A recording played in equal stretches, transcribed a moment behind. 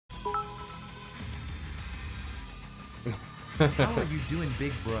How are you doing,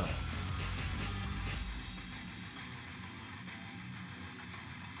 big bro?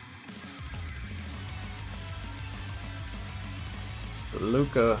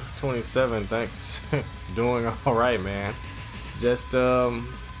 Luca 27, thanks. Doing all right, man. Just chilling.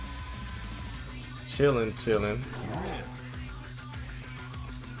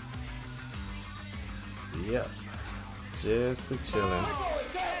 Yep, just chilling.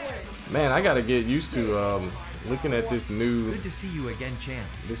 Man, I gotta get used to looking at this new. Good to see you again, champ.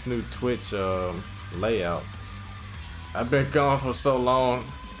 This new Twitch layout. I've been gone for so long.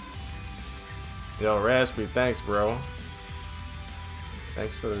 Yo, Raspy, thanks, bro.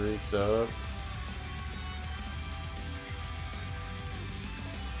 Thanks for the resub.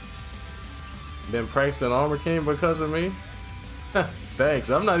 Been practicing Armor King because of me? Thanks.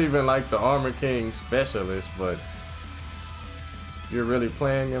 I'm not even like the Armor King specialist, but if you're really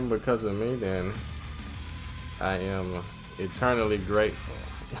playing him because of me, then I am eternally grateful.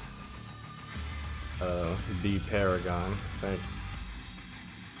 D Paragon, thanks.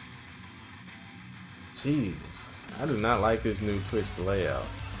 Jesus, I do not like this new Twitch layout.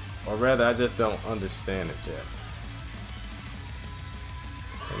 Or rather, I just don't understand it yet.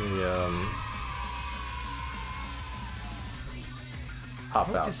 Let me hop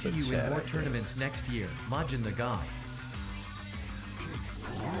Hope out to see the you chat, in more I guess. tournaments next year. Majin the guy.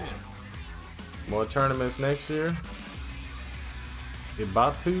 More tournaments next year?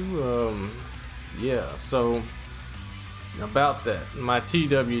 About to? Yeah, so about that. My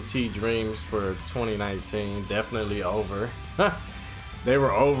TWT dreams for 2019 definitely over. They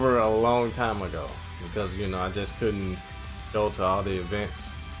were over a long time ago because, you know, I just couldn't go to all the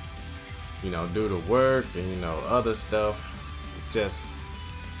events, you know, due to work and, you know, other stuff. It's just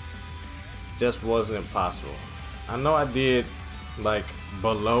wasn't possible. I know I did like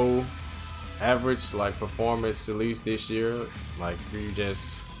below average like performance at least this year. Like you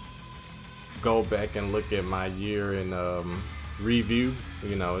just go back and look at my year in review,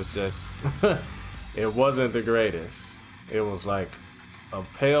 you know, it's just it wasn't the greatest. It was like a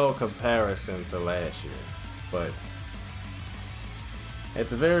pale comparison to last year, but at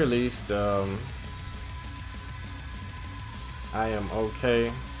the very least I am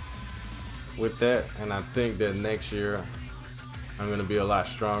okay with that, and I think that next year I'm gonna be a lot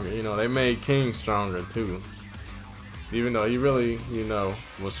stronger. You know, they made King stronger too, even though he really, you know,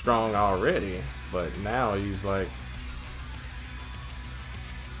 was strong already, but now he's like,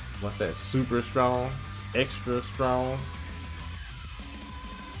 what's that, super strong, extra strong?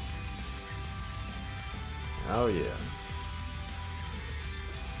 Oh yeah.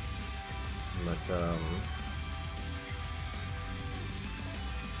 But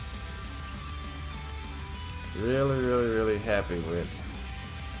really happy with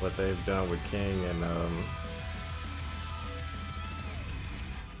what they've done with King, and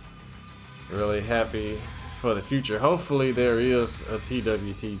really happy for the future. Hopefully there is a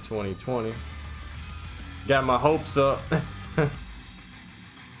TWT 2020. Got my hopes up.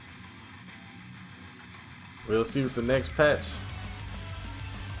 We'll see with the next patch.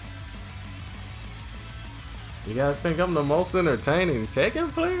 You guys think I'm the most entertaining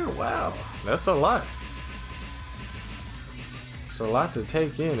Tekken player? Wow, that's a lot. It's a lot to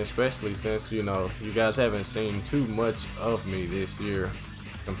take in, especially since, you know, you guys haven't seen too much of me this year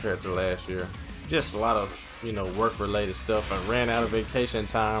compared to last year. Just a lot of, you know, work related stuff. I ran out of vacation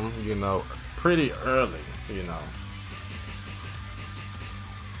time, you know, pretty early, you know.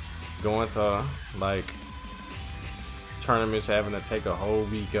 Going to like tournaments, having to take a whole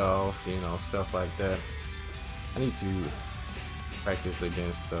week off, you know, stuff like that. I need to practice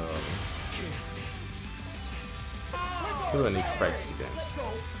against who do I need to practice against?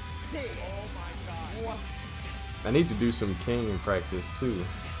 I need to do some King practice too.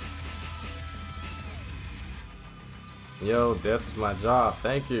 Yo, death is my job.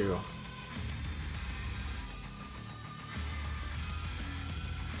 Thank you.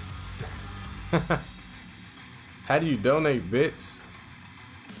 How do you donate bits?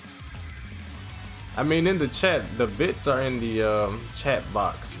 I mean, in the chat, the bits are in the chat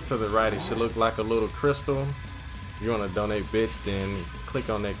box to the right. It should look like a little crystal. If you want to donate bits, then click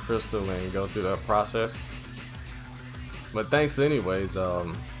on that crystal and go through that process. But thanks anyways.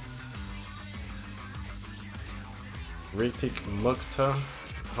 Ritik Mukta.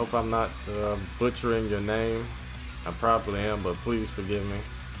 Hope I'm not butchering your name. I probably am, but please forgive me.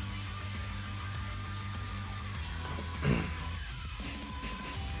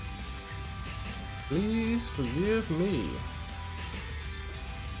 Please forgive me.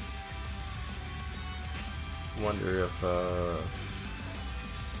 Wonder if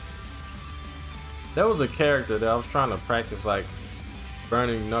There was a character that I was trying to practice like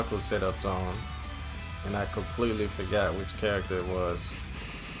burning knuckle setups on, and I completely forgot which character it was.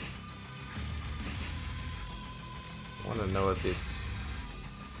 I want to know if it's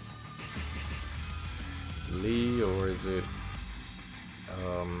Lee or is it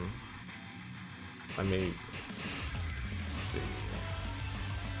let me see.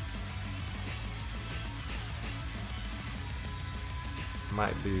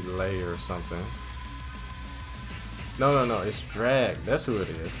 Might be Lay or something. No, it's Drag. That's who it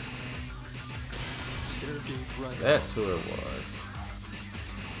is. That's who it was.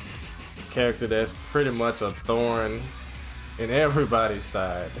 A character that's pretty much a thorn in everybody's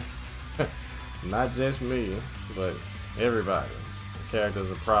side. Not just me, but everybody. The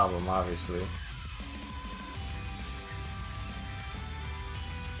character's a problem, obviously.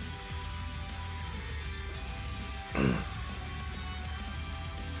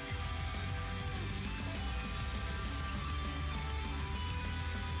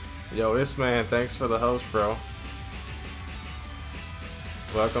 Yo, this man, thanks for the host, bro.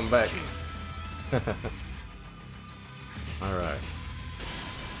 Welcome back. Alright.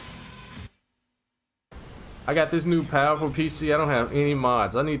 I got this new powerful PC. I don't have any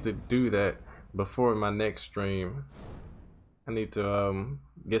mods. I need to do that before my next stream. I need to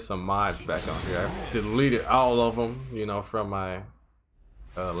get some mods back on here. I deleted all of them, you know, from my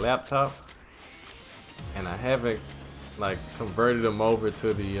laptop. And I haven't like converted them over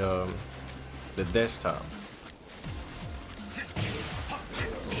to the desktop.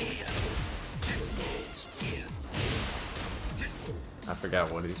 I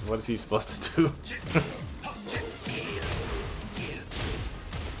forgot what is he supposed to do?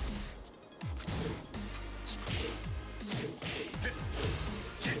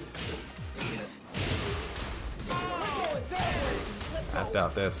 I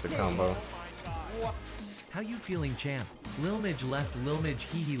doubt that's the combo. How you feeling, champ? Lil Midge left, Lil Midge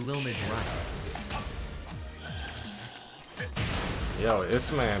hee Lil Midge right. Yo,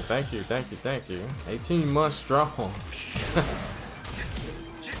 this man, thank you. 18 months strong.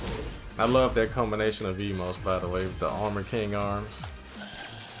 I love that combination of emotes, by the way, with the Armor King arms.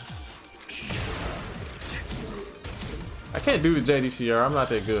 I can't do the JDCR, I'm not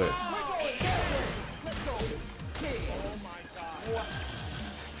that good.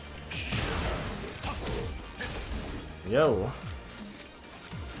 Yo,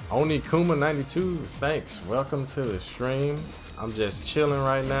 Oni Kuma 92, thanks. Welcome to the stream. I'm just chilling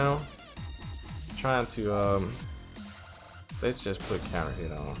right now. Trying to let's just put counter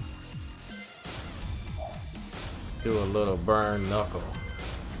hit on. Do a little burn knuckle.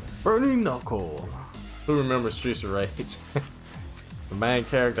 Burning knuckle. Who remembers Streets of Rage? The main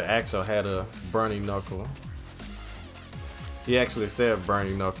character Axel had a burning knuckle. He actually said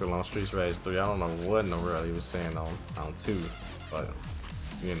burning knuckle on Streets of Rage 3. I don't know what in the world he was saying on 2, but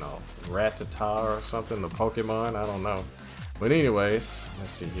you know, Rattata or something, the Pokemon, I don't know. But anyways,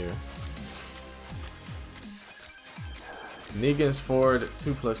 let's see here. Negan's Ford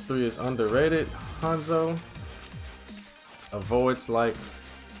 2+3 is underrated. Hanzo avoids like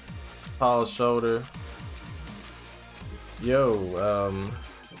Paul's shoulder. Yo,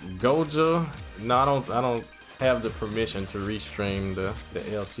 Goja. No, I don't have the permission to restream the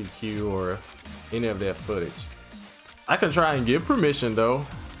LCQ or any of that footage. I can try and get permission though.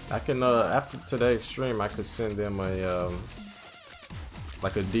 I can after today's stream I could send them a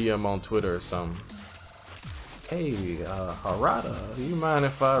like a DM on Twitter or something. Hey, Harada, do you mind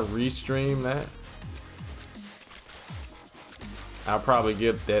if I restream that? I'll probably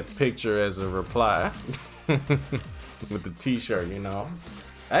get that picture as a reply with the t-shirt, you know.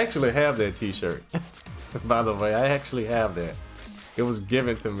 I actually have that t-shirt. By the way, I actually have that. It was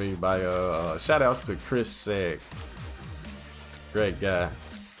given to me by shout outs to Chris Seg. Great guy.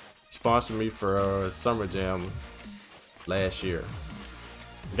 He sponsored me for Summer Jam last year.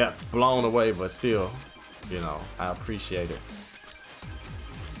 Got blown away, but still, you know, I appreciate it.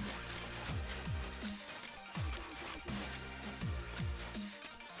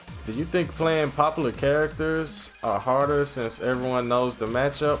 Do you think playing popular characters are harder since everyone knows the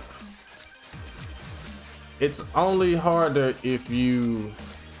matchup? It's only harder if you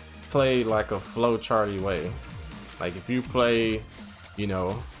play like a flowcharty way. Like if you play, you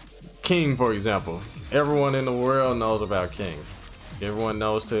know, King for example. Everyone in the world knows about King. Everyone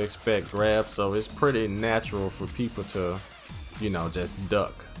knows to expect grabs, so it's pretty natural for people to, you know, just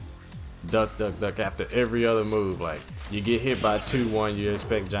duck after every other move. Like you get hit by 2-1, you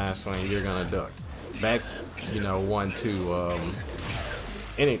expect giant swing, you're gonna duck. Back, you know, 1-2,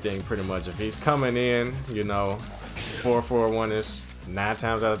 anything pretty much. If he's coming in, you know, 4-4-1 is 9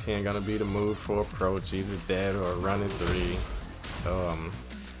 times out of 10 gonna be the move for approach, either that or running 3.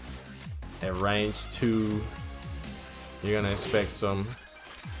 At range 2, you're gonna expect some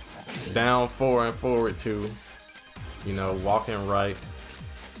down 4 and forward 2, you know, walking right.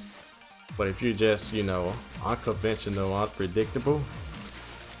 But if you're just, you know, unconventional, unpredictable,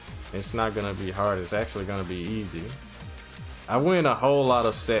 it's not gonna be hard. It's actually gonna be easy. I win a whole lot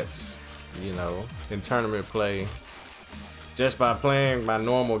of sets, you know, in tournament play just by playing my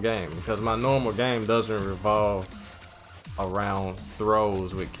normal game, because my normal game doesn't revolve around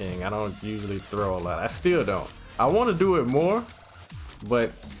throws with King. I don't usually throw a lot. I still don't. I want to do it more,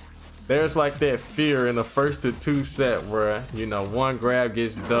 but there's like that fear in the first to 2 set where, you know, one grab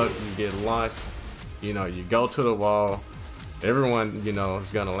gets ducked, you get launched, you know, you go to the wall, everyone, you know,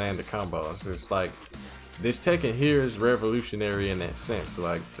 is gonna land the combos. It's like this Tekken here is revolutionary in that sense.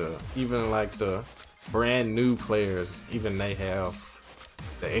 Like even like the brand new players, even they have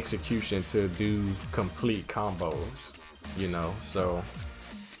the execution to do complete combos, you know. So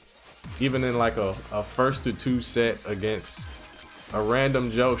even in like a first to 2 set against a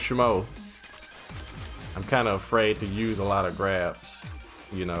random Joe Schmo, I'm kind of afraid to use a lot of grabs,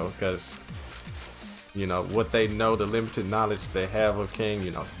 you know, because, you know, what they know, the limited knowledge they have of King,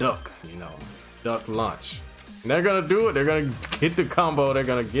 you know, duck launch. And they're gonna do it. They're gonna get the combo. They're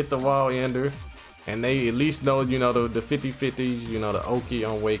gonna get the wall ender, and they at least know, you know, the 50-50s, you know, the Oki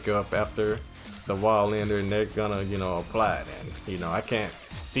on wake up after the wall ender, and they're gonna, you know, apply it. And, you know, I can't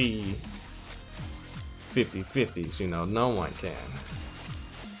see 50-50s, you know, no one can.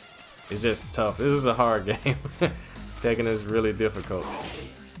 It's just tough. This is a hard game. Tekken is really difficult.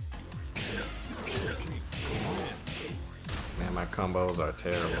 Man, my combos are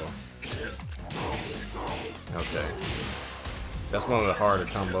terrible. Okay. That's one of the harder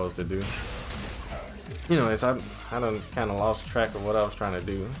combos to do. Anyways, I done kind of lost track of what I was trying to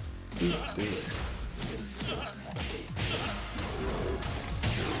do.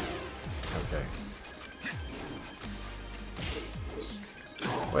 Okay.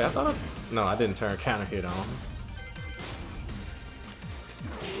 Wait, I thought no, I didn't turn counter hit on.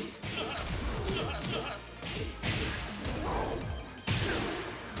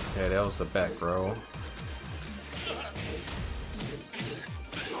 Okay, that was the back row.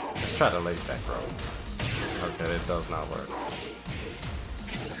 Let's try the late back row. Okay, that does not work.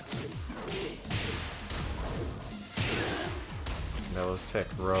 That was tech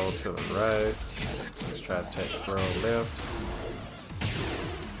roll to the right. Let's try tech roll left.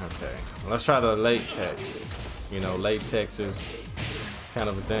 Okay, let's try the late techs. You know, late techs is kind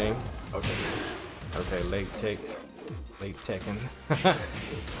of a thing. Okay, okay, late Tekken.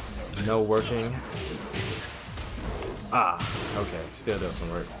 No working. Ah, okay, still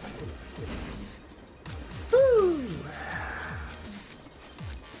doesn't work. Woo.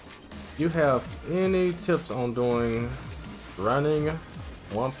 You have any tips on doing running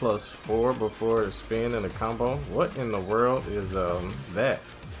 1+4 before the spin in a combo? What in the world is that?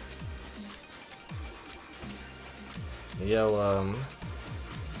 Yo,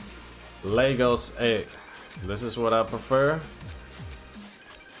 Legos 8. This is what I prefer.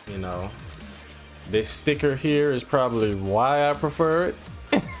 You know, this sticker here is probably why I prefer it.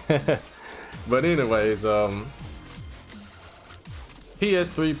 But anyways,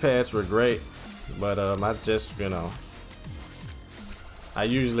 PS3 pads were great, but I just, you know, I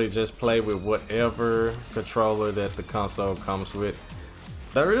usually just play with whatever controller that the console comes with.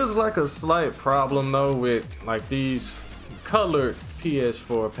 There is like a slight problem though with like these colored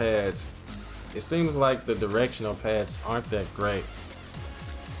PS4 pads. It seems like the directional pads aren't that great,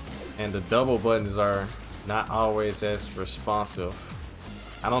 and the double buttons are not always as responsive.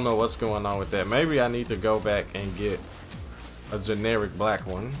 I don't know what's going on with that. Maybe I need to go back and get a generic black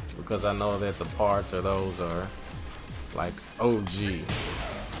one, because I know that the parts of those are like OG,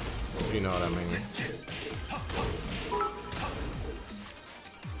 if you know what I mean.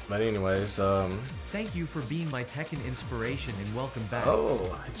 But anyways, thank you for being my Tekken inspiration and welcome back.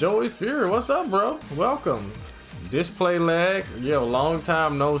 Oh, Joey Fury, what's up, bro? Welcome. Display lag, yo, long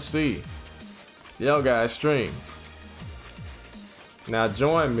time no see. Yo, guys, stream. Now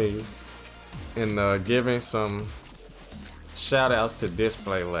join me in giving some shout outs to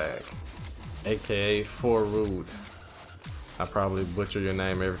display lag, aka For Rude. I probably butcher your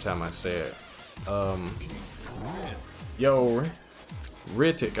name every time I say it. Yo,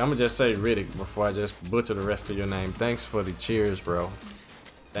 Riddick, I'm gonna just say Riddick before I just butcher the rest of your name. Thanks for the cheers, bro.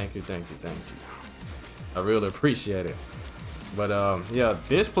 Thank you, thank you, thank you. I really appreciate it. But yeah,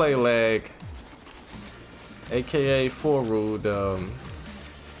 display lag, aka For Rude,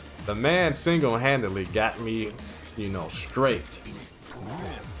 the man single-handedly got me you know, straight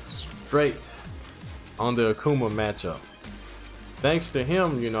on the Akuma matchup. Thanks to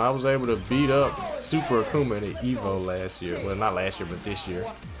him, you know, I was able to beat up Super Akuma in the Evo last year. Well, not last year, but this year.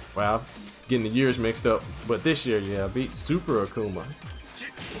 Wow, getting the years mixed up. But this year, yeah, I beat Super Akuma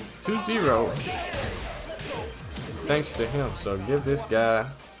 2-0. Thanks to him. So give this guy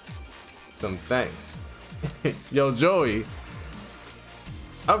some thanks. Yo, Joey,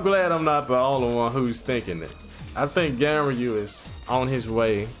 I'm glad I'm not the only one who's thinking it. I think Ganryu is on his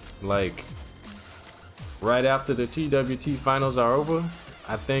way, like, right after the TWT finals are over.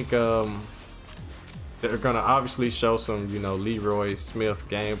 I think they're gonna obviously show some, you know, Leroy Smith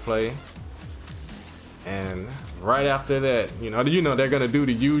gameplay, and right after that, you know, they're gonna do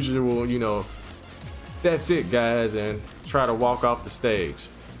the usual, you know, that's it guys, and try to walk off the stage,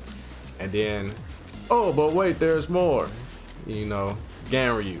 and then, oh, but wait, there's more. You know,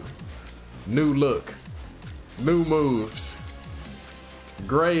 Ganryu, new look, new moves,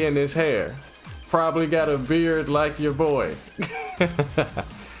 gray in his hair. Probably got a beard like your boy.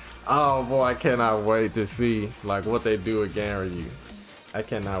 Oh boy, I cannot wait to see like what they do with Ganryu. I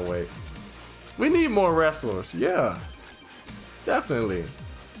cannot wait. We need more wrestlers. Yeah, definitely.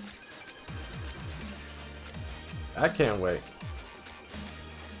 I can't wait.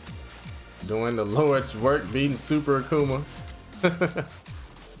 Doing the Lord's work, beating Super Akuma.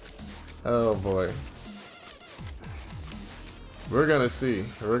 Oh boy. We're gonna see.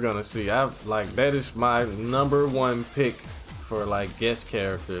 We're gonna see. That is my #1 pick for like guest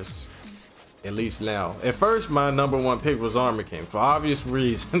characters, at least now. At first, my #1 pick was Armor King for obvious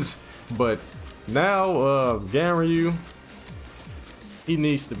reasons, but now Ganryu, he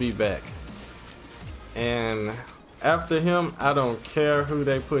needs to be back. And after him, I don't care who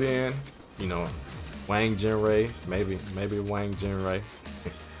they put in. You know, Wang Jinrei, maybe Wang Jinrei.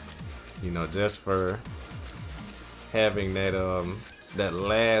 You know, just for having that that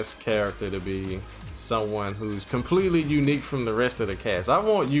last character to be someone who's completely unique from the rest of the cast. I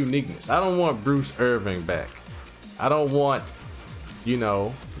want uniqueness. I don't want Bruce Irving back. I don't want, you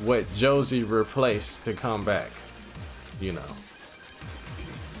know, what Josie replaced to come back. You know,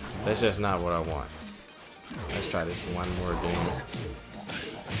 that's just not what I want. Let's try this one more game.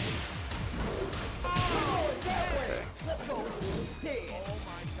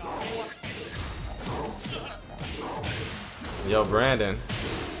 Yo, Brandon.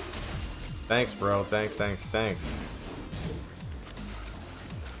 Thanks, bro. Thanks.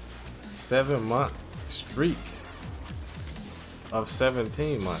 7-month streak of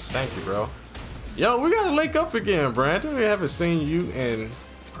 17 months. Thank you, bro. Yo, we gotta link up again, Brandon. We haven't seen you in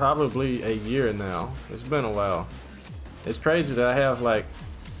probably a year now. It's been a while. It's crazy that I have like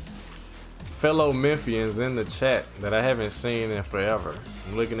fellow Memphians in the chat that I haven't seen in forever.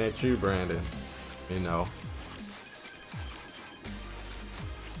 I'm looking at you, Brandon. You know.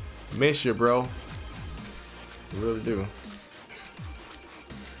 Miss you, bro. Really do.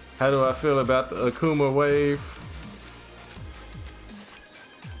 How do I feel about the Akuma wave?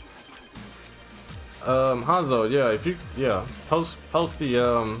 Hanzo, yeah, if you, post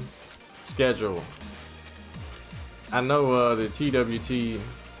the schedule. I know the TWT,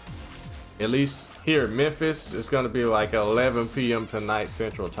 at least here in Memphis, it's gonna be like 11 p.m. tonight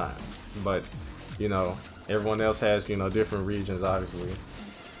Central Time. But you know, everyone else has, you know, different regions, obviously.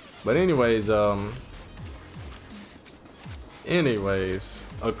 But anyways,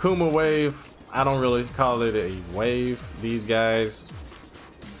 Akuma wave, I don't really call it a wave. These guys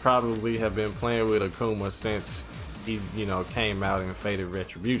probably have been playing with Akuma since he, you know, came out in Fated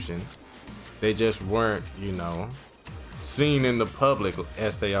Retribution. They just weren't, you know, seen in the public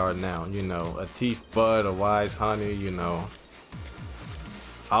as they are now. You know, a Teeth Bud, a Wise Honey, you know,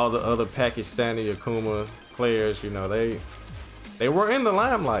 all the other Pakistani Akuma players, you know, they were in the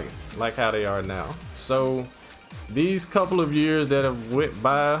limelight like how they are now. So these couple of years that have went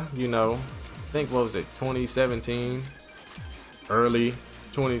by, you know, I think, what was it, 2017, early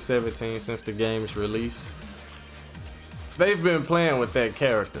 2017, since the game's release, they've been playing with that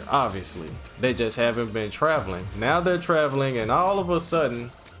character. Obviously, they just haven't been traveling. Now they're traveling, and all of a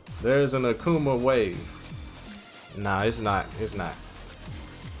sudden there's an Akuma wave. Nah, it's not.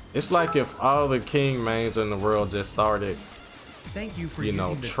 It's like if all the King mains in the world just started, Thank you for, you know,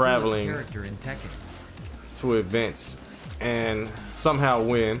 using the traveling character in Tekken to events and somehow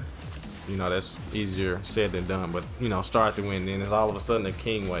win. You know, that's easier said than done, but you know, start to win, then it's all of a sudden a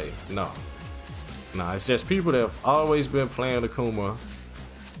King wave. No, it's just people that have always been playing Akuma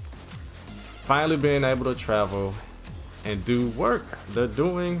finally being able to travel and do work. They're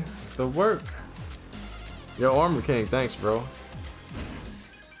doing the work. Yo, Armor King, thanks, bro.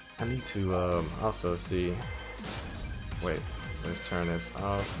 I need to also see Wait, let's turn this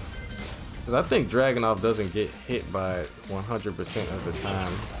off. Because I think Dragunov doesn't get hit by it 100% of the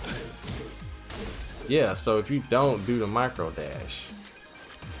time. Yeah, so if you don't do the micro dash,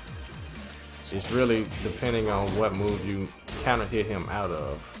 it's really depending on what move you counter hit him out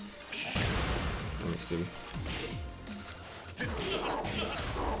of. Let me see.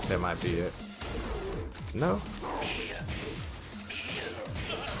 That might be it. No?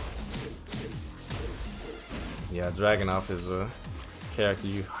 Yeah, Dragunov is a character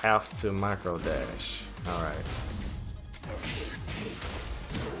you have to micro dash. Alright.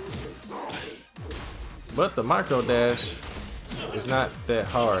 But the micro dash is not that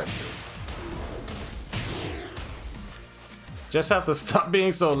hard. Just have to stop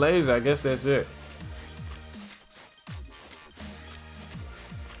being so lazy, I guess that's it.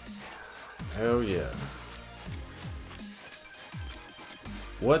 Hell yeah.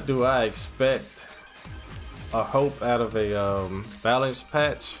 What do I expect or hope out of a balance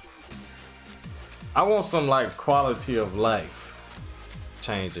patch? I want some like quality of life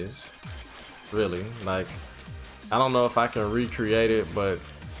changes. Really, like, I don't know if I can recreate it, but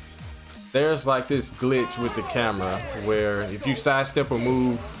there's like this glitch with the camera where if you sidestep a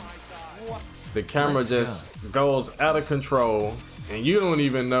move, the camera just goes out of control and you don't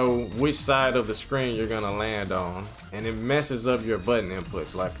even know which side of the screen you're gonna land on, and it messes up your button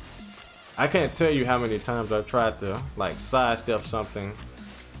inputs. Like, I can't tell you how many times I've tried to like sidestep something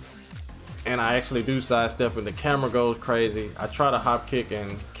and I actually do sidestep and the camera goes crazy. I try to hop kick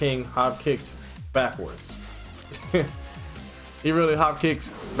and King hop kicks backwards. He really hop kicks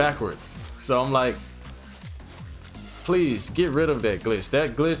backwards. So I'm like, please get rid of that glitch.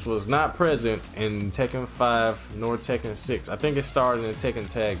 That glitch was not present in Tekken 5 nor Tekken 6. I think it started in Tekken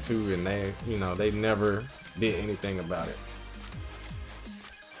Tag 2 and they, you know, they never did anything about it.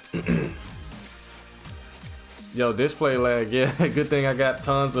 Yo, display lag, yeah, good thing I got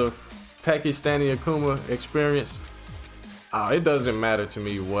tons of Pakistani Akuma experience. It doesn't matter to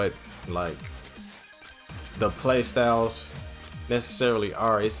me what like the play styles necessarily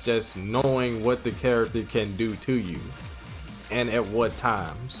are. It's just knowing what the character can do to you and at what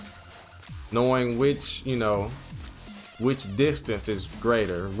times, knowing which, you know, which distance is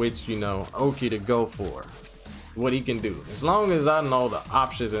greater, which, you know, Oki to go for, what he can do. As long as I know the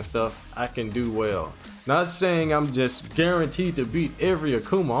options and stuff, I can do well. Not saying I'm just guaranteed to beat every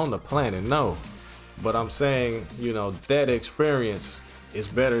Akuma on the planet, no. But I'm saying, you know, that experience is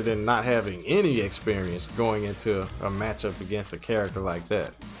better than not having any experience going into a matchup against a character like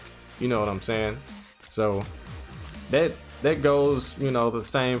that. You know what I'm saying? So that goes, you know, the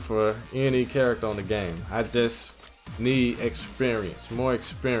same for any character on the game. I just need experience, more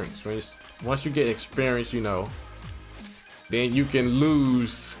experience. Once you get experience, you know, then you can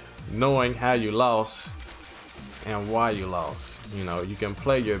lose knowing how you lost and why you lost. You know, you can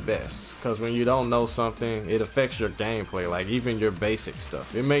play your best, because when you don't know something, it affects your gameplay, like even your basic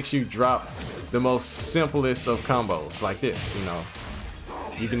stuff. It makes you drop the most simplest of combos like this, you know.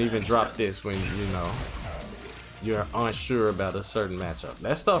 You can even drop this when, you know, you're unsure about a certain matchup.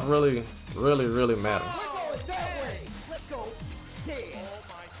 That stuff really matters.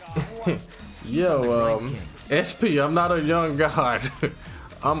 Yo, SP, I'm not a young god.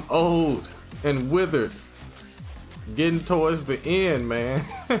 I'm old and withered. Getting towards the end, man.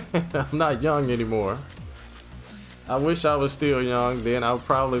 I'm not young anymore. I wish I was still young, then I'll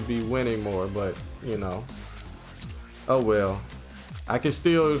probably be winning more, but you know. Oh well. I can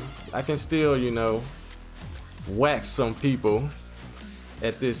still, you know, whack some people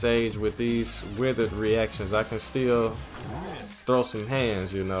at this age with these withered reactions. I can still throw some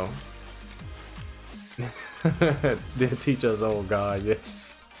hands, you know. Then teach us, oh god,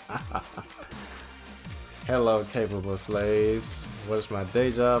 yes. Hello, capable slaves. What is my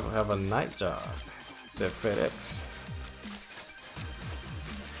day job? I have a night job. It's at FedEx.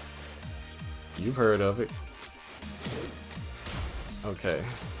 You've heard of it. Okay.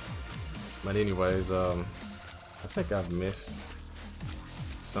 But anyways, I think I've missed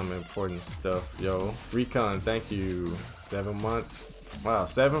some important stuff. Yo, Recon, thank you. 7 months. Wow,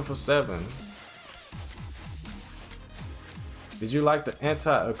 7 for 7. Did you like the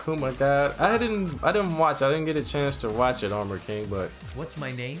anti-Akuma guide? I didn't watch. I didn't get a chance to watch it, Armor King, but what's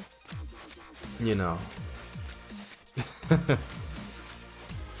my name? You know.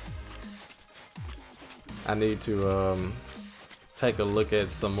 I need to take a look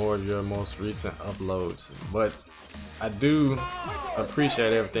at some more of your most recent uploads, but I do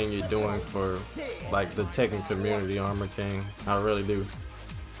appreciate everything you're doing for like the Tekken community, Armor King. I really do.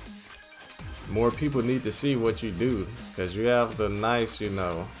 More people need to see what you do, because you have the nice, you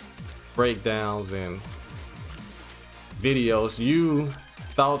know, breakdowns and videos. You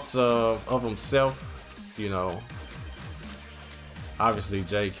thoughts of himself, you know. Obviously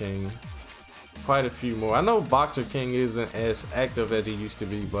J King, quite a few more. I know Boxer King isn't as active as he used to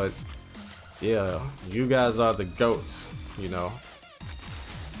be, but yeah, you guys are the GOATs, you know.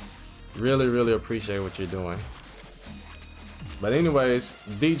 Really appreciate what you're doing. But anyways,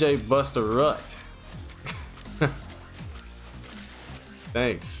 DJ Buster Rut.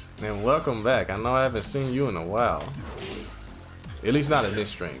 Thanks and welcome back. I know I haven't seen you in a while, at least not in this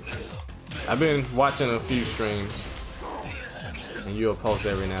stream. I've been watching a few streams and you'll post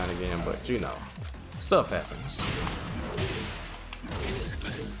every now and again, but you know, stuff happens.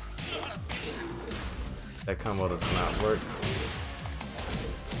 That combo does not work.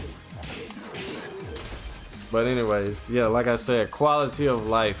 But anyways, yeah, like I said, quality of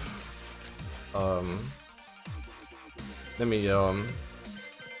life. Let me go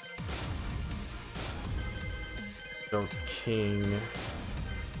to King.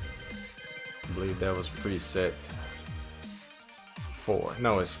 I believe that was preset 4.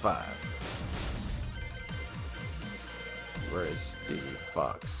 No, it's 5. Where is Steve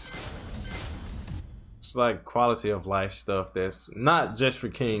Fox? It's like quality of life stuff that's not just for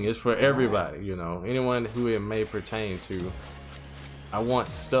King, it's for everybody, you know, anyone who it may pertain to. I want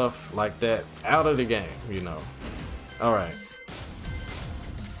stuff like that out of the game, you know. All right.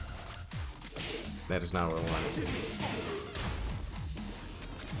 That is not what I wanted.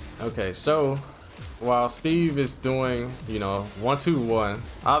 Okay, so while Steve is doing, you know, 1-2-1,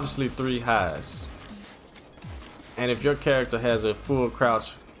 obviously 3 highs. And if your character has a full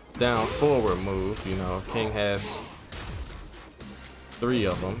crouch down forward move, you know, King has 3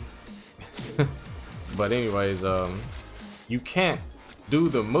 of them. But anyways, you can't do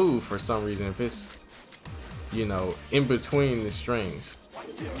the move for some reason if it's, you know, in between the strings.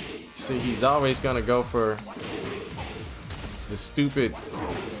 See, he's always gonna go for the stupid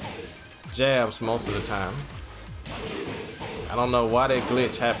jabs most of the time. I don't know why that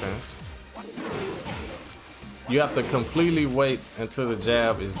glitch happens. You have to completely wait until the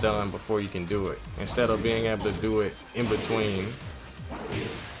jab is done before you can do it, instead of being able to do it in between.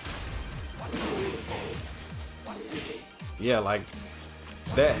 Yeah, like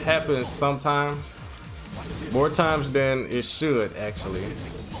that happens sometimes, more times than it should actually.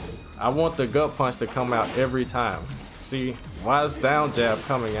 I want the gut punch to come out every time. See, why is down jab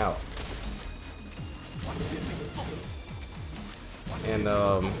coming out? And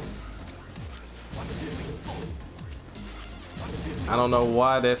I don't know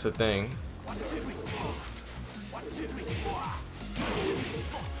why that's a thing.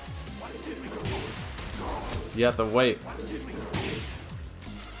 You have to wait.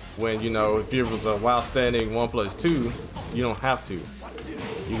 When, you know, if it was a while standing 1+2, you don't have to.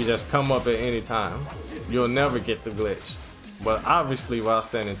 You can just come up at any time. You'll never get the glitch. But obviously while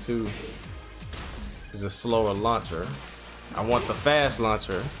standing 2 is a slower launcher. I want the fast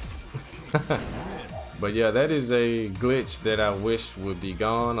launcher. But yeah, that is a glitch that I wish would be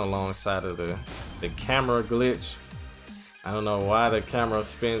gone alongside of the camera glitch. I don't know why the camera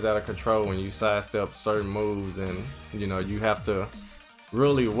spins out of control when you sidestep certain moves, and you know, you have to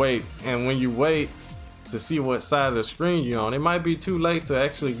really wait. And when you wait to see what side of the screen you're on, it might be too late to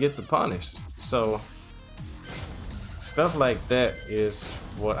actually get the punish. So stuff like that is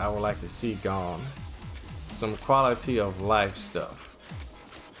what I would like to see gone. Some quality of life stuff.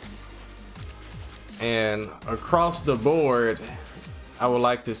 And across the board, I would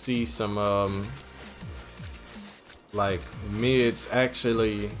like to see some like mids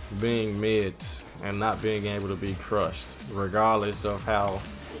actually being mids and not being able to be crushed, regardless of how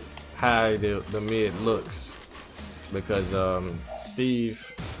high the mid looks. Because Steve,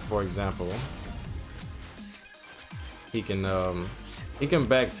 for example, he can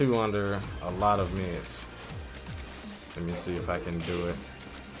back 2 under a lot of mids. Let me see if I can do it.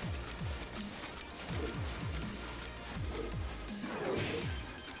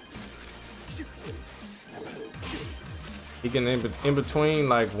 He can in between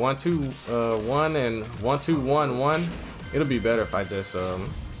like 1-2-1 and 1-2-1-1. It'll be better if I just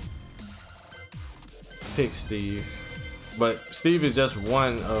pick Steve. But Steve is just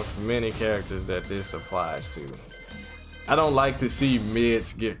one of many characters that this applies to. I don't like to see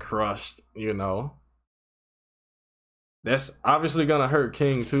mids get crushed, you know. That's obviously gonna hurt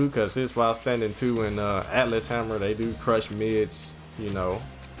King too, because his while standing 2 and Atlas Hammer, they do crush mids, you know.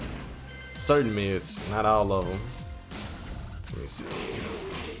 Certain mids, not all of them. Let me see.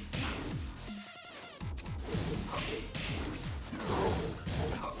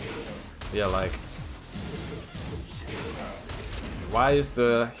 Yeah, like, why is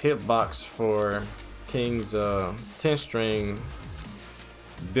the hitbox for King's 10 string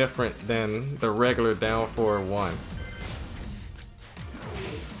different than the regular down forward 1.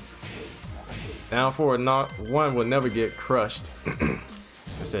 Down forward 1 will never get crushed.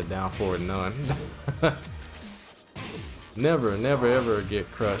 I said down forward none. Never ever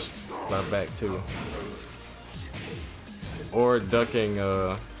get crushed by back 2. Or ducking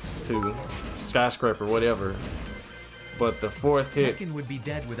to skyscraper, whatever. But the 4th hit. Tekken would be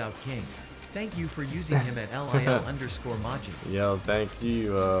dead without King. Thank you for using him at LIL_Majin. Yo, thank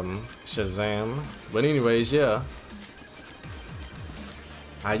you, Shazam. But anyways, yeah.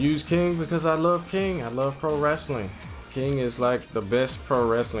 I use King because I love King. I love pro wrestling. King is like the best pro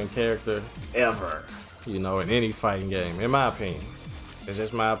wrestling character ever. You know, in any fighting game, in my opinion. It's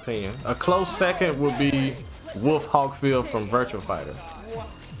just my opinion. A close second would be Wolf Hawkfield from Virtua Fighter.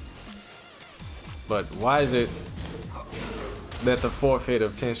 But why is it that the 4th hit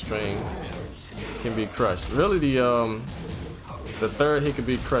of 10 string can be crushed? Really, the 3rd hit could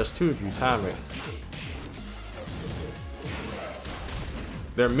be crushed too if you time it.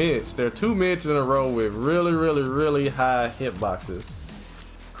 They're mids. They're 2 mids in a row with really high hitboxes.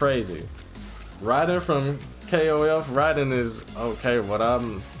 Crazy. Raiden from KOF. Raiden is okay, but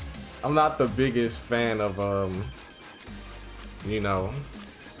I'm not the biggest fan of you know,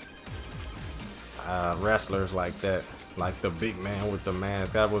 wrestlers like that. Like the big man with the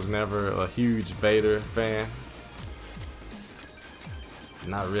mask. I was never a huge Vader fan.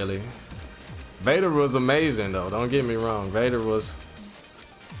 Not really. Vader was amazing though, don't get me wrong. Vader was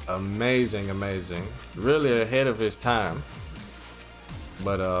amazing. Really ahead of his time.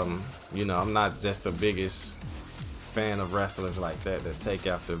 But you know, I'm not just the biggest fan of wrestlers like that take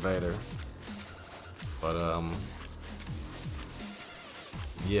after Vader. But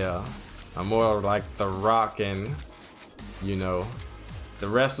yeah, I'm more like The Rock and, you know, the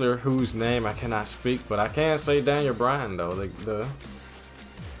wrestler whose name I cannot speak, but I can say Daniel Bryan though, the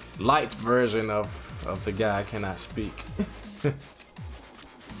light version of the guy I cannot speak.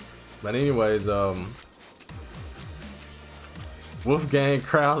 But anyways, Wolfgang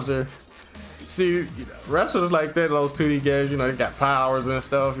Krauser. See, wrestlers like that in those 2D games, you know, they got powers and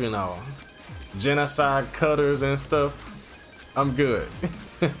stuff, you know, genocide cutters and stuff. I'm good.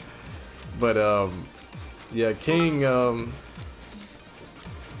 But yeah, King,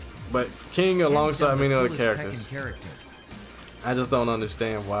 but King alongside many other characters. I just don't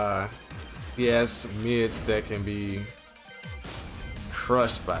understand why he has mids that can be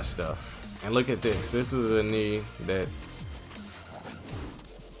crushed by stuff. And look at this. This is a knee that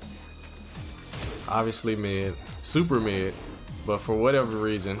obviously mid, super mid, but for whatever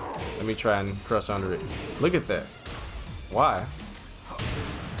reason, let me try and crush under it. Look at that. Why?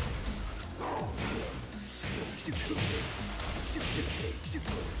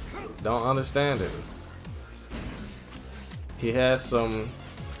 Don't understand it. He has some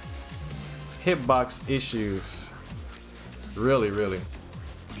hitbox issues. Really.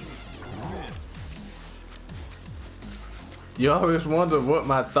 You always wonder what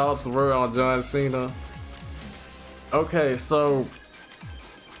my thoughts were on John Cena. Okay, so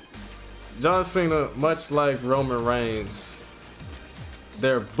John Cena, much like Roman Reigns,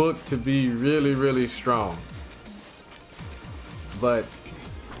 they're booked to be really strong. But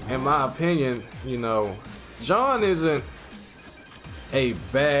in my opinion, you know, John isn't a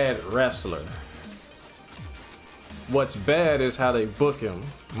bad wrestler. What's bad is how they book him.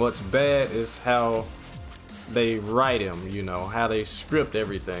 What's bad is how they write him, you know, how they script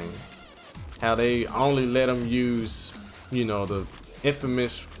everything. How they only let him use, you know, the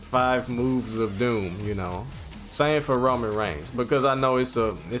infamous 5 moves of doom, you know. Same for Roman Reigns, because I know it's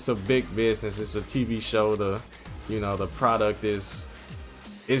a big business, it's a TV show, you know, the product is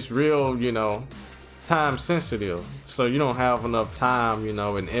real, you know, time sensitive. So you don't have enough time, you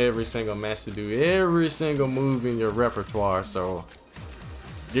know, in every single match to do every single move in your repertoire. So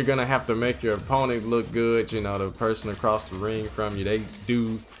you're gonna have to make your opponent look good, you know, the person across the ring from you, they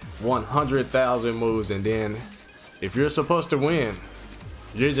do 100,000 moves, and then if you're supposed to win,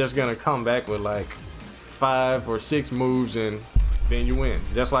 you're just gonna come back with like 5 or 6 moves and then you win,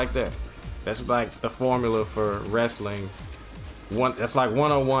 just like that. That's like the formula for wrestling. That's like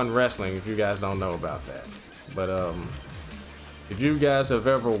 101 wrestling, if you guys don't know about that. But if you guys have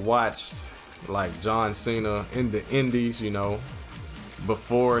ever watched like John Cena in the indies, you know,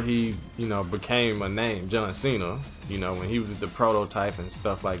 before he, you know, became a name, John Cena, you know, when he was the prototype and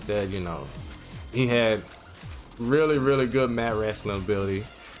stuff like that, you know, he had really good mat wrestling ability.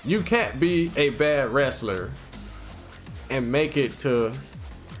 You can't be a bad wrestler and make it to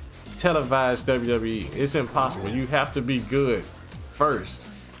televised WWE. It's impossible. You have to be good first.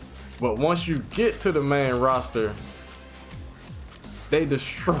 But once you get to the main roster, they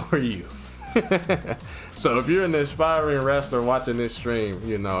destroy you. So if you're an aspiring wrestler watching this stream,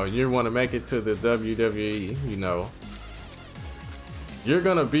 you know, you want to make it to the WWE, you know, you're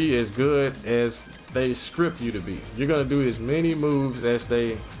gonna be as good as they script you to be. You're gonna do as many moves as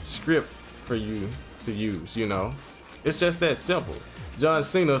they script for you to use, you know. It's just that simple. John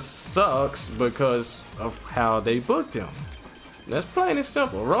Cena sucks because of how they booked him. That's plain and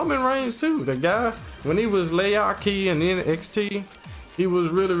simple. Roman Reigns too. The guy, when he was Layaki in NXT, he was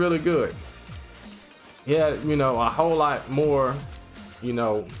really, really good. He had, you know, a whole lot more, you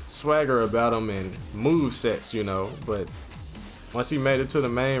know, swagger about him and move sets, you know. But once he made it to the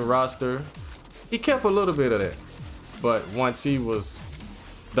main roster, he kept a little bit of that. But once he was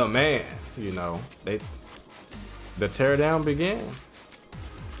the man, you know, the teardown began.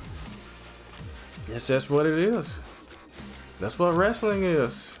 That's just what it is. That's what wrestling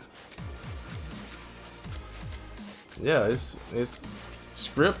is. Yeah, it's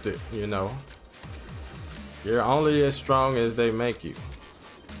scripted, you know. You're only as strong as they make you.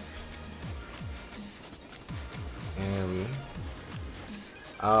 And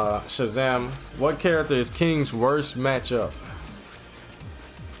Shazam, what character is King's worst matchup?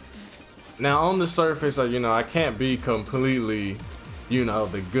 Now on the surface, you know, I can't be completely, you know,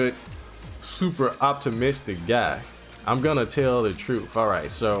 the good, super optimistic guy. I'm gonna tell the truth. All right,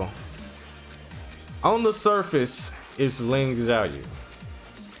 so on the surface, it's Ling Xiaoyu.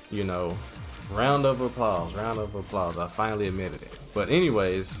 You know, round of applause, round of applause. I finally admitted it. But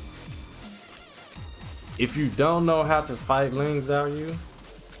anyways, if you don't know how to fight Ling Xiaoyu,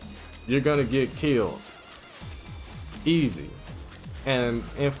 you're gonna get killed. Easy. And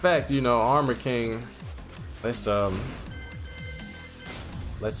in fact, you know, Armor King, let's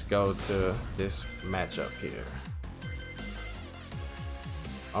go to this matchup here.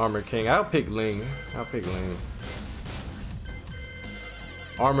 Armor King, I'll pick Ling.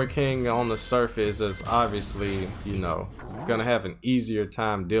 Armor King on the surface is obviously, you know, gonna have an easier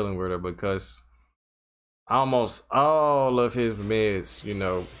time dealing with her because almost all of his mids, you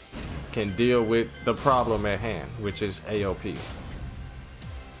know, can deal with the problem at hand, which is AOP.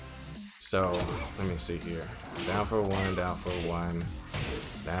 So let me see here. Down for one, down for one,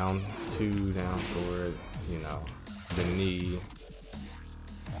 down two, down for, you know, the knee,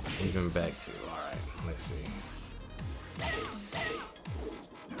 even back two. All right, let's see.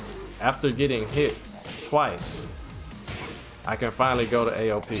 After getting hit twice, I can finally go to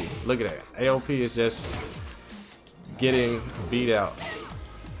AOP. Look at that. AOP is just getting beat out.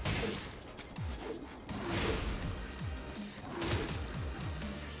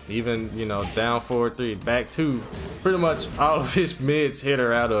 Even, you know, down 4-3, back 2, pretty much all of his mids hit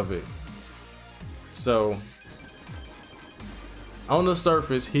her out of it. So on the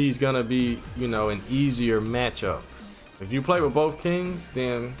surface, he's gonna be, you know, an easier matchup. If you play with both Kings,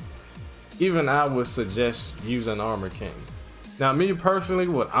 then even I would suggest using Armor King. Now me personally,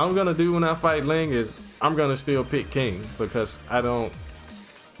 what I'm gonna do when I fight Ling is I'm gonna still pick King because I don't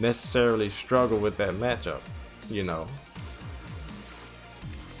necessarily struggle with that matchup, you know.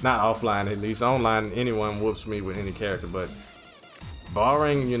 Not offline, at least. Online, anyone whoops me with any character, but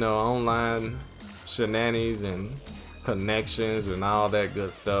barring, you know, online shenanigans and connections and all that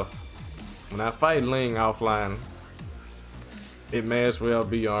good stuff, when I fight Ling offline, it may as well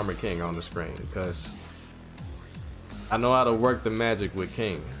be Armor King on the screen because I know how to work the magic with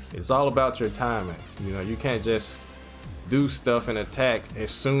King. It's all about your timing. You know, you can't just do stuff and attack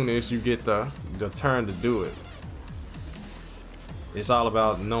as soon as you get the turn to do it. It's all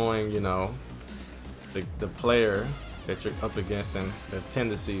about knowing, you know, the player that you're up against and their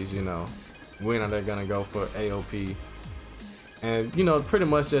tendencies, you know, when are they gonna go for AOP, and, you know, pretty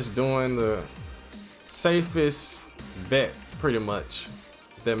much just doing the safest bet, pretty much,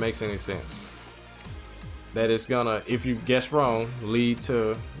 if that makes any sense. That is gonna, if you guess wrong, lead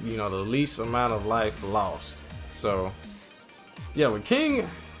to, you know, the least amount of life lost. So yeah, with King,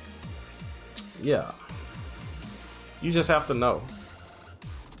 yeah, you just have to know.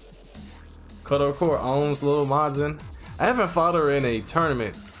 Kodo Core owns Little Majin. I haven't fought her in a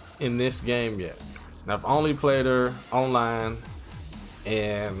tournament in this game yet. I've only played her online,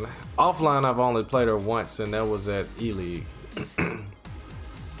 and offline I've only played her once, and that was at E-League.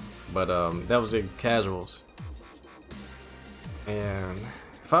 But that was in casuals. And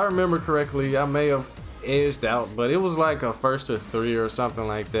if I remember correctly, I may have edged out, but it was like a 1st to 3 or something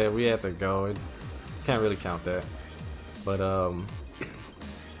like that. We had to go. It can't really count that. But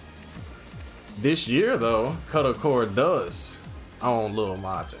this year though, Kodo Core does own Little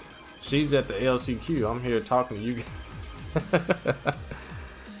Majin. She's at the LCQ. I'm here talking to you guys.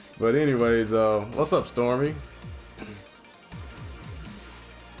 But anyways, what's up, Stormy?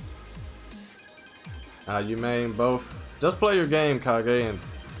 You main both. Just play your game, Kage, and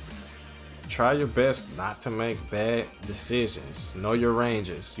try your best not to make bad decisions. Know your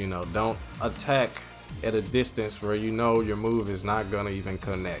ranges. You know, don't attack at a distance where you know your move is not gonna even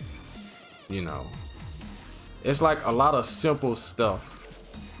connect. You know, it's like a lot of simple stuff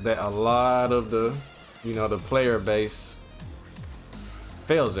that a lot of the, you know, the player base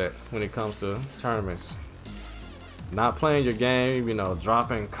fails at when it comes to tournaments. Not playing your game, you know,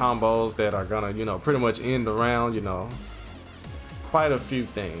 dropping combos that are gonna, you know, pretty much end the round, you know, quite a few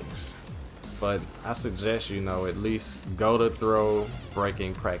things. But I suggest, you know, at least go to throw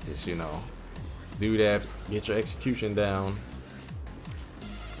breaking practice, you know. Do that, get your execution down,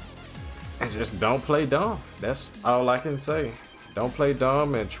 and just don't play dumb. That's all I can say. Don't play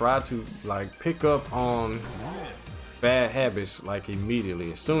dumb and try to like pick up on bad habits like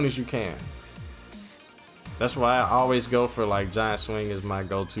immediately, as soon as you can. That's why I always go for like giant swing as my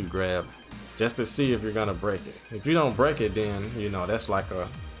go-to grab, just to see if you're gonna break it. If you don't break it, then you know that's like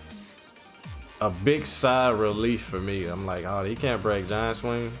a big sigh of relief for me. I'm like, oh, he can't break giant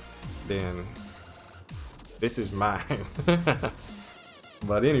swing, then this is mine.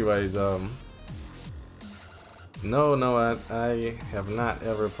 But anyways, no, I have not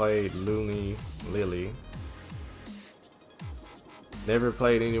ever played Looney Lily. Never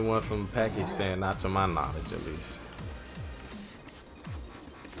played anyone from Pakistan, not to my knowledge at least.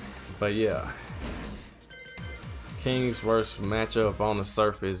 But yeah, King's worst matchup on the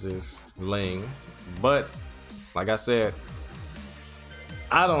surface is Ling, but like I said,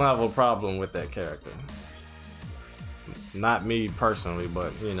 I don't have a problem with that character. Not me personally,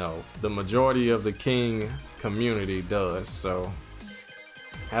 but you know, the majority of the King community does, so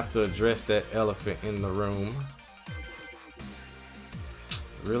have to address that elephant in the room.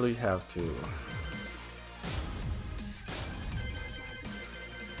 Really have to.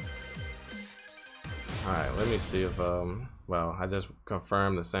 Alright, let me see if well, I just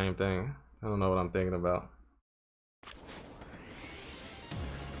confirmed the same thing. I don't know what I'm thinking about.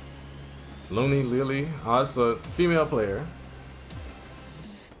 Looney Lily. Oh, it's a female player.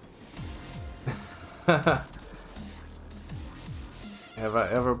 Have I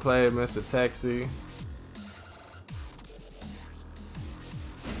ever played Mr. Taxi?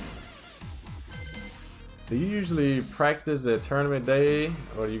 Do you usually practice at tournament day,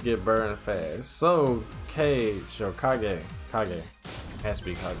 or do you get burned fast? So, Cage or Kage, has to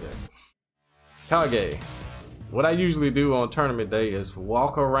be Kage. What I usually do on tournament day is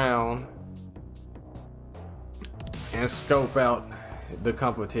walk around and scope out the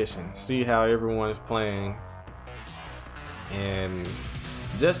competition, see how everyone's playing, and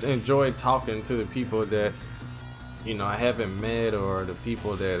just enjoy talking to the people that, you know, I haven't met, or the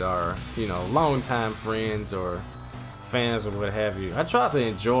people that are, you know, longtime friends or fans or what have you. I try to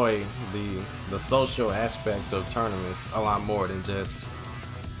enjoy the social aspect of tournaments a lot more than just,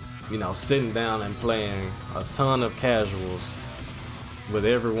 you know, sitting down and playing a ton of casuals with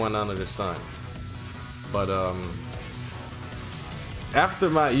everyone under the sun. But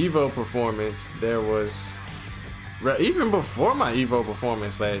after my Evo performance, there was, even before my Evo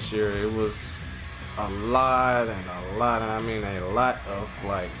performance last year, it was a lot, and I mean a lot of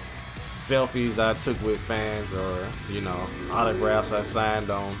like selfies I took with fans, or, you know, autographs I signed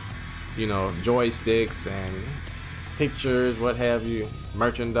on, you know, joysticks and pictures, what have you,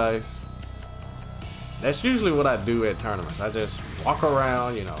 merchandise. That's usually what I do at tournaments. I just walk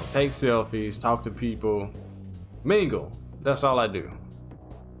around, you know, take selfies, talk to people, mingle. That's all I do.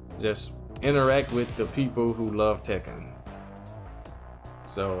 Just interact with the people who love Tekken.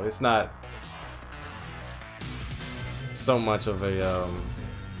 So it's not so much of a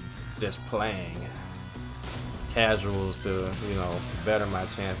just playing casuals to, you know, better my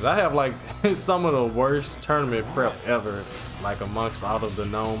chances. I have like some of the worst tournament prep ever, like amongst all of the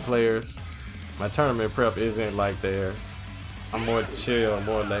known players. My tournament prep isn't like theirs. I'm more chill,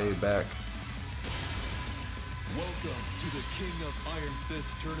 more laid back. Welcome to the King of Iron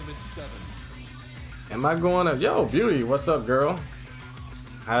Fist Tournament 7. Am I going to, yo, Beauty, what's up, girl?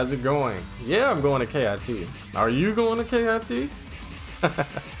 How's it going? Yeah, I'm going to KIT. Are you going to KIT?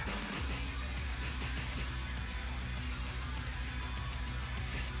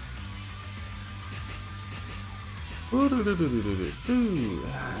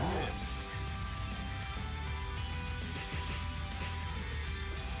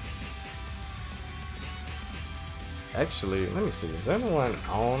 Actually, let me see. Is anyone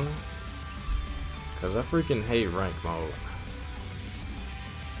on? Because I freaking hate rank mode.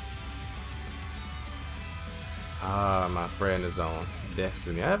 Ah, my friend is on.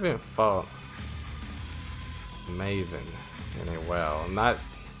 Destiny. I haven't fought Maven in a while. Not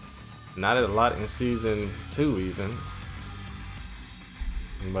a lot in season 2 even.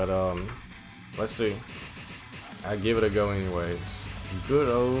 But let's see. I give it a go anyways. Good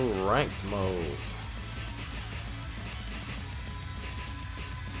old ranked mode.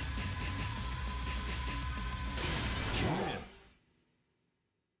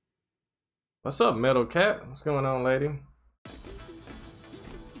 What's up, Metal Cat? What's going on, lady?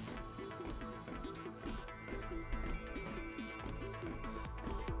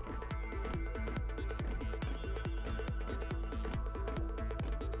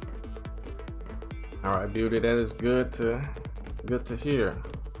 All right, beauty. That is good to hear.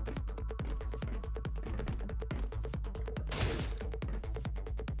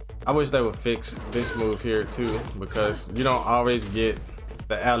 I wish they would fix this move here too, because you don't always get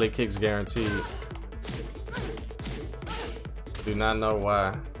the alley kicks guaranteed. Do not know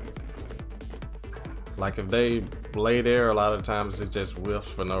why. Like if they lay there, a lot of times it just whiffs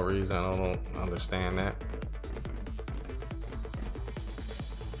for no reason. I don't understand that.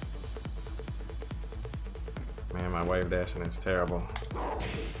 Man, my wave dashing is terrible.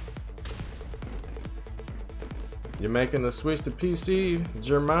 You're making the switch to PC,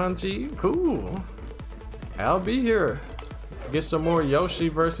 Germanji? Cool. I'll be here. Get some more Yoshi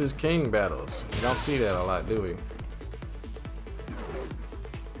versus King battles. We don't see that a lot, do we?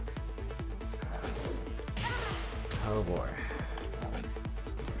 Oh boy.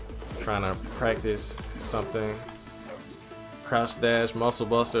 Trying to practice something. Crouch dash, muscle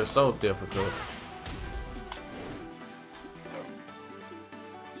buster, so difficult.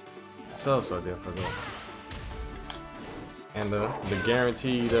 So difficult. And the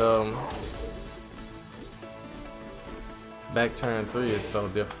guaranteed back turn 3 is so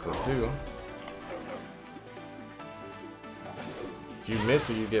difficult too. If you miss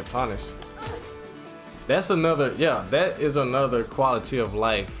it, you get punished. That's another, yeah, that is another quality of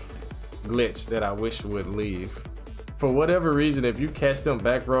life glitch that I wish would leave. For whatever reason, if you catch them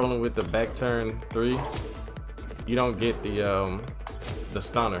back rolling with the back turn 3, you don't get the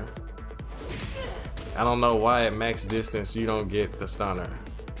stunner. I don't know why at max distance you don't get the stunner.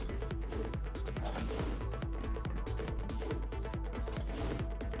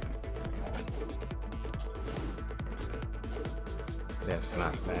 That's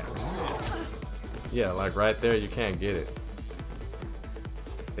not max. Yeah, like right there you can't get it.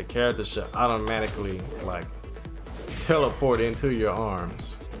 The character should automatically like teleport into your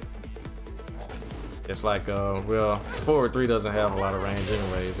arms. It's like well, forward 3 doesn't have a lot of range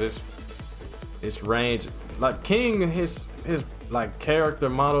anyways. It's range, like King, his like character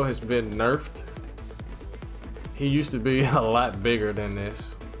model has been nerfed. He used to be a lot bigger than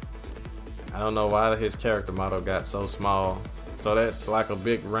this. I don't know why his character model got so small. So that's like a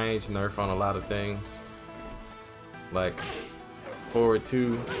big range nerf on a lot of things. Like forward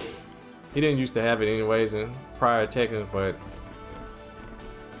 2, he didn't used to have it anyways in prior Tekken, but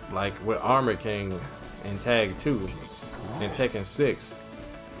like with Armor King and Tag 2 and Tekken 6,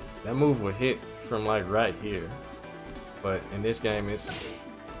 that move would hit from like right here, but in this game it's,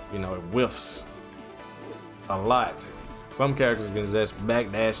 you know, it whiffs a lot. Some characters can just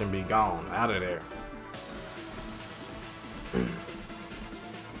backdash and be gone out of there.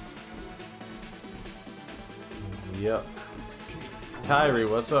 Yep. Kyrie,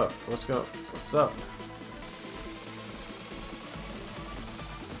 what's up? What's up? What's up?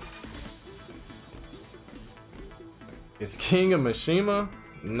 Is King a Mishima?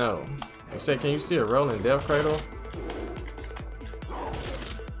 No. You say, can you see a rolling death cradle?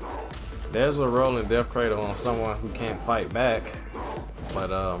 There's a rolling death cradle on someone who can't fight back.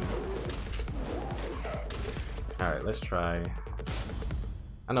 But alright, let's try.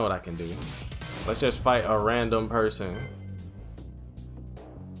 I know what I can do. Let's just fight a random person.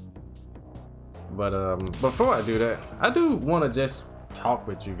 But before I do that, I do want to just talk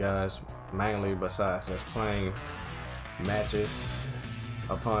with you guys, mainly besides just playing matches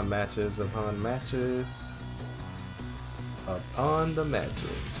upon matches upon matches upon the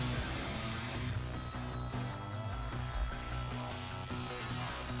matches.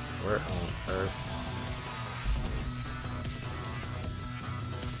 Where on earth?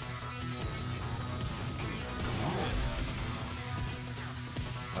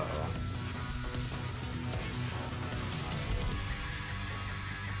 Uh-oh.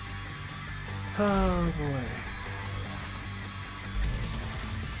 Oh boy.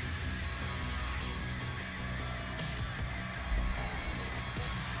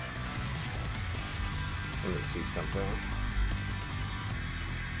 Let me see something.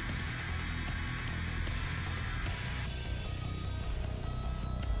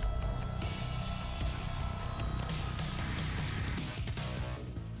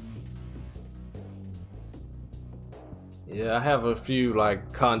 Yeah, I have a few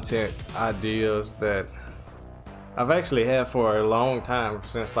like content ideas that I've actually had for a long time,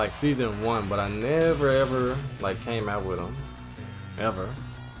 since like season 1, but I never ever like came out with them ever.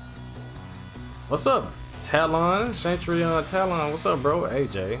 What's up, Talon? Centurion Talon, what's up, bro?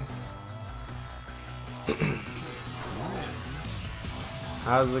 AJ.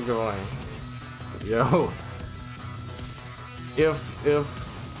 How's it going? Yo, if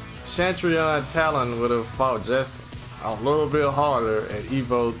Centurion Talon would have fought just a little bit harder at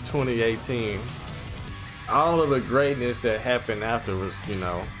Evo 2018, all of the greatness that happened afterwards, you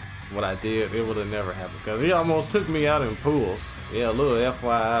know, what I did, it would have never happened, because he almost took me out in pools. Yeah, a little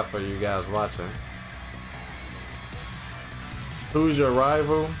FYI for you guys watching. Who's your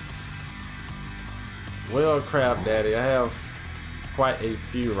rival? Well, Crab Daddy, I have quite a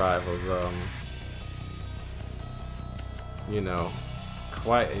few rivals. You know,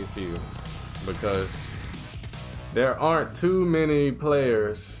 quite a few, because there aren't too many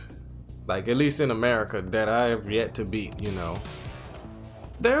players, like at least in America, that I have yet to beat. You know,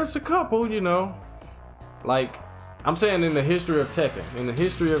 there's a couple, you know, like I'm saying in the history of Tekken. In the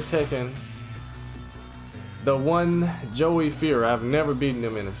history of Tekken, the one Joey Fear, I've never beaten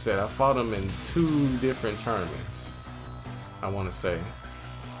him in a set. I fought him in 2 different tournaments, I want to say.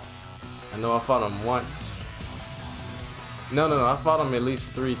 I know I fought him once. No, I fought him at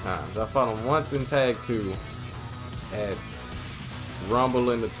least 3 times. I fought him once in Tag 2 at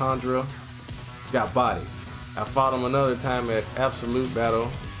Rumble in the Tundra. Got bodied. I fought him another time at Absolute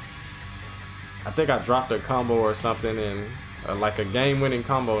Battle. I think I dropped a combo or something, and like a game-winning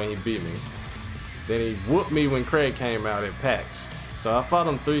combo, and he beat me. Then he whooped me when Craig came out at PAX. So I fought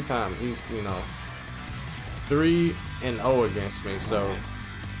him 3 times. He's, you know, 3-0 against me. So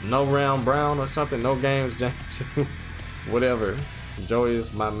no round brown or something. No games, James. Whatever. Joey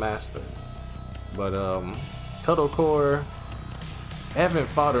is my master. But Cuddle Core, I haven't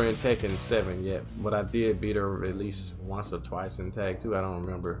fought her in Tekken 7 yet, but I did beat her at least once or twice in Tag 2. I don't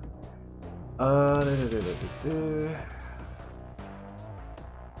remember.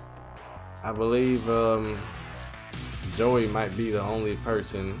 I believe Joey might be the only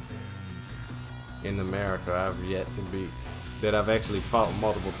person in America I've yet to beat, that I've actually fought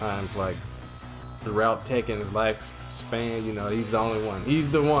multiple times, like throughout Tekken's lifespan. You know, he's the only one. He's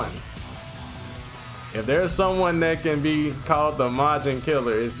the one. If there's someone that can be called the Majin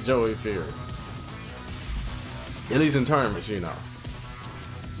killer, it's Joey Fury. At least in tournaments, you know.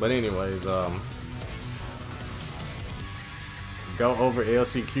 But anyways, go over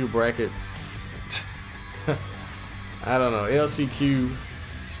LCQ brackets. I don't know, LCQ.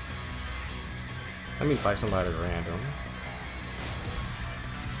 Let me fight somebody random.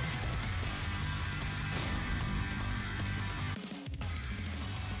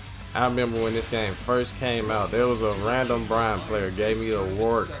 I remember when this game first came out, there was a random Brian player gave me the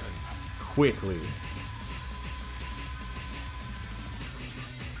work quickly.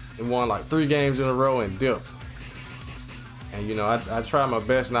 He won like 3 games in a row and dipped. And you know, I try my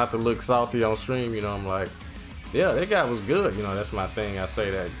best not to look salty on stream. You know, I'm like, yeah, that guy was good. You know, that's my thing. I say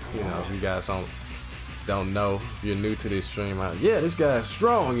that, you know, if you guys don't know, if you're new to this stream, yeah, this guy's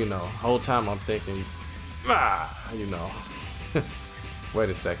strong. You know, whole time I'm thinking, you know. Wait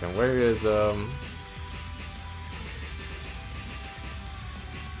a second, where is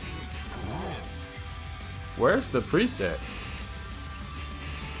where's the preset?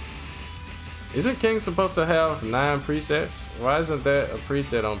 Isn't King supposed to have 9 presets? Why isn't that a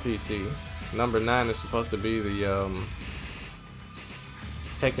preset on PC? Number 9 is supposed to be the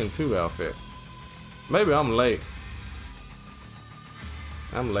Tekken 2 outfit. Maybe I'm late.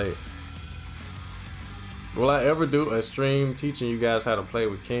 I'm late. Will I ever do a stream teaching you guys how to play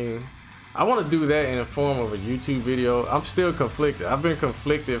with King? I want to do that in the form of a YouTube video. I'm still conflicted. I've been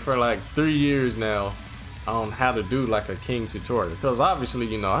conflicted for like 3 years now on how to do like a King tutorial, because obviously,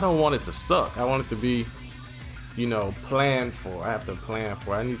 you know, I don't want it to suck. I want it to be, you know, planned for. I have to plan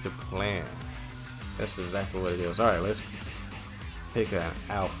for. I need to plan. That's exactly what it is. All right, let's pick an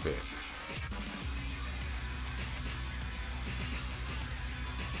outfit.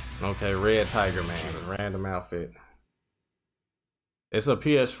 Okay, Red Tiger Man, random outfit. It's a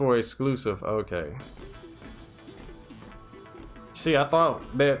PS4 exclusive. Okay. See, I thought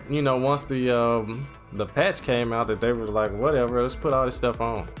that, you know, once the patch came out, that they were like, whatever, let's put all this stuff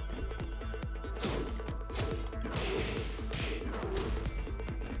on.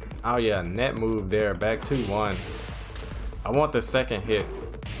 Oh yeah, net move there, back 2-1. I want the second hit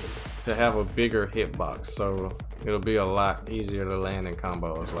to have a bigger hitbox, so it'll be a lot easier to land in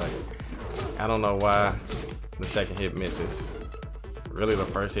combos. Like, I don't know why the second hit misses. Really, the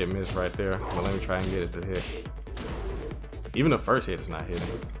first hit missed right there, but let me try and get it to hit. Even the first hit is not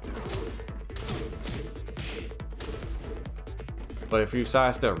hitting. But if you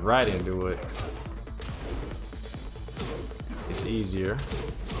sidestep right into it, it's easier.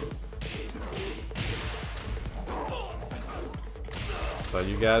 So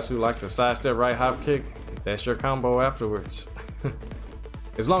you guys who like the sidestep right hop kick, that's your combo afterwards.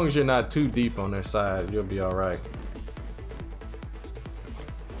 As long as you're not too deep on their side, you'll be all right.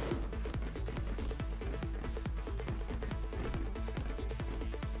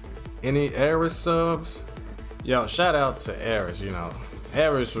 Any Aris subs? Yo, shout out to Aris, you know.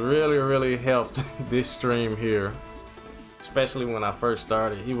 Aris really helped this stream here. Especially when I first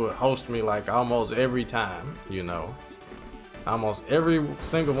started. He would host me like almost every time, you know. Almost every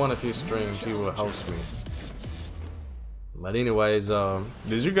single one of his streams he would host me. But anyways,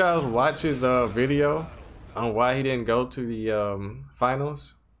 did you guys watch his video on why he didn't go to the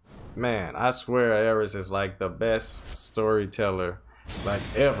finals? Man, I swear Aris is like the best storyteller like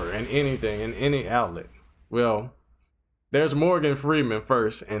ever in anything, in any outlet. Well, there's Morgan Freeman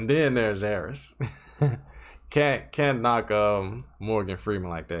first, and then there's Aris. Can't knock Morgan Freeman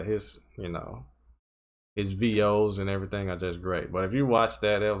like that. His, you know, his VOs and everything are just great. But if you watch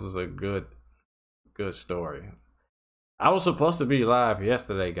that, it was a good story. I was supposed to be live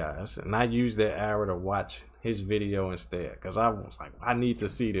yesterday, guys, and I used that hour to watch his video instead, because I was like, I need to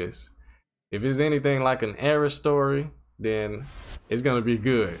see this. If it's anything like an Aris story, then it's gonna be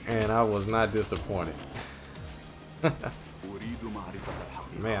good, and I was not disappointed.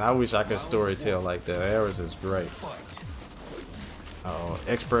 Man, I wish I could storytell like that. Aris is great.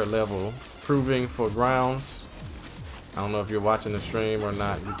 Expert level proving for grounds. I don't know if you're watching the stream or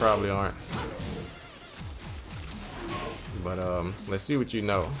not. You probably aren't. But let's see what you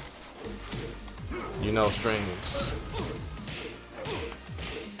know. You know strings.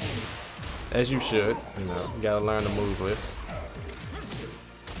 As you should, you know, you gotta learn the move list.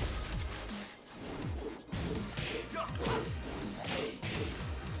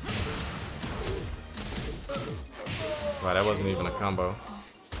 Wow, that wasn't even a combo.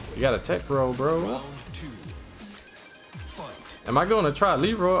 You got a tech roll, bro. Am I gonna try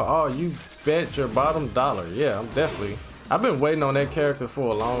Leroy? Oh, you bet your bottom dollar. Yeah, I'm definitely. I've been waiting on that character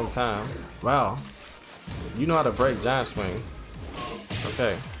for a long time. Wow. You know how to break giant swing.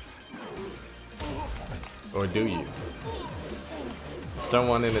 Okay. Or do you?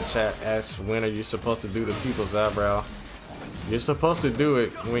 Someone in the chat asked, when are you supposed to do the people's eyebrow? You're supposed to do it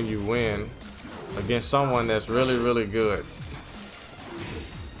when you win against someone that's really good.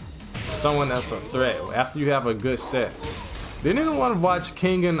 Someone that's a threat. After you have a good set. Did anyone watch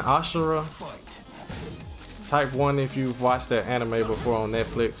King and Ashura? Type 1 if you've watched that anime before on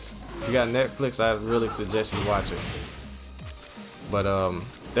Netflix. If you got Netflix, I really suggest you watch it. But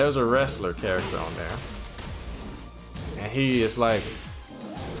there's a wrestler character on there. And he is like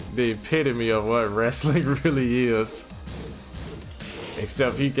the epitome of what wrestling really is.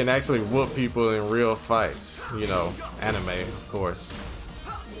 Except he can actually whoop people in real fights. You know, anime, of course.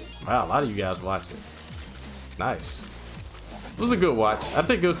 Wow, a lot of you guys watched it. Nice. It was a good watch. I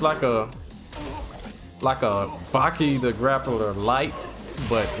think it was like a Baki the Grappler light,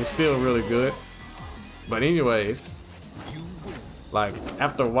 but it's still really good. But anyways, like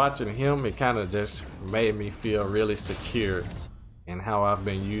after watching him, it kind of just made me feel really secure in how I've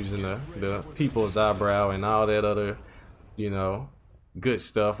been using the people's eyebrow and all that other, you know, good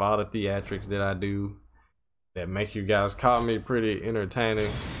stuff, all the theatrics that I do that make you guys call me pretty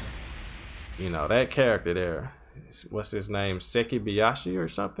entertaining. You know, that character there, what's his name, Seki Bayashi or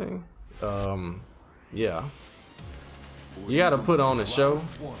something? Yeah, you gotta put on a show.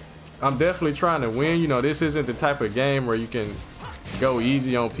 I'm definitely trying to win. You know, this isn't the type of game where you can go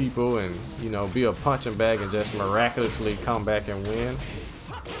easy on people and, you know, be a punching bag and just miraculously come back and win.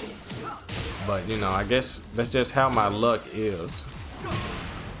 But, you know, I guess that's just how my luck is.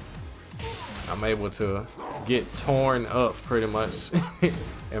 I'm able to get torn up pretty much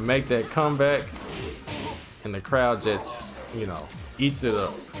and make that comeback, and the crowd just, you know, eats it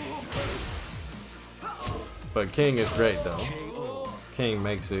up. But King is great though. King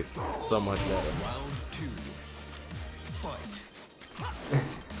makes it so much better.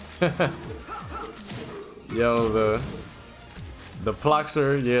 Yo, the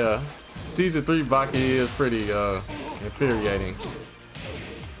Ploxer, yeah. Season 3 Baki is pretty infuriating.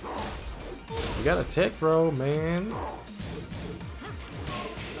 You got a tech bro, man.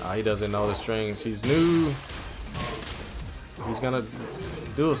 He doesn't know the strings. He's new. He's gonna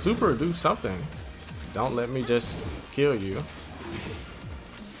do a super, do something. Don't let me just kill you.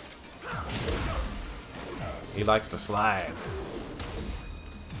 He likes to slide.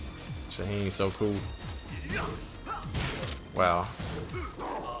 Shaheen's so cool. Wow.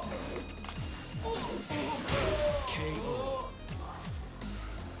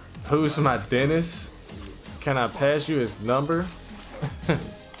 Who's my dentist? Can I pass you his number?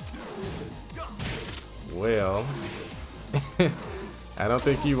 Well, I don't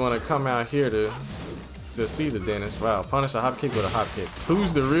think you want to come out here to see the dentist. Wow, punish a hop kick with a hop kick.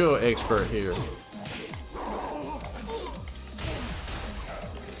 Who's the real expert here?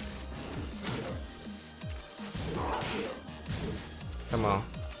 Come on.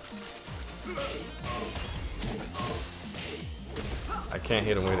 I can't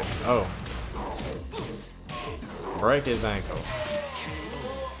hit him with it. Oh. Break his ankle.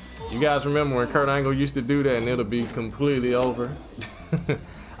 You guys remember when Kurt Angle used to do that and it'll be completely over?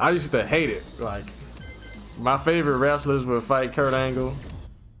 I used to hate it. Like, my favorite wrestlers would fight Kurt Angle.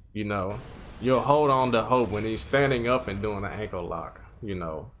 You know, you'll hold on to hope when he's standing up and doing an ankle lock, you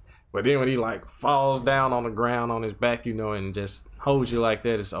know. But then when he like falls down on the ground on his back, you know, and just holds you like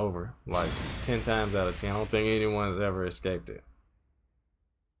that, it's over. Like 10 times out of 10. I don't think anyone's ever escaped it.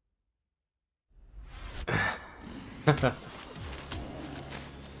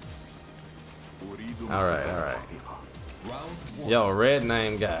 Alright, alright. Yo, red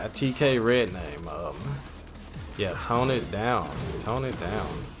name guy, TK red name. Yeah, tone it down. Tone it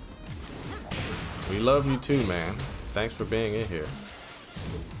down. We love you too, man. Thanks for being in here.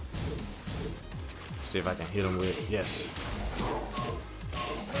 See if I can hit him with it. Yes.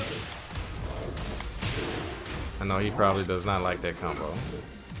 I know he probably does not like that combo.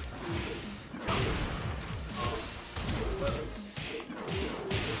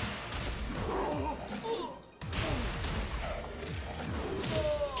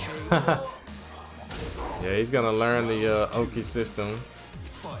 Yeah, he's gonna learn the Oki system.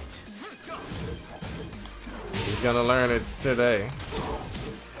 He's gonna learn it today.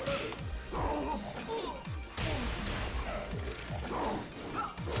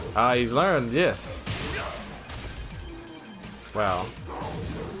 Ah, he's learned, yes. Wow.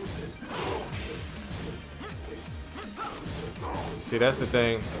 See, that's the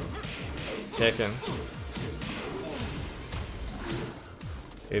thing. Tekken.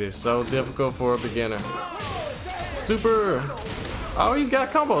 It is so difficult for a beginner. Super! Oh, he's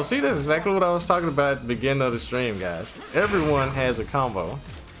got combos. See, that's exactly what I was talking about at the beginning of the stream, guys. Everyone has a combo.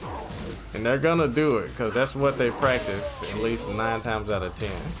 And they're gonna do it, because that's what they practice at least 9 times out of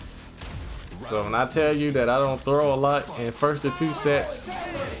 10. So when I tell you that I don't throw a lot in first of 2 sets,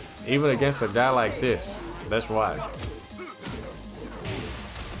 even against a guy like this, that's why.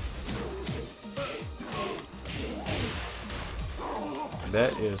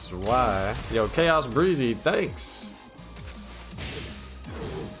 That is why. Yo, Chaos Breezy, thanks.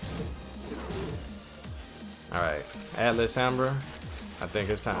 Alright, Atlas Hammer. I think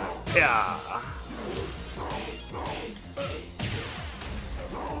it's time. Yeah.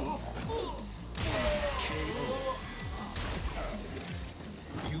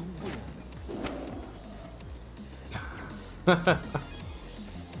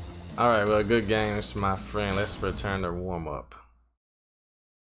 Alright, well, good games, my friend. Let's return to warm up.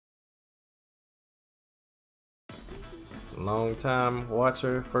 Long time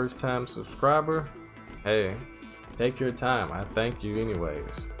watcher, first time subscriber. Hey, take your time. I thank you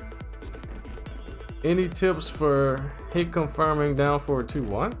anyways. Any tips for hit confirming down for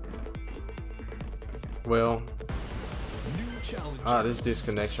 2-1? Well, this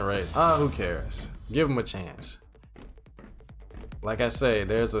disconnection rate. Who cares? Give him a chance. Like I say,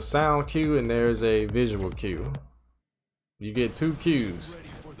 there's a sound cue and there's a visual cue. You get 2 cues.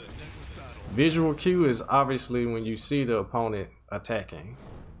 Visual cue is obviously when you see the opponent attacking.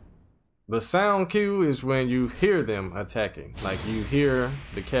 The sound cue is when you hear them attacking. Like you hear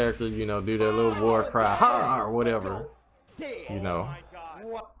the character, you know, do their little war cry, ha, or whatever, you know.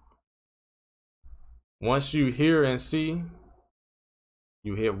 Once you hear and see,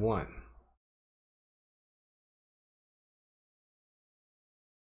 you hit 1.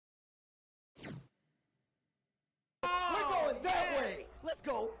 We're going that way. Let's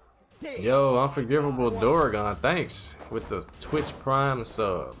go. Yo, Unforgivable Doragon, thanks with the Twitch Prime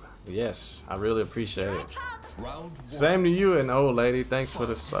sub. Yes, I really appreciate it. Same to you, and old lady, thanks for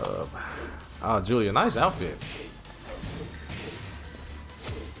the sub. Oh, Julia, nice outfit.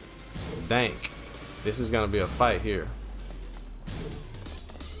 Dank. This is gonna be a fight here.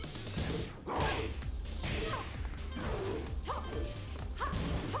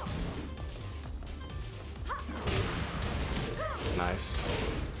 Nice.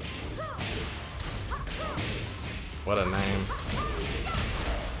 What a name.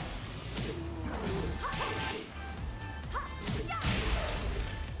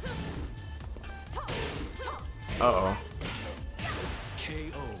 Uh-oh.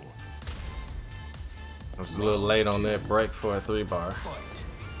 I was a little late on that break for a 3-bar.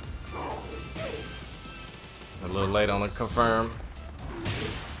 A little late on the confirm.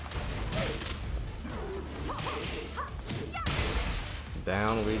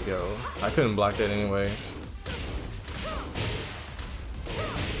 Down we go. I couldn't block that anyways.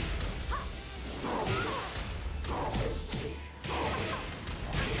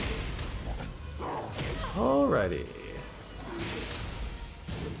 Alrighty.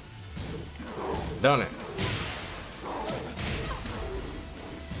 Done it.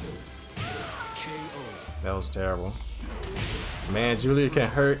 That was terrible. Man, Julia can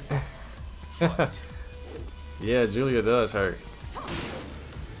hurt. Yeah, Julia does hurt.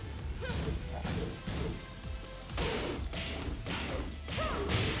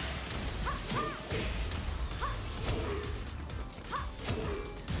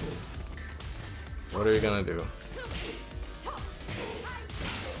 What are you gonna do?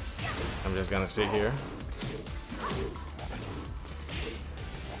 I'm just gonna sit here.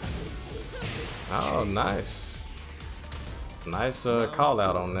 Oh, nice. Nice call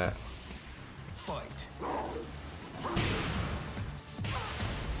out on that. Fight.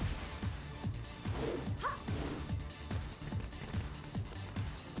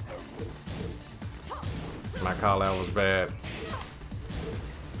 My call out was bad.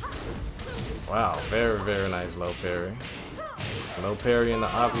 Wow, very, very nice low parry. Low parry and the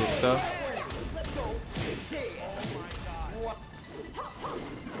obvious stuff.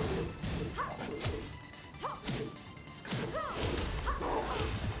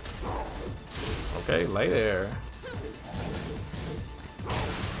 Okay, lay there.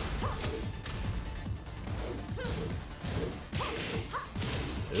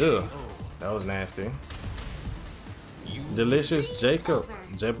 Ew, that was nasty. Delicious Jacob.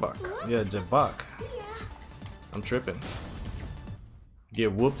 Jabak. Yeah, Jabak. I'm tripping.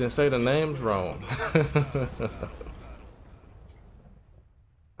 Get whooped and say the names wrong.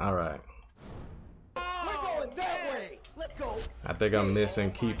 Alright. I think I'm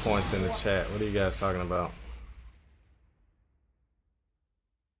missing key points in the chat. What are you guys talking about?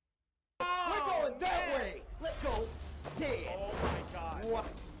 We're going that way. Let's go. Dead. Oh my god.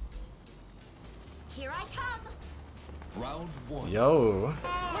 Here I come. Round one. Yo.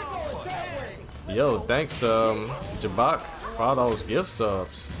 Yo, thanks Jabak for all those gift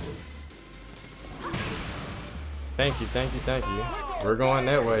subs. Thank you, thank you, thank you. We're going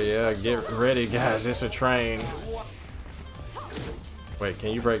that way, yeah. Get ready guys, it's a train. Wait,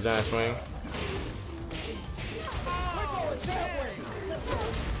 can you break giant swing?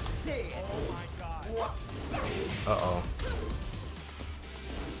 Uh-oh.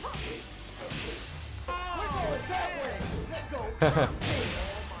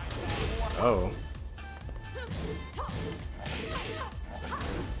 Oh.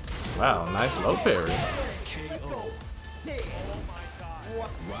 Wow, nice low parry.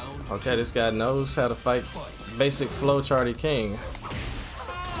 Okay, this guy knows how to fight basic flowcharty king.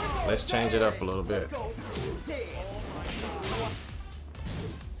 Let's change it up a little bit.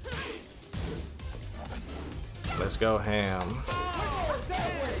 Let's go ham.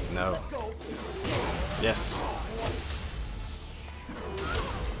 No. Yes.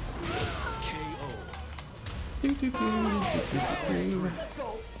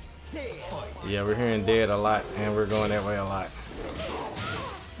 Yeah, we're hearing dead a lot, and we're going that way a lot.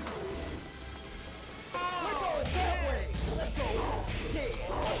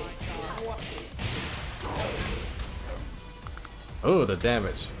 Oh, the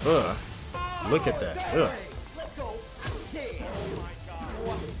damage. Ugh. Look at that. Ugh.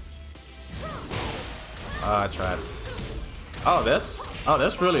 Oh, I tried. Oh,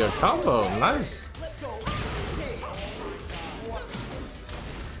 that's really a combo. Nice.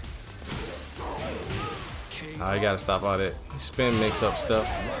 Oh, you gotta stop all that spin mix up stuff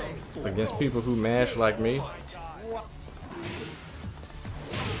against people who mash like me.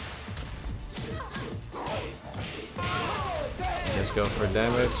 Just go for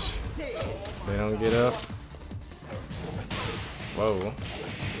damage. They don't get up. Whoa.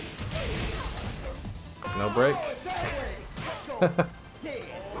 No break.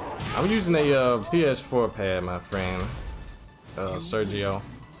 I'm using a PS4 pad, my friend. Sergio.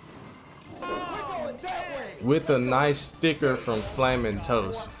 With a nice sticker from Flamin'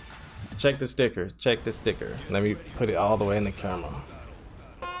 Toast. Check the sticker. Check the sticker. Let me put it all the way in the camera.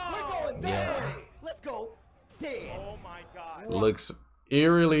 Yeah. Looks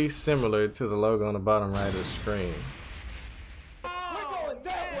eerily similar to the logo on the bottom right of the screen.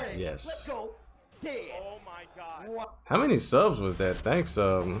 Yes. How many subs was that? Thanks,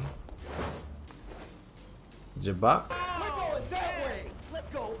 Jabak.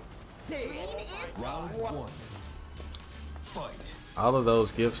 Round one. Fight. All of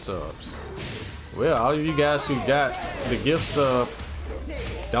those gift subs. Well, all of you guys who got the gift sub,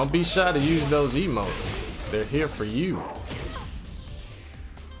 don't be shy to use those emotes. They're here for you.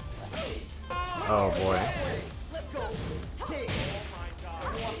 Oh boy.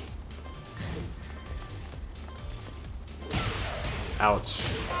 Ouch.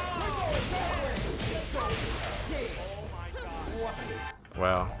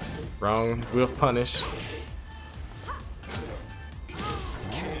 Wow. Wrong with punish.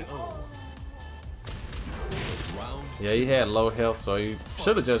 Yeah, he had low health, so he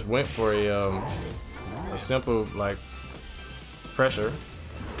should have just went for a simple like pressure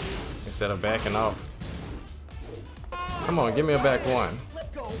instead of backing off. Come on, give me a back one.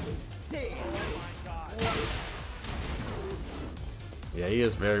 Yeah, he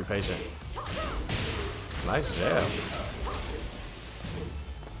is very patient. Nice jab.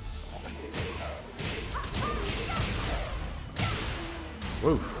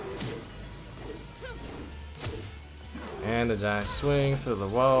 Woof. And the giant swing to the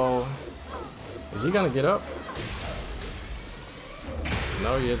wall. Is he gonna get up?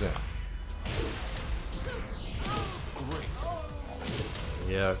 No, he isn't.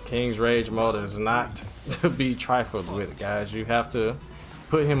 Yeah, King's Rage mode is not to be trifled with, guys. You have to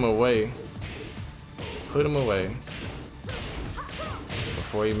put him away. Put him away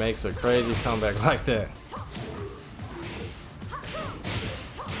before he makes a crazy comeback like that.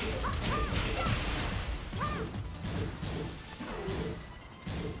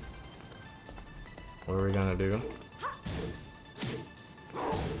 What are we gonna do?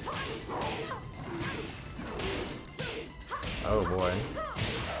 Oh boy.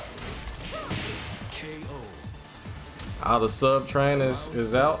 All the sub train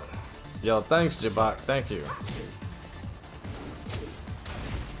is out. Yo, thanks Jabak, thank you.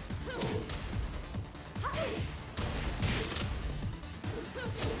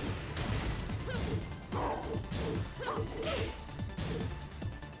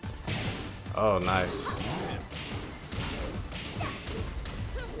 Oh, nice.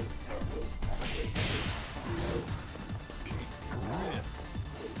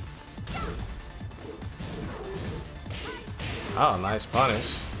 Oh, nice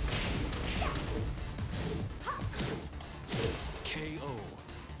punish. KO.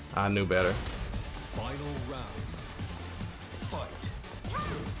 I knew better. Final round. Fight.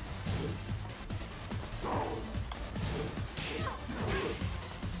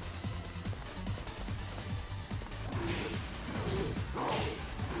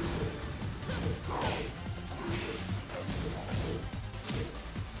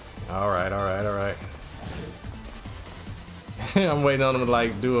 All right. I'm waiting on him to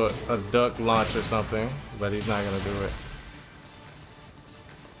like do a duck launch or something, but he's not gonna do it.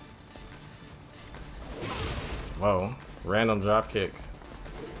 Whoa, random drop kick.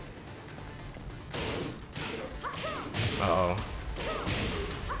 Uh-oh.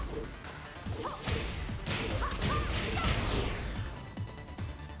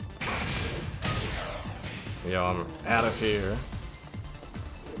 Yo, I'm out of here.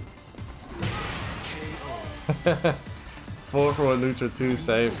 4 for a neutral, 2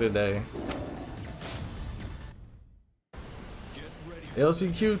 saves today.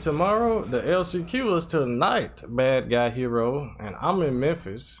 LCQ tomorrow? The LCQ is tonight, Bad Guy Hero, and I'm in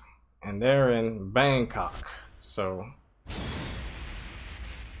Memphis, and they're in Bangkok. So,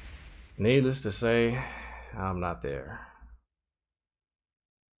 needless to say, I'm not there.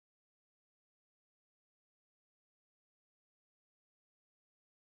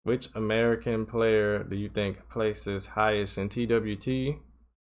 Which American player do you think places highest in TWT?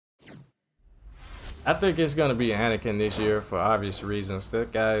 I think it's gonna be Anakin this year for obvious reasons.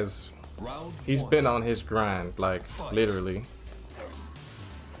 That guy's, he's been on his grind, like literally.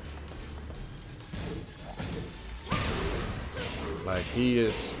 Like he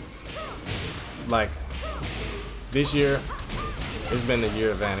is, like this year, it's been the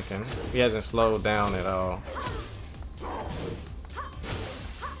year of Anakin. He hasn't slowed down at all.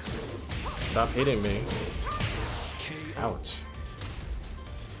 Stop hitting me. Ouch.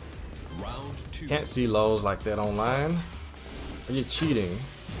 Can't see lows like that online. Are you cheating?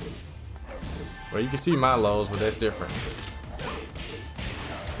 Well, you can see my lows, but that's different.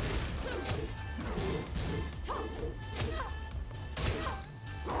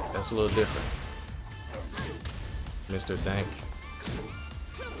 That's a little different. Mr. Dank.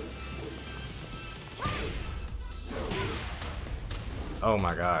 Oh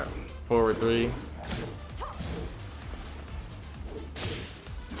my god. Forward 3.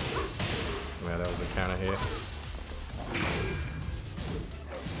 Man, that was a counter hit.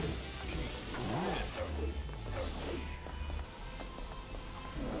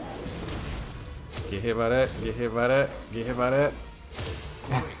 Get hit by that. Get hit by that. Get hit by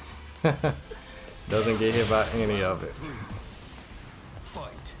that. Doesn't get hit by any of it.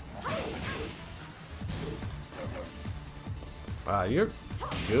 Fight. Wow, you're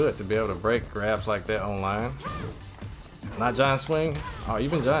good to be able to break grabs like that online. Not giant swing? Oh,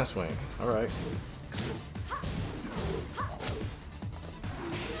 even giant swing. Alright.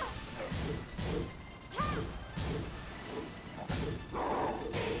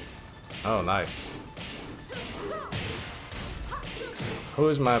 Oh, nice. Who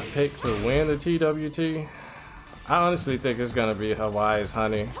is my pick to win the TWT? I honestly think it's gonna be Hawaii's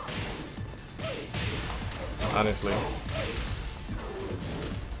Honey. Honestly.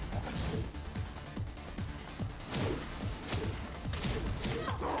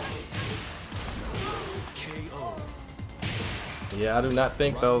 KO. Yeah, I do not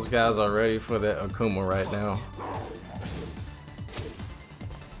think those guys are ready for that Akuma right now.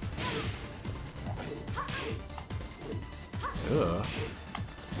 Ugh.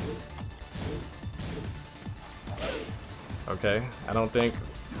 Okay, I don't think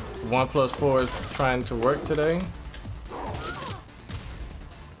 1+4 is trying to work today.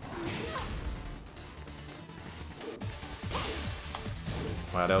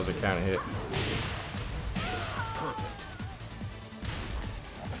 Wow, that was a counter hit. Perfect.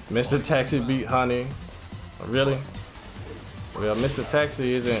 Mr. Taxi beat Honey. Really? Well, Mr.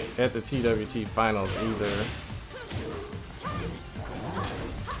 Taxi isn't at the TWT finals either.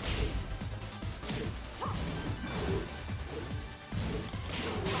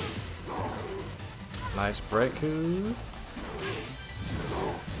 Nice breakthrough.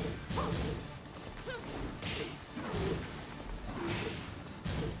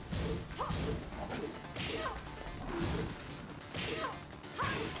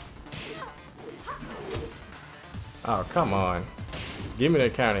 Oh, come on. Give me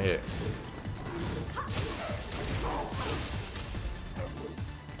that counter hit.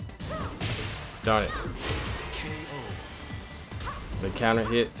 Darn it. The counter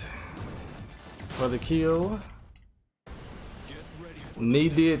hit for the kill. Knee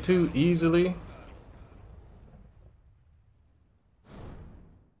did too easily.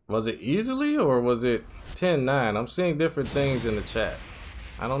 Was it easily or was it 10-9? I'm seeing different things in the chat.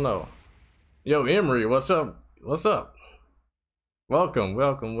 I don't know. Yo, Emery, what's up? What's up? Welcome,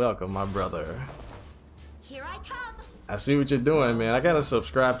 welcome, welcome, my brother. Here I come. I see what you're doing, man. I gotta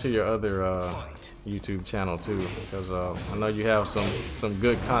subscribe to your other YouTube channel too, because I know you have some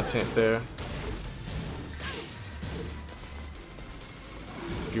good content there.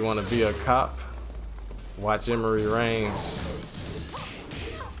 If you want to be a cop, watch Emery Reigns.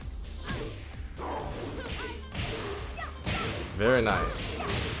 Very nice.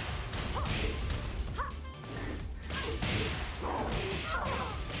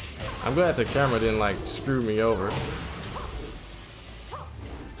 I'm glad the camera didn't like screw me over.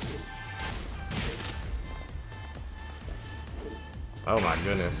 Oh my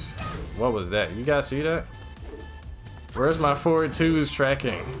goodness. What was that? You guys see that? Where's my forward twos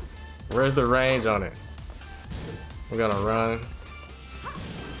tracking? Where's the range on it? We're gonna run.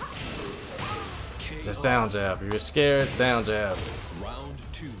 Just down jab. You're scared, down jab. Round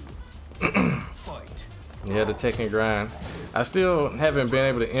 2. Fight. Yeah, the Tekken grind. I still haven't been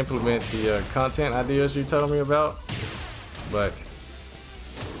able to implement the content ideas you told me about, but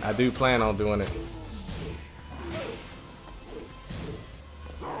I do plan on doing it.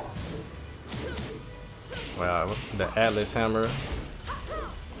 Wow, the Atlas Hammer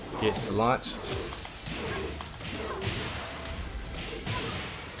gets launched.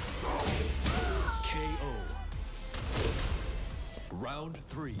 KO. Round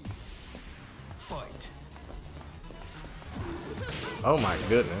 3. Fight. Oh my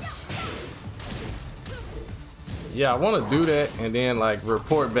goodness. Yeah, I want to do that and then like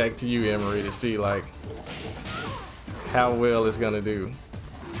report back to you, Emery, to see like how well it's gonna do.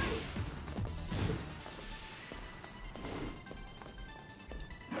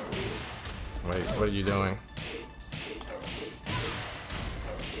 Wait, what are you doing?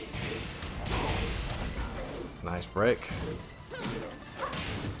 Nice break.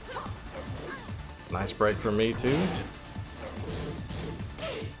 Nice break for me too.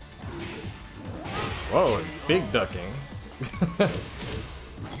 Whoa, big ducking.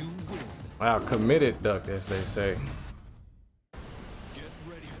 Wow, committed duck, as they say.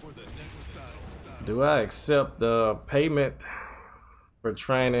 Do I accept the payment for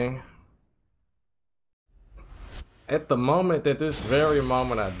training? At the moment, at this very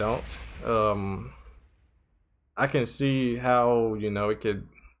moment, I don't. I can see how, you know, it could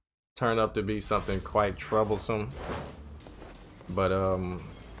turn up to be something quite troublesome. But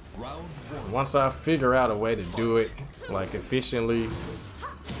Round one. Once I figure out a way to do it like efficiently,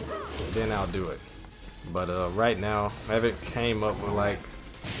 then I'll do it. But right now, I haven't came up with like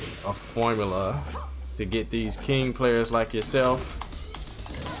a formula to get these king players like yourself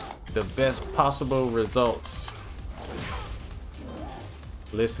the best possible results.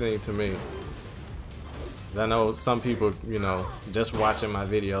 Listening to me, 'cause I know some people, you know, just watching my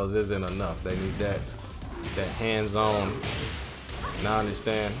videos isn't enough. They need that hands-on. And I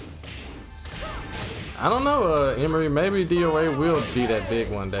understand. I don't know, Emery, maybe DOA will be that big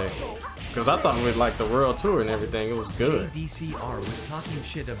one day. Because I thought with like the world tour and everything, it was good. DCR was talking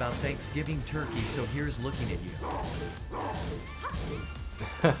shit about Thanksgiving turkey, so here's looking at you.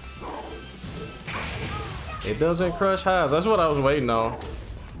 It doesn't crush highs. That's what I was waiting on.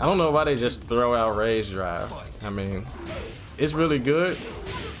 I don't know why they just throw out rage drive. I mean, it's really good,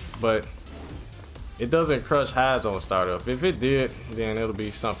 but it doesn't crush highs on startup. If it did, then it'll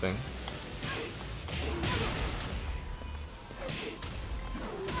be something.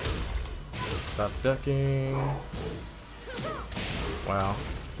 Stop ducking. Wow,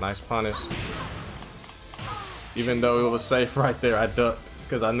 nice punish. Even though it was safe right there, I ducked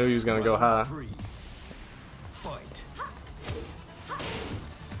because I knew he was gonna go high. Fight.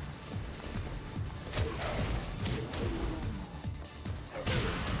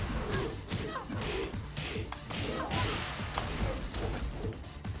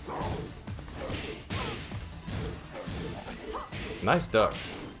 Nice duck.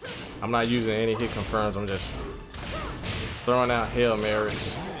 I'm not using any hit confirms. I'm just throwing out Hail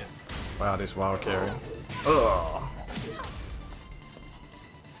Marys. Wow, this wild carry. Ugh.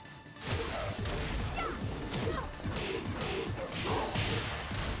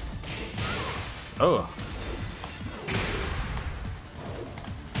 Oh.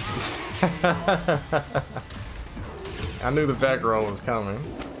 I knew the back row was coming.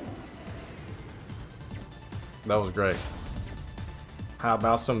 That was great. How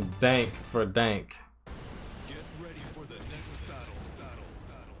about some dank for dank? Get ready for the next battle.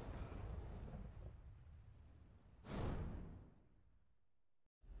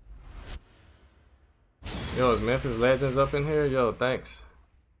 Yo, is Memphis Legends up in here? Yo, thanks.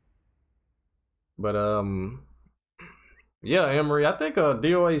 But yeah, Emery, I think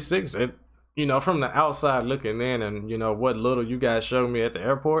DOA 6, it, you know, from the outside looking in, and you know what little you guys showed me at the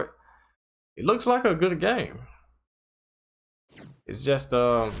airport, it looks like a good game. It's just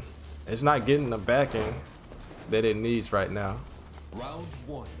it's not getting the backing that it needs right now. Round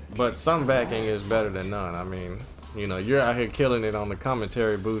one. But some backing is better than none. I mean, you know, you're out here killing it on the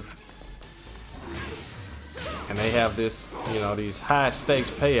commentary booth, and they have this, you know, these high stakes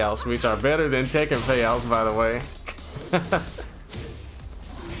payouts, which are better than Tekken payouts, by the way.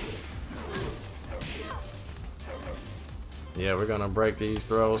 Yeah, we're gonna break these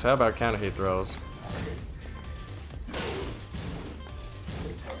throws. How about counter hit throws?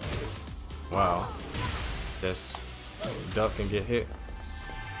 Wow, just duck and get hit.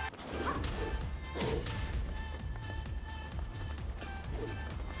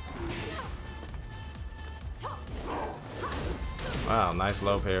 Wow, nice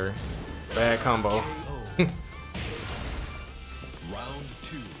low parry. Bad combo. Round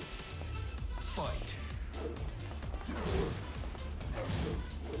two. Fight.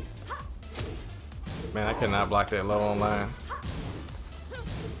 Man, I cannot block that low online.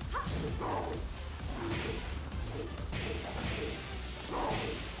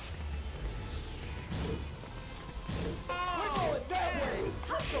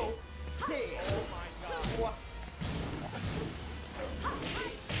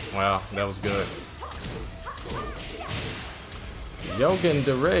 Wow, that was good. Yogan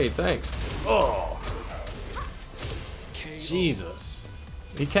DeRay, thanks. Oh, Jesus.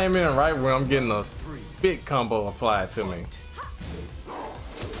 He came in right where I'm getting a big combo applied to me.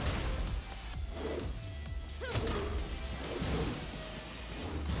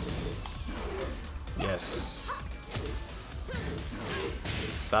 Yes.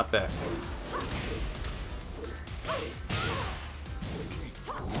 Stop that.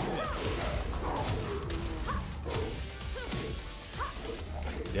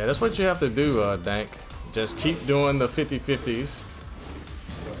 Yeah, that's what you have to do, Dank. Just keep doing the 50-50s.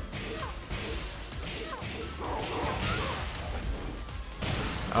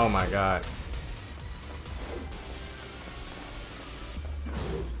 Oh my god.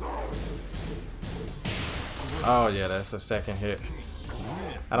 Oh yeah, that's a second hit.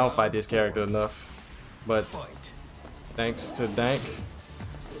 I don't fight this character enough, but thanks to Dank,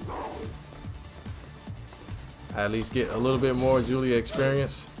 I at least get a little bit more Julia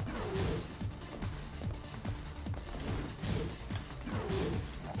experience.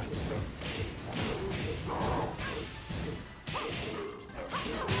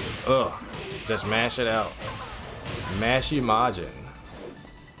 Ugh. Just mash it out. Mashy Majin.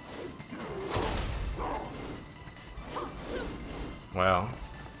 Wow.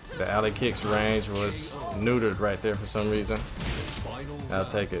 The alley kicks range was neutered right there for some reason. I'll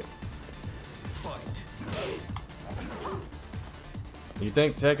take it. You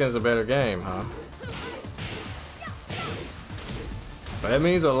think Tekken's a better game, huh? But that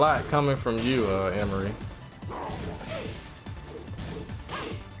means a lot coming from you, Emery.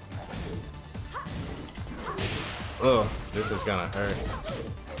 Ugh, this is gonna hurt.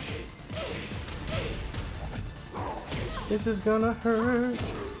 This is gonna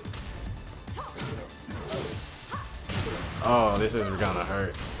hurt. Oh, this is gonna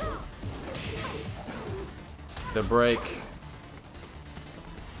hurt. The break.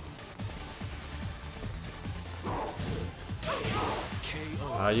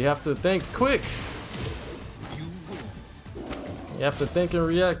 You have to think quick. You have to think and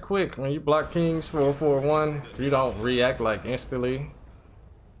react quick. When you block Kings 4-4-1, you don't react like instantly.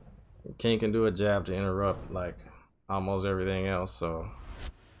 King can do a jab to interrupt like almost everything else, so.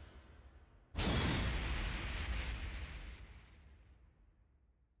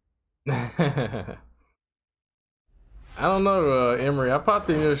 I don't know, Emery. I popped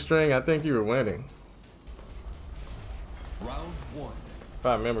in your string. I think you were winning. Round 1. If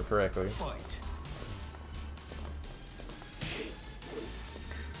I remember correctly. Fight.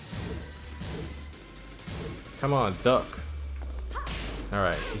 Come on, duck.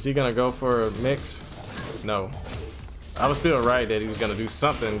 Alright, is he gonna go for a mix? No. I was still right that he was gonna do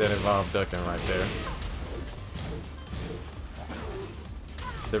something that involved ducking right there.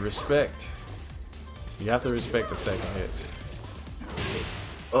 The respect. You have to respect the second hits.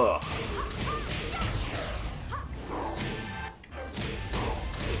 Ugh.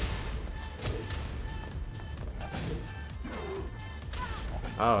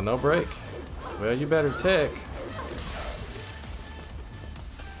 Oh, no break. Well, you better tech.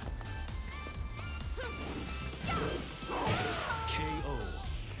 KO.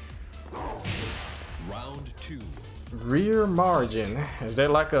 Round 2. Rear margin. Is that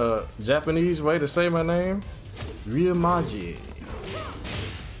like a Japanese way to say my name? Rear margin.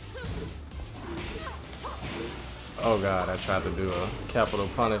 Oh god, I tried to do a capital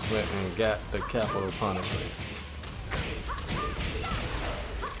punishment and got the capital punishment.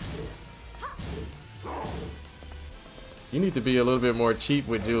 You need to be a little bit more cheap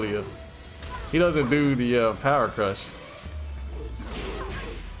with Julia. He doesn't do the power crush.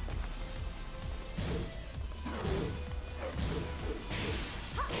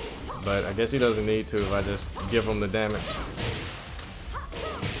 But I guess he doesn't need to if I just give him the damage.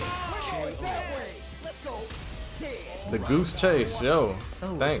 The goose chase, yo.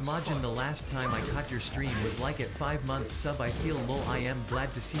 Oh, Thanks. Majin, the last time I caught your stream was like at 5 months sub. I feel low. I am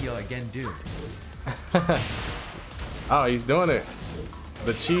glad to see you again, dude. Oh, he's doing it.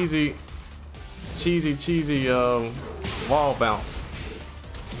 The cheesy wall bounce.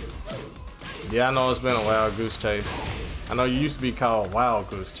 Yeah, I know it's been a wild goose chase. I know you used to be called Wild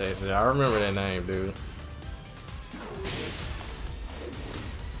Goose Chaser. I remember that name, dude.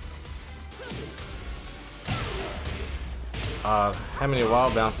 How many wall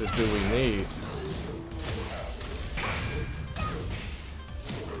bounces do we need?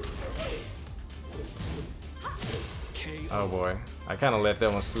 Oh boy, I kind of let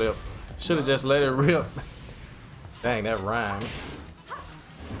that one slip. Should have just let it rip. Dang, that rhymed.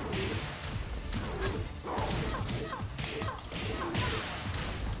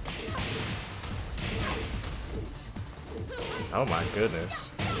 Oh my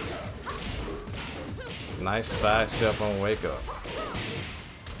goodness. Nice side step on wake up.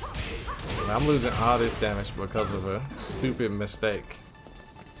 I'm losing all this damage because of a stupid mistake.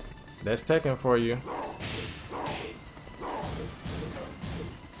 That's Tekken for you.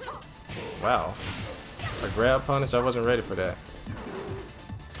 Wow. A grab punish? I wasn't ready for that.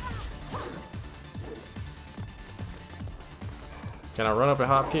 Can I run up and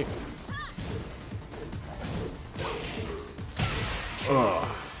hop kick?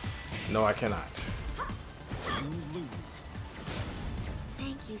 Oh. No, I cannot. You lose.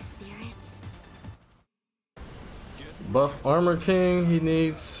 Thank you, spirits. Buff Armor King, he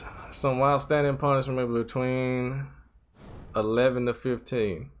needs some wild standing punishment between 11 to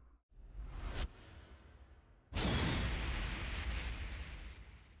 15.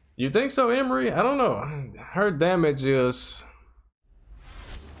 You think so, Emery? I don't know. Her damage is,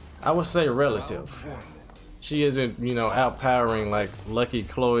 I would say, relative. She isn't, you know, outpowering like Lucky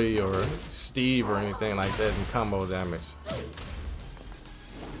Chloe or Steve or anything like that in combo damage.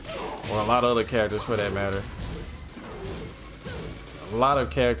 Or a lot of other characters for that matter. a lot of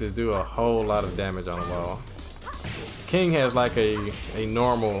characters do a whole lot of damage on the wall. King has like a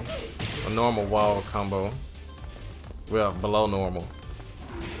normal wall combo. Well, below normal.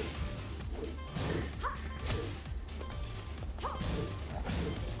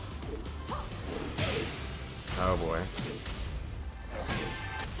 Oh boy.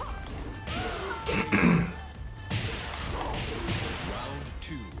 Round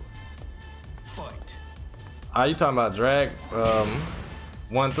 2. Fight. Are you talking about drag?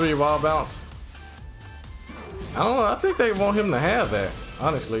 1-3 wall bounce? I don't know. I think they want him to have that,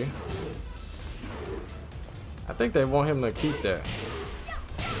 honestly. I think they want him to keep that.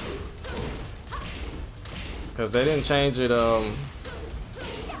 Because they didn't change it,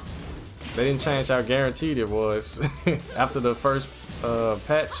 they didn't change how guaranteed it was after the first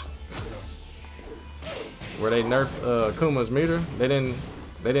patch where they nerfed Kuma's meter. They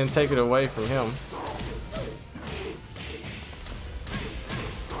didn't take it away from him.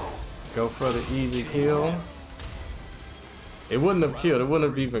 Go for the easy kill. It wouldn't have killed. It wouldn't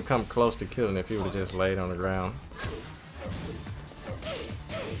have even come close to killing if he would have just laid on the ground.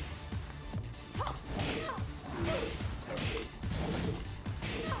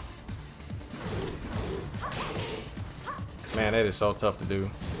 Man, that is so tough to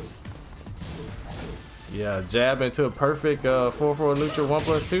do. Yeah, jab into a perfect 4-4 lucha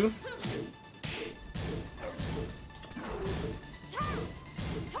 1+2.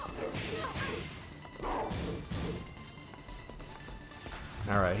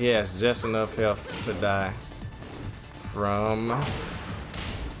 Alright, he has just enough health to die from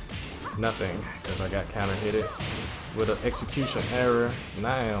nothing because I got counter hit it with an execution error, and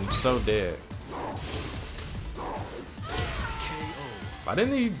I am so dead. Why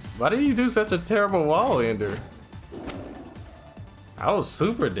didn't he do such a terrible wall ender? I was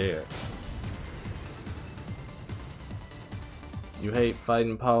super dead. You hate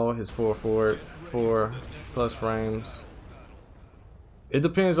fighting Paul, his 4 plus frames. It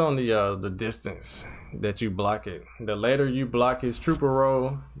depends on the distance that you block it. The later you block his trooper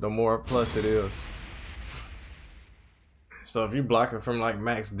roll, the more plus it is. So if you block it from like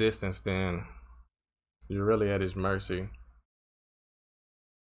max distance, then you're really at his mercy.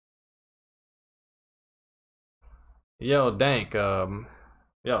 Yo, Dank, yo,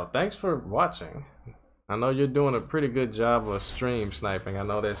 thanks for watching. I know you're doing a pretty good job of stream sniping. I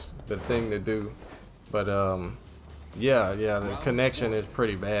know that's the thing to do, but yeah, the connection is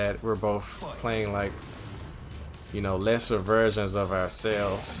pretty bad. We're both playing like, you know, lesser versions of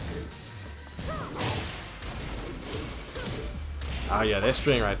ourselves. Oh yeah, that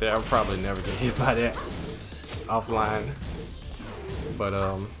string right there, I'll probably never get hit by that offline. But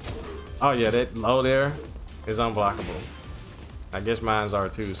oh yeah, that low there is unblockable. I guess mine's are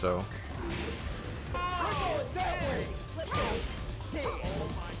too, so.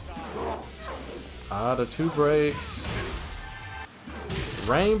 The 2 breaks.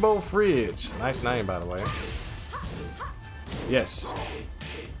 Rainbow Fridge. Nice name, by the way. Yes.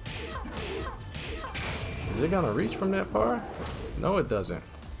 Is it gonna reach from that far? No, it doesn't.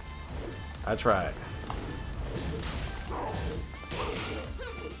 I tried.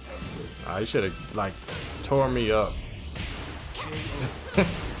 You should have like tore me up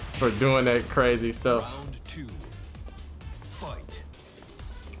for doing that crazy stuff. Round 2. Fight.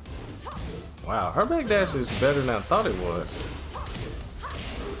 Wow, her back dash is better than I thought it was.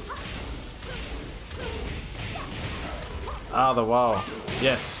 Ah, the wall.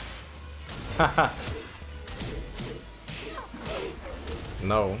 Yes.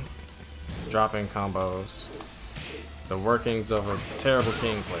 No. Dropping combos. The workings of a terrible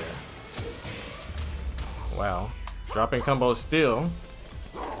King player. Wow. Dropping combos still.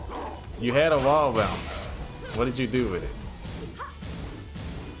 You had a wall bounce. What did you do with it?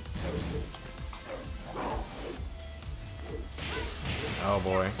 Oh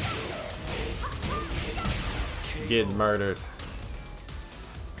boy. Getting murdered.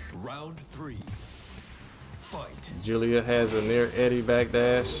 Round 3. Fight. Julia has a near Eddie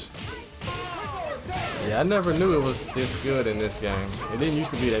backdash. Yeah, I never knew it was this good in this game. It didn't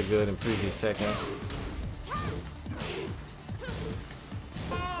used to be that good in previous Tekkens.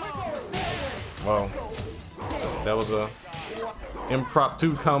 Whoa. That was a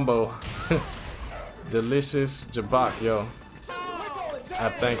impromptu combo. Delicious jabak, yo. I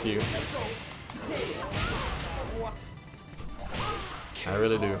thank you. I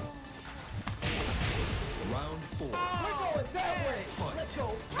really do. Round 4. Fight.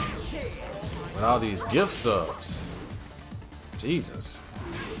 With all these gift subs. Jesus.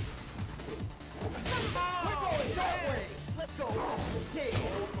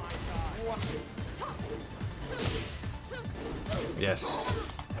 Yes.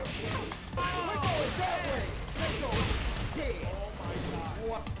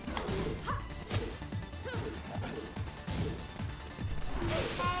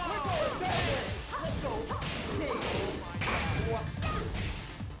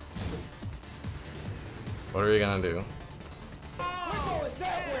 What are you gonna do?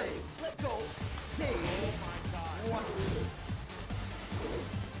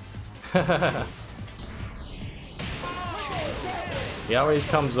 He always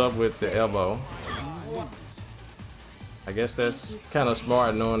comes up with the elbow. I guess that's kind of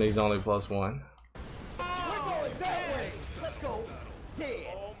smart knowing he's only +1.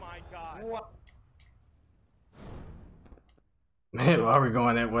 Man, why are we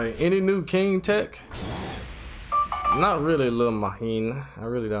going that way? Any new King tech? Not really, Lil Majin. I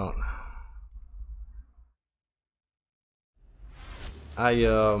really don't. I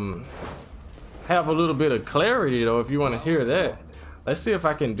have a little bit of clarity though, if you want to hear that. Let's see if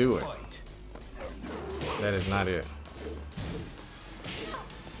I can do it. That is not it.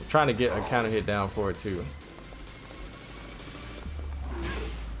 I'm trying to get a counter hit down for it too.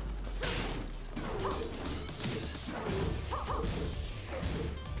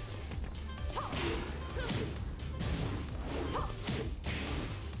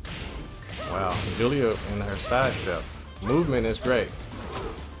 Wow, Julia and her sidestep. Movement is great.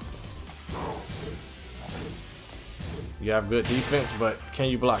 You have good defense, but can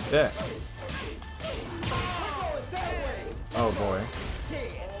you block that? Oh boy.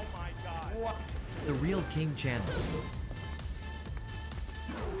 The Real King channel.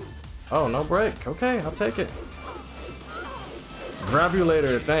 Oh, no break. Okay, I'll take it.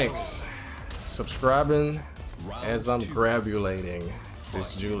 Grabulator, thanks. Subscribing as I'm grabulating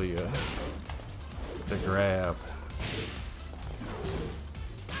this Julia. The grab.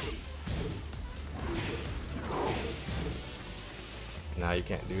 Nah, you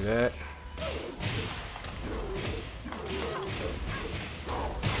can't do that.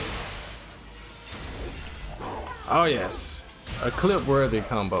 Oh yes, a clip-worthy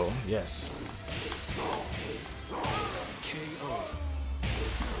combo. Yes. KO.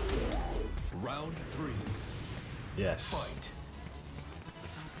 Round 3. Yes. Fight.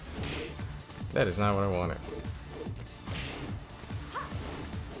 That is not what I wanted.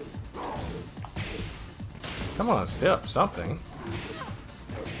 Come on, step something.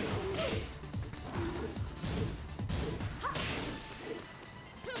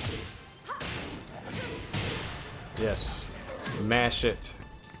 Yes. Mash it.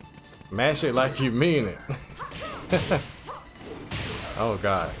 Mash it like you mean it. Oh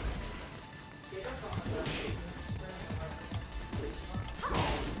God.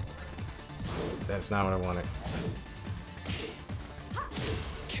 That's not what I wanted.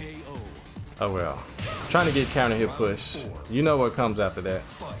 KO. Oh well. Trying to get counter hit push. You know what comes after that.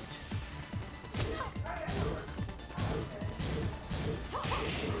 Fight.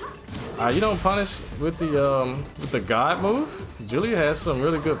 You don't punish with the God move. Julia has some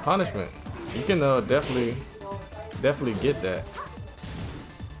really good punishment. You can definitely get that.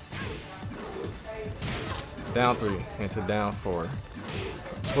 Down 3 into down 4.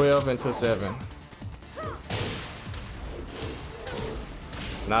 12 into 7.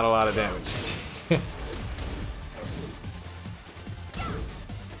 Not a lot of damage.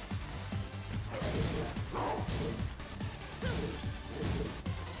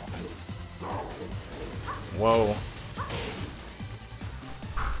 Whoa.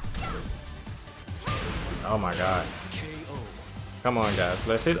 Oh my God. KO. Come on guys,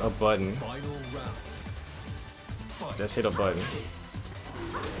 let's hit a button. Final round. Fight. Just hit a button.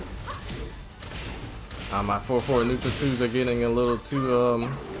 My 4-4 neutral 2s are getting a little too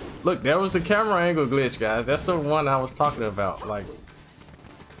look, that was the camera angle glitch, guys. That's the one I was talking about. Like,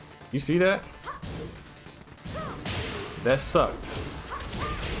 you see that? That sucked.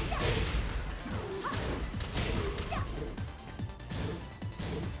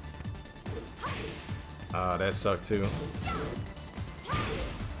 That sucked too.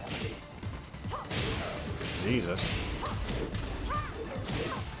 Jesus.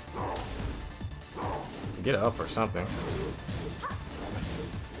 Get up or something.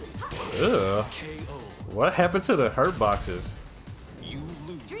 Ugh. What happened to the hurt boxes? You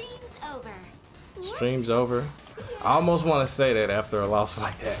lose. Stream's over. Stream's over. I almost want to say that after a loss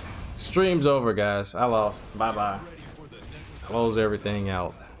like that. Stream's over, guys. I lost. Bye-bye. Close everything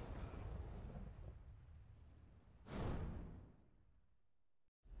out.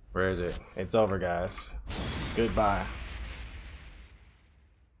 Where is it? It's over, guys. Goodbye.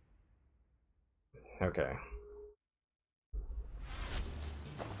 Okay.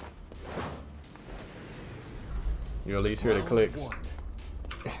 You at least hear the clicks.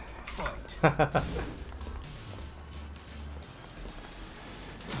 Fight.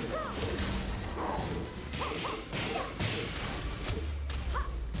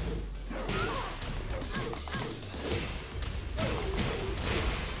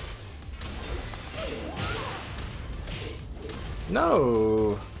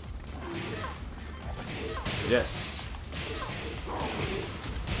 No. Yes.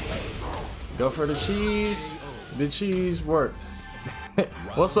 Go for the cheese. The cheese worked.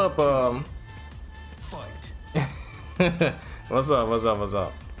 What's up, Fight. What's up, what's up, what's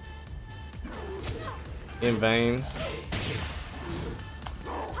up? In veins.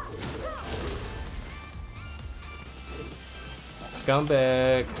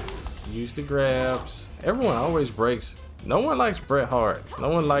 Scumbag. Use the grabs. Everyone always breaks. No one likes Bret Hart. No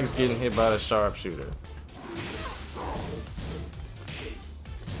one likes getting hit by the sharpshooter.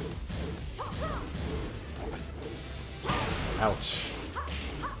 Ouch.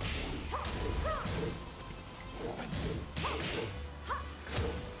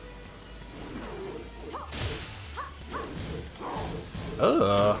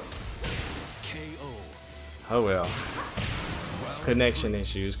 KO. Oh well. Connection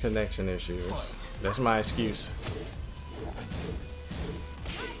issues, connection issues. That's my excuse.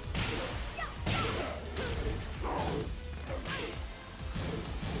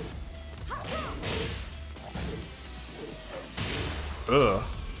 Ugh.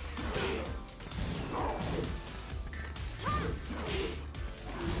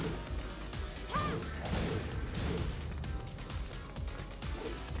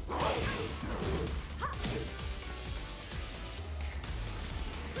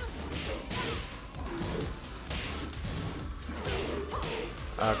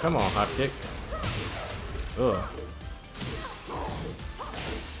 Come on, hop kick. Ugh.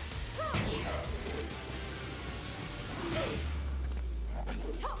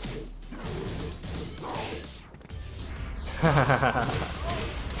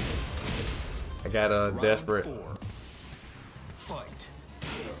 I got a desperate. Fight.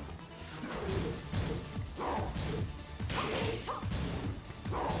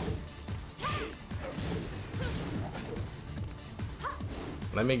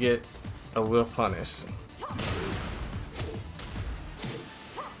 Let me get a whiff punish.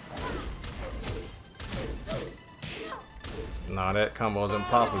 Nah, that combo is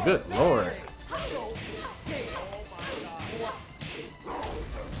impossible. Good lord.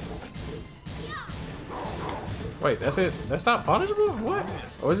 Wait, that's it? That's not punishable? What?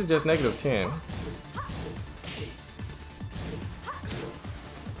 Or is it just -10?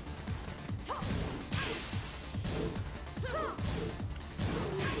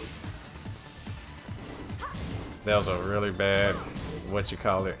 That was a really bad, what you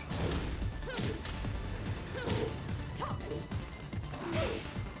call it.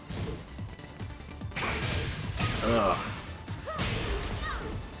 Ugh.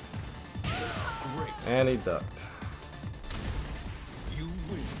 And he ducked. You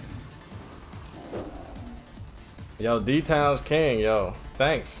win. Yo, D-Town's king, yo.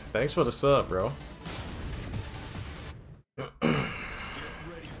 Thanks. Thanks for the sub, bro. Get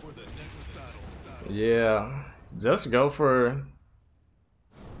ready for the next battle. Yeah. Just go for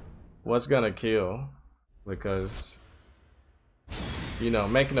what's gonna kill. Because, you know,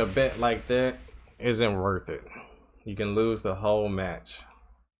 making a bet like that isn't worth it. You can lose the whole match.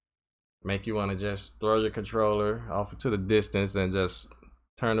 Make you want to just throw your controller off into the distance and just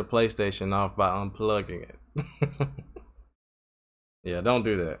turn the PlayStation off by unplugging it. Yeah, don't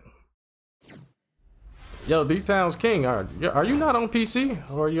do that. Yo, D-Town's king, are you not on PC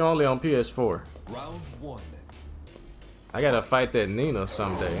or are you only on PS4? Round 1. I gotta fight that Nina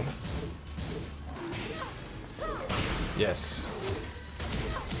someday. Yes.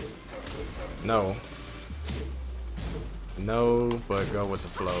 No. No, but go with the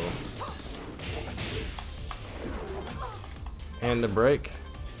flow. And the break.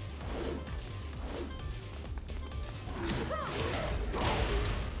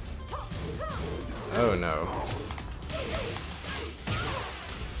 Oh no.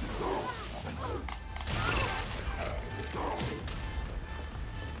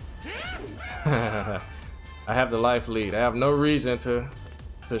 I have the life lead. I have no reason to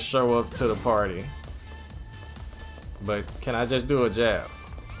show up to the party. But can I just do a jab?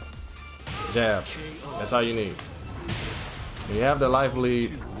 Jab. That's all you need. When you have the life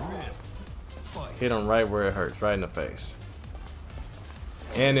lead, hit them right where it hurts, right in the face.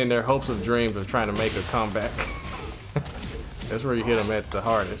 And in their hopes of dreams of trying to make a comeback. That's where you hit them at the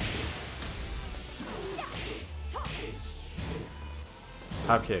hardest.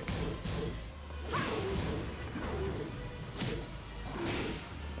 Hop kick.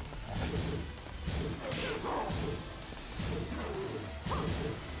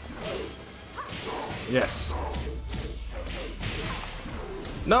 Yes.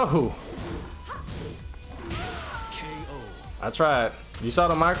 No. I tried. You saw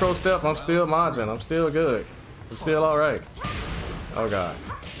the micro step? I'm still Majin. I'm still good. I'm still alright. Oh god.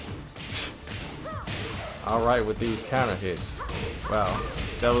 Alright with these counter hits. Wow.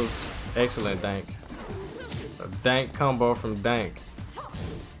 That was excellent, Dank. A Dank combo from Dank.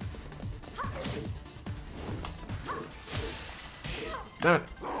 Damn it.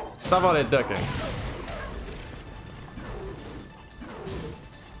 Stop all that ducking.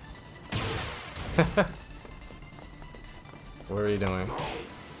 What are you doing?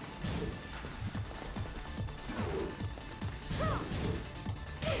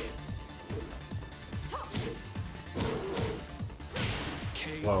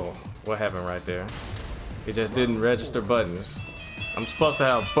 Whoa, what happened right there? It just didn't register buttons. I'm supposed to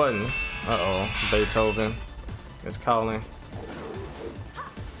have buttons. Uh-oh, Beethoven is calling.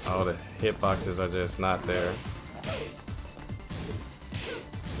 Oh, the hitboxes are just not there.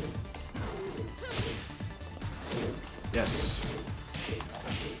 Yes.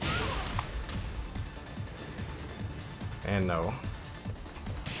 And no.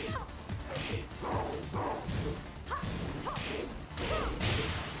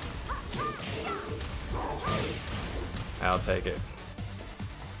 I'll take it.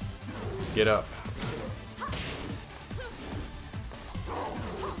 Get up.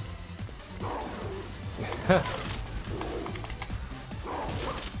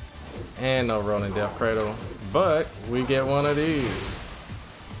 And no rolling death cradle. But we get one of these.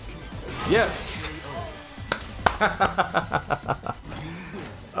 Yes!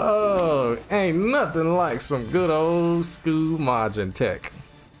 Oh, ain't nothing like some good old school Majin tech.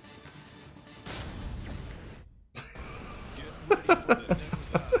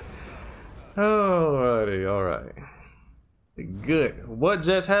 Alrighty, alright. Good. What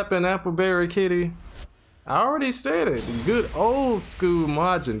just happened, Appleberry Kitty? I already said it. Good old school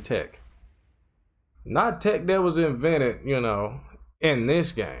Majin tech. Not tech that was invented, you know, in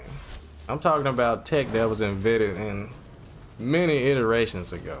this game. I'm talking about tech that was invented in many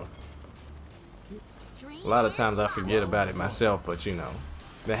iterations ago. A lot of times I forget about it myself, but you know,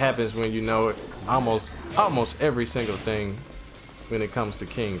 that happens when you know it almost every single thing when it comes to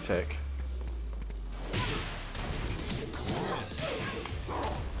King tech.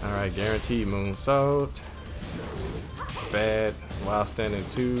 Alright, guaranteed moonsault. Bad while standing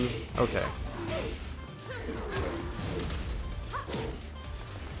 2. Okay.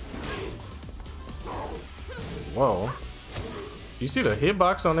 Whoa. You see the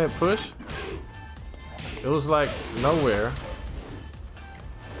hitbox on that push? It was like nowhere.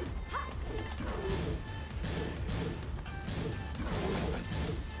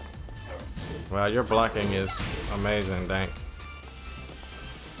 Wow, your blocking is amazing, Dank.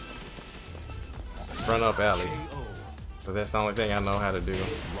 Run up alley. Because that's the only thing I know how to do.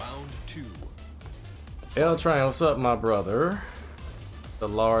 Round 2. L Train, what's up, my brother? The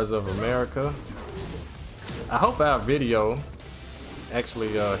Lars of America. I hope our video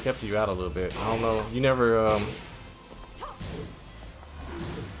actually helped you out a little bit. I don't know. You never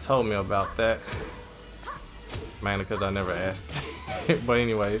told me about that. Mainly because I never asked. But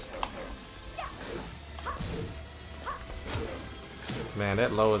anyways. Man,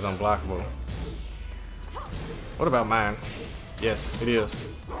 that low is unblockable. What about mine? Yes, it is.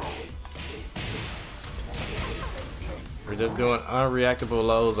 We're just doing unreactable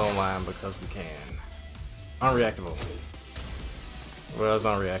lows online because we can. Unreactable. Well, it's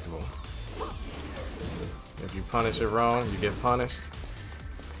unreactable. If you punish it wrong, you get punished.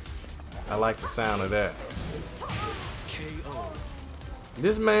 I like the sound of that. KO.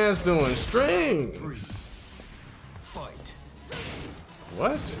 This man's doing strings. Fight.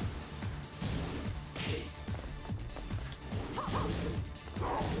 What?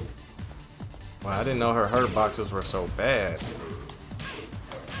 Wow, I didn't know her hurt boxes were so bad.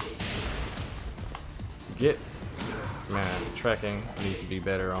 Get, man, trekking needs to be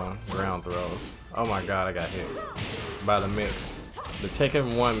better on ground throws. Oh my god, I got hit by the mix. The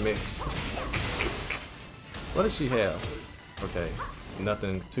Tekken 1 mix. What does she have? Okay,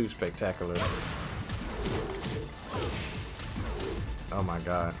 nothing too spectacular. Oh my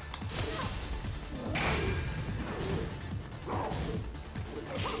god.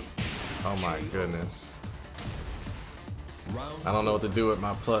 Oh my goodness. I don't know what to do with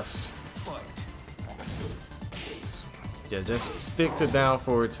my plus. Fight. Yeah, just stick to down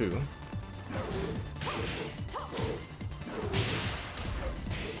forward 2.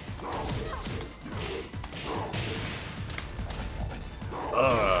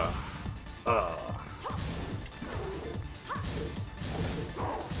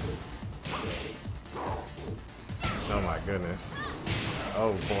 goodness.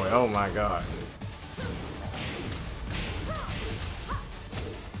 Oh boy, oh my god.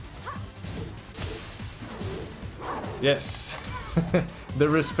 Yes. The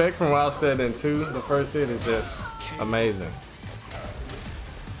respect from Wildstead in 2, the first hit, is just amazing.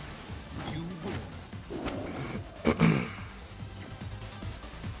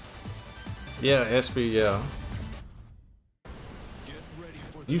 Yeah, SB, yeah.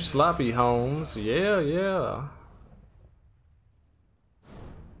 You sloppy Holmes. Yeah, yeah.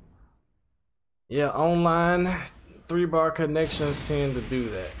 Yeah, online 3-bar connections tend to do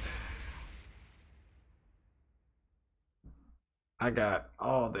that. I got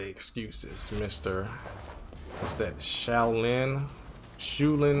all the excuses, Mr. What's that? Shaolin?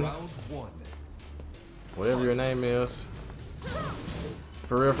 Shulin? Whatever your name is.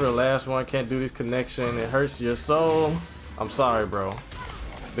 For real, last one, can't do this connection. It hurts your soul. I'm sorry, bro.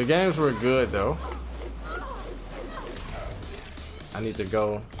 The games were good, though. I need to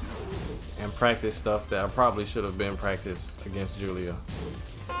go and practice stuff that I probably should have been practiced against Julia.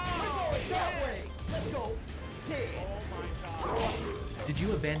 Did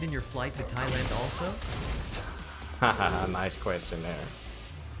you abandon your flight to Thailand also? Haha, nice question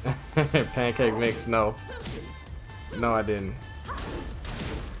there. Pancake mix, no. No, I didn't.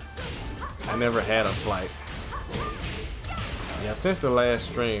 I never had a flight. Yeah, since the last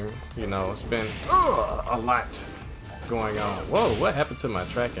stream, you know, it's been a lot going on. Whoa, what happened to my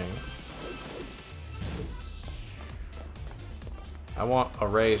tracking? I want a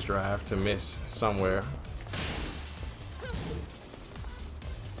raise drive to miss somewhere.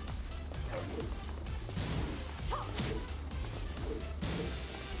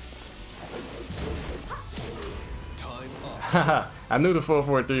 Haha, I knew the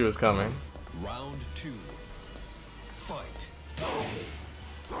 4-4-3 was coming. Round 2. Fight.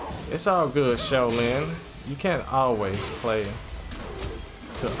 It's all good, Shaolin. You can't always play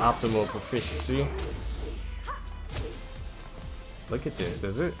to optimal proficiency. Look at this.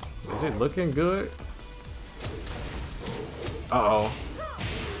 Is it looking good? Uh-oh.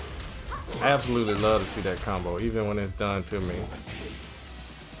 I absolutely love to see that combo, even when it's done to me.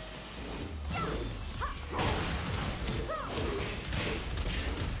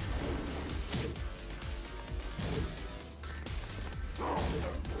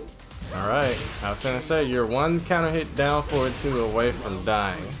 Alright, I was gonna say, you're one counter hit down forward 2 away from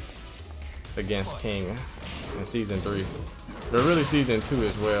dying against King in Season 3. But really Season 2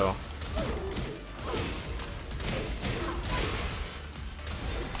 as well.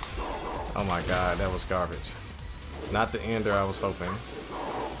 Oh my god, that was garbage. Not the ender I was hoping.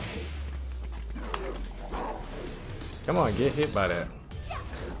 Come on, get hit by that.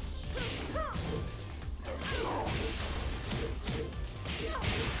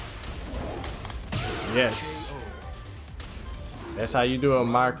 Yes. That's how you do a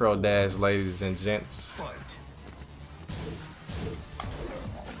micro dash, ladies and gents.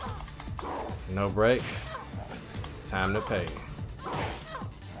 No break. Time to pay.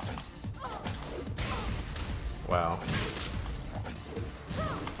 Wow.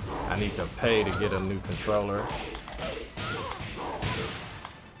 I need to pay to get a new controller.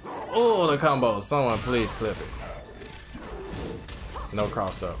 Oh, the combo. Someone please clip it. No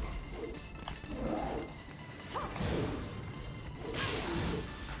cross up.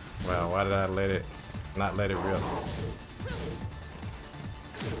 Wow, why did I not let it rip?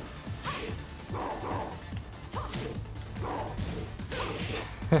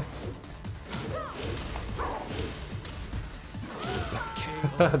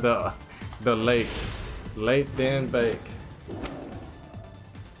 the late then bake.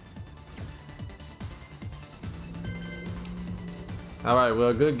 All right,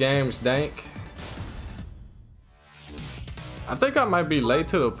 well, good games, Dank. I think I might be late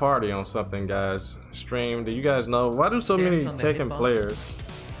to the party on something, guys. Stream. Do you guys know why do so many Tekken players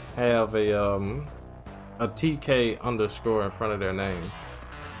have a TK underscore in front of their name?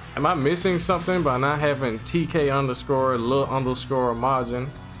 Am I missing something by not having TK underscore little underscore Majin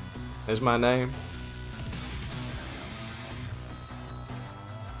as my name?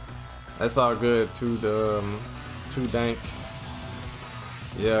 That's all good to the to Dank.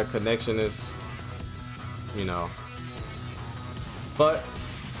 Yeah, connection is, you know. But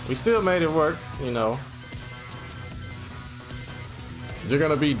we still made it work, you know. You're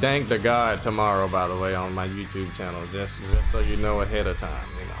gonna be Dank the God tomorrow, by the way, on my YouTube channel, just so you know ahead of time,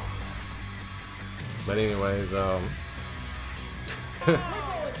 you know. But anyways,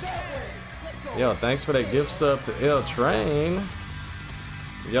 yo, thanks for that gift sub to L Train.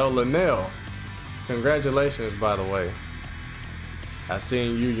 Yo, Linnell, congratulations, by the way. I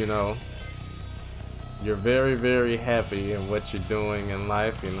seen you, you know, you're very, very happy in what you're doing in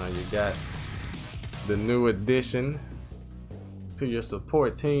life. You know, you got the new addition to your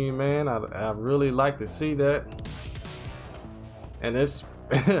support team, man. I really like to see that. And it's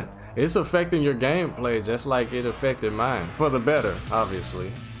it's affecting your gameplay just like it affected mine, for the better,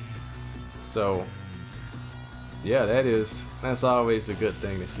 obviously. So yeah, that's always a good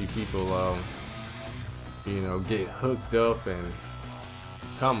thing to see people you know, get hooked up and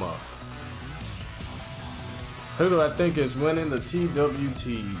come up. Who do I think is winning the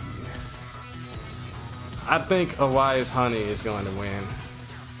TWT? I think Awai's Honey is going to win.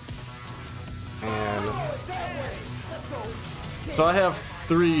 And so I have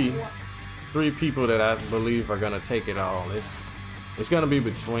three people that I believe are gonna take it all. It's gonna be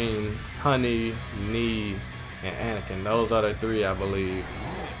between Honey, Nee, and Anakin. Those are the three I believe.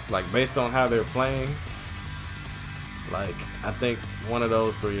 Like, based on how they're playing, like, I think one of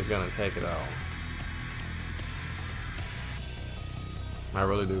those three is gonna take it all. I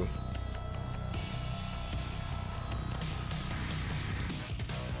really do.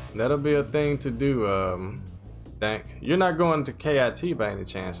 That'll be a thing to do, Dank. You're not going to KIT by any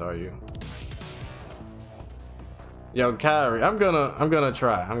chance, are you? Yo, Kyrie, I'm gonna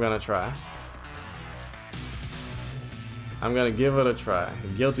try. I'm gonna give it a try.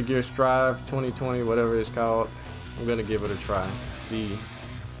 Guilty Gear Strive 2020, whatever it's called. I'm gonna give it a try. See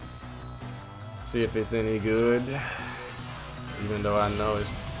if it's any good. Even though I know it's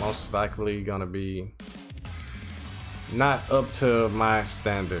most likely gonna be not up to my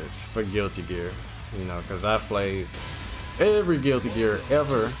standards for Guilty Gear, you know, because I've played every Guilty Gear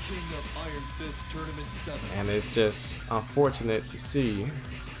ever, and it's just unfortunate to see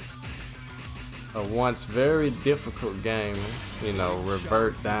a once very difficult game, you know,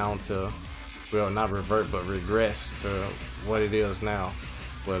 revert down to, well, not revert, but regress to what it is now.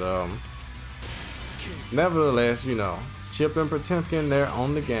 But nevertheless, you know, Chip and Potemkin, they're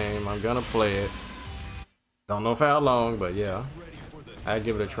on the game. I'm gonna play it. Don't know for how long, but yeah, I'd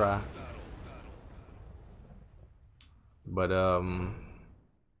give it a try. But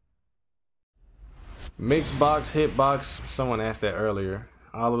mixed box, hitbox, someone asked that earlier.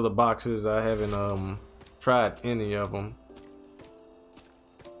 All of the boxes, I haven't tried any of them.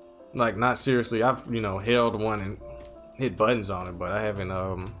 Like, not seriously. I've, you know, held one and hit buttons on it, but I haven't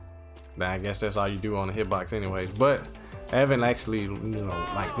I guess that's all you do on the hitbox anyways. But I haven't actually, you know,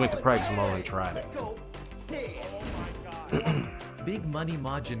 like, went to practice mode and tried it. Big Money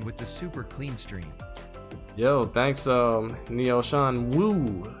Majin with the super clean stream. Yo, thanks, Neo Sean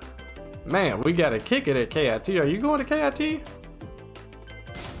Woo. Man, we gotta kick it at KIT. Are you going to KIT?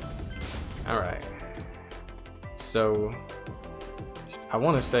 Alright. So I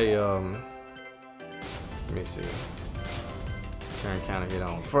wanna say, let me see. Turn counter hit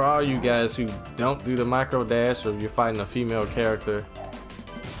on. For all you guys who don't do the micro dash, or you're fighting a female character,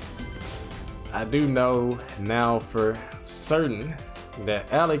 I do know now for certain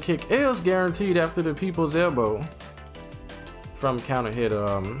that alley kick is guaranteed after the people's elbow from counter hit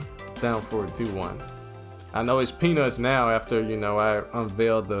down forward 2-1. I know it's peanuts now after, you know, I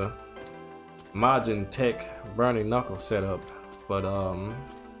unveiled the Majin Tech Burning Knuckle setup, but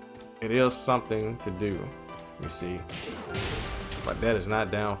it is something to do. You see, but that is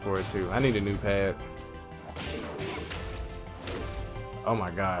not down forward 2. I need a new pad. Oh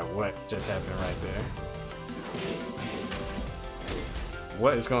my god, what just happened right there?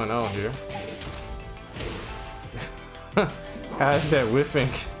 What is going on here? How is that whiffing?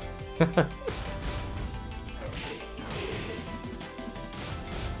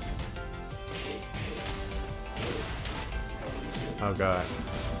 Oh god.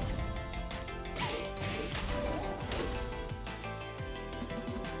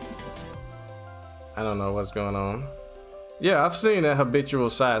 I don't know what's going on. Yeah, I've seen that habitual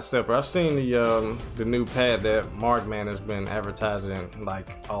sidestepper. I've seen the new pad that MAGMA has been advertising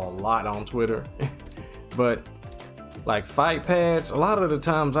like a lot on Twitter. But like fight pads, a lot of the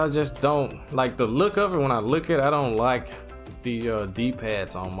times I just don't like the look of it. When I look at it, I don't like the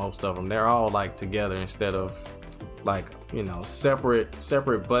D-pads on most of them. They're all like together instead of like, you know, separate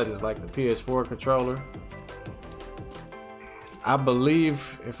buttons like the PS4 controller. I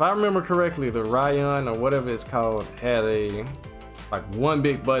believe, if I remember correctly, the Ryan or whatever it's called had a like one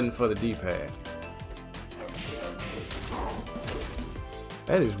big button for the D-pad.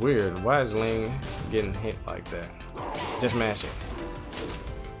 That is weird. Why is Ling getting hit like that? Just mash it.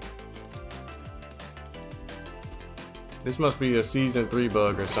 This must be a season 3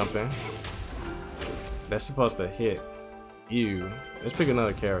 bug or something. That's supposed to hit you. Let's pick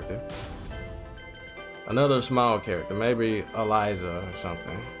another character. Another small character, maybe Eliza or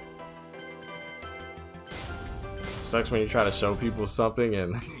something. sucks when you try to show people something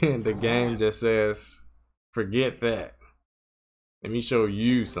and the game just says, forget that. Let me show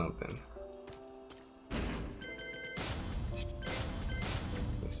you something.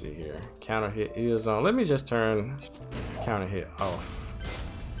 Let's see here. Counter hit is on. Let me just turn counter hit off.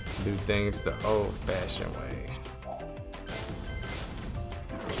 Do things the old-fashioned way.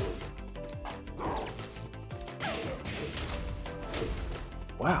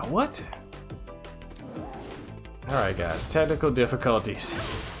 Wow, what? Alright guys, technical difficulties.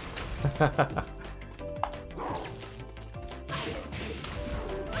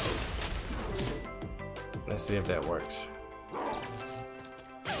 Let's see if that works.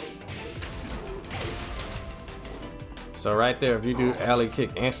 So right there, if you do alley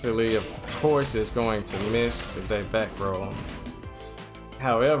kick instantly, of course it's going to miss if they back roll.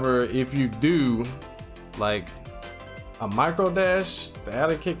 However, if you do like a micro dash, the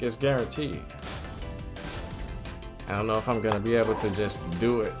alley kick is guaranteed. I don't know if I'm gonna be able to just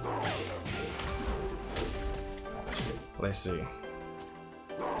do it. Let's see.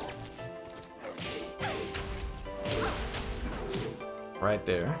 Right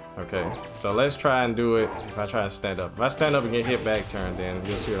there. Okay, so let's try and do it. If I try to stand up, if I stand up and get hit back turn, then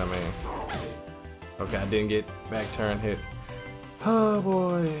you'll see what I mean. Okay, I didn't get back turn hit. Oh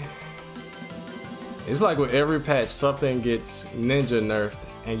boy. It's like with every patch, something gets ninja nerfed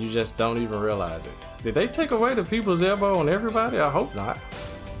and you just don't even realize it. Did they take away the people's elbow on everybody? I hope not.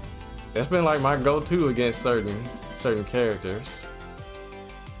 That's been like my go-to against certain characters.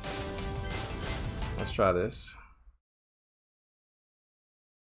 Let's try this.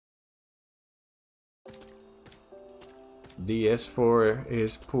 DS4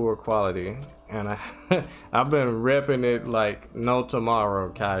 is poor quality, and I've been repping it like no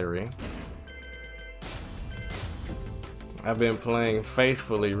tomorrow, Kyrie. I've been playing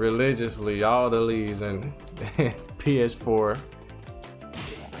faithfully, religiously, all the leagues and PS4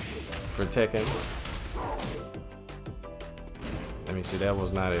 for Tekken. Let me see, that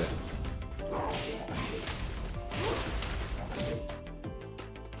was not it.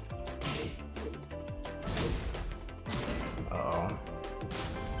 Uh-oh.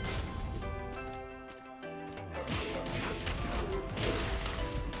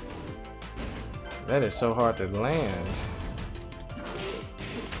 That is so hard to land.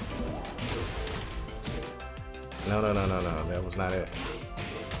 No, that was not it.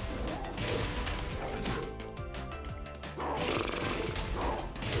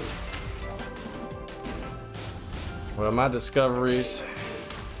 Well, my discoveries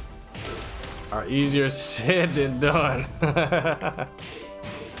are easier said than done. Let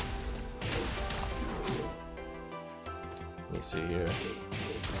me see here.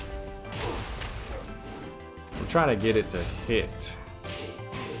 I'm trying to get it to hit.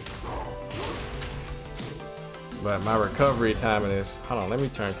 But my recovery timing is, hold on, let me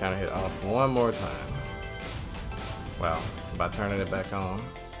turn counter hit off one more time. Wow, by turning it back on.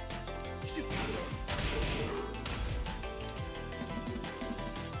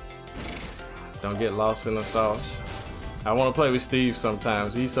 Don't get lost in the sauce. I want to play with Steve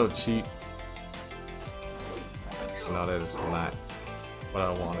sometimes. He's so cheap. No, that is not what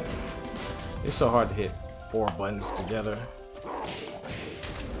I wanted. It's so hard to hit 4 buttons together.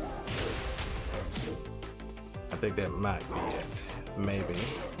 I think that might be it. Maybe.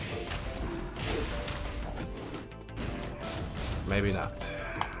 Maybe not.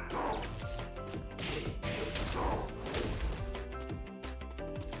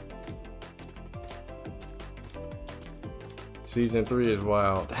 Season 3 is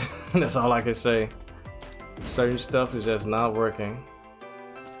wild. That's all I can say. Certain stuff is just not working.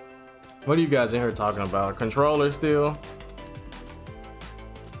 What are you guys in here talking about? A controller still?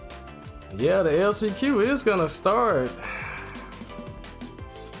 Yeah, the LCQ is gonna start.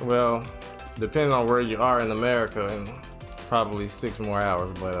 Well, depending on where you are in America, in probably 6 more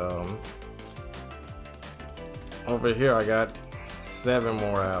hours. But over here I got 7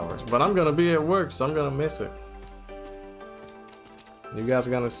 more hours. But I'm gonna be at work, so I'm gonna miss it. You guys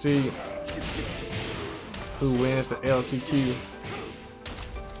are gonna see who wins the LCQ.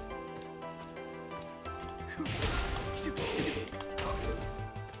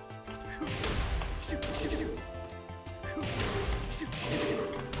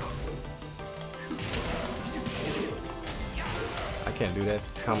 I can't do that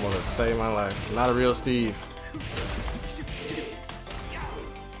combo to save my life. Not a real Steve.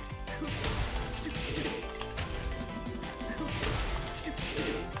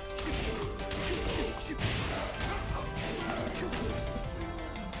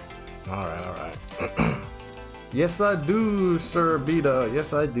 Alright. Yes, I do, Sir Beta.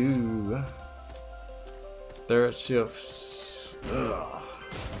 Yes, I do. third shift. Ugh.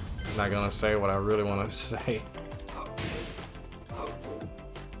 I'm not gonna say what I really want to say.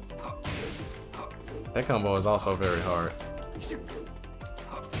 That combo is also very hard.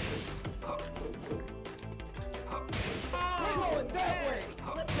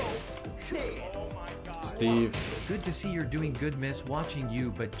 Steve. Good to see you're doing good, miss watching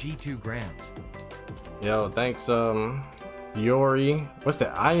you, but G2 grams. Yo, thanks, Yori. What's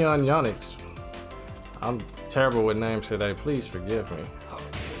that? Ion Yonix. I'm terrible with names today. Please forgive me.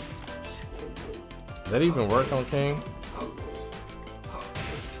 Does that even work on King?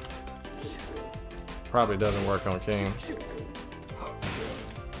 Probably doesn't work on King.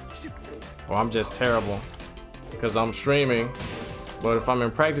 Well, I'm just terrible because I'm streaming. But if I'm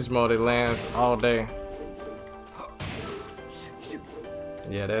in practice mode, it lands all day.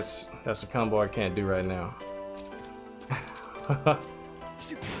 Yeah, that's a combo I can't do right now.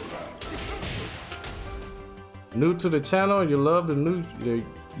 New to the channel, you love the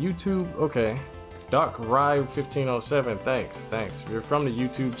YouTube. Okay, Dark Ride 1507. Thanks. You're from the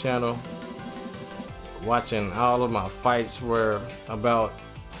YouTube channel. Watching all of my fights, where about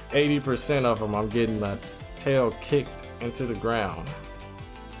 80% of them I'm getting my tail kicked into the ground.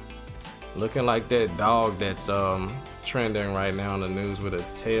 Looking like that dog that's trending right now in the news with a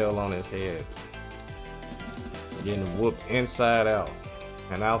tail on his head. Getting whooped inside out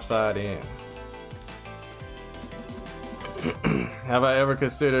and outside in. Have I ever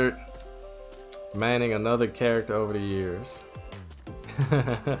considered manning another character over the years?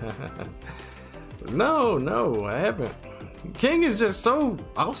 No, I haven't. King is just so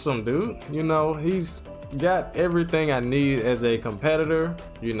awesome, dude. You know, he's got everything I need as a competitor,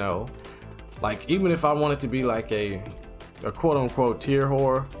 you know. Like, even if I wanted to be like a quote-unquote tier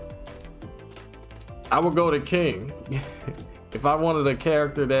whore, I would go to King. If I wanted a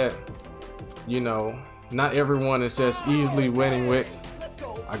character that, you know, not everyone is just easily winning with,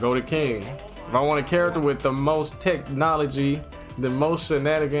 I go to King. If I want a character with the most technology, the most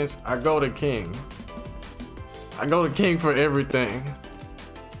shenanigans, I go to King. I go to King for everything.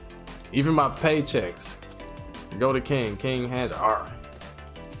 Even my paychecks. I go to King. King has R.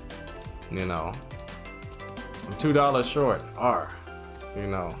 You know, I'm $2 short. R. You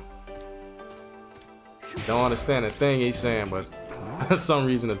know, don't understand the thing he's saying, but for some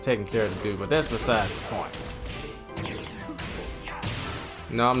reason the Tekken characters do. But that's besides the point.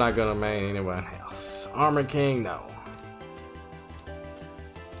 No, I'm not gonna main anyone else. Armor King, no.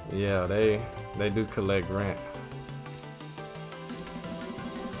 Yeah, they do collect rent.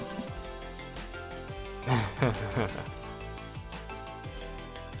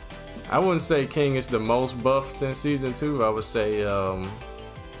 I wouldn't say King is the most buffed in season 2. I would say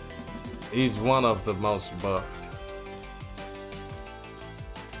he's one of the most buffed.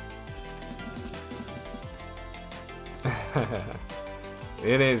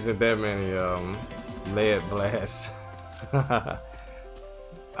 It isn't that many lead blasts.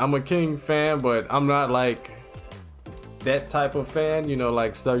 I'm a King fan, but I'm not like that type of fan. You know,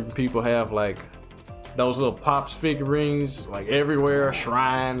 like certain people have like those little Pops figurines like everywhere,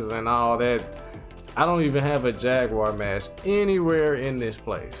 shrines and all that. I don't even have a Jaguar mask anywhere in this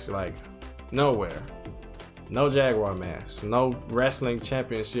place, like nowhere. No Jaguar mask, no wrestling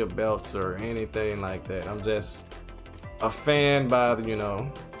championship belts or anything like that. I'm just a fan by the, you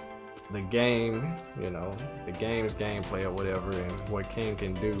know, the game, you know, the game's gameplay or whatever, and what King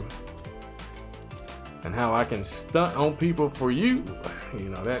can do and how I can stunt on people for you. You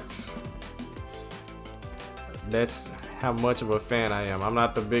know, that's how much of a fan I am. I'm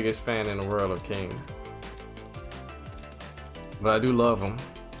not the biggest fan in the world of King, but I do love him.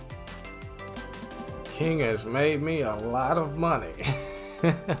 King has made me a lot of money.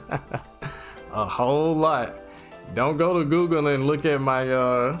 A whole lot. Don't go to Google and look at my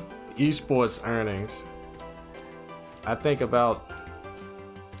esports earnings. I think about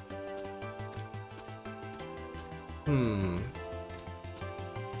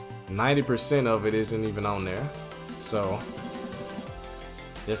 90% of it isn't even on there. So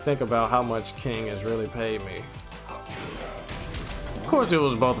just think about how much King has really paid me. Of course it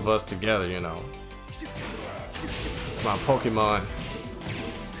was both of us together, you know. It's my Pokemon.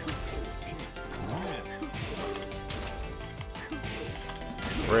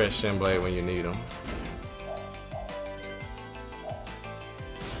 Where's Shinblade when you need him?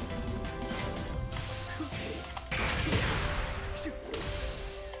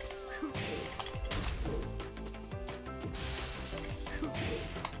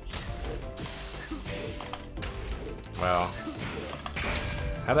 Wow.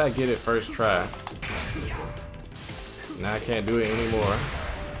 How did I get it first try? Now I can't do it anymore.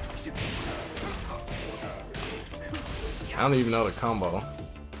 I don't even know the combo.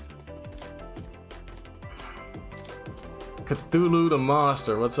 Cthulhu the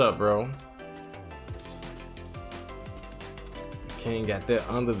Monster, what's up, bro? King got that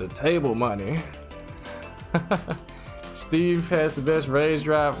under the table money. Steve has the best rage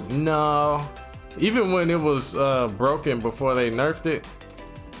drive. No, even when it was broken before they nerfed it,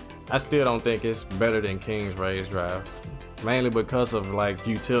 I still don't think it's better than King's rage drive. Mainly because of like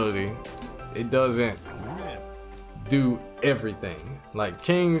utility. It doesn't do everything. Like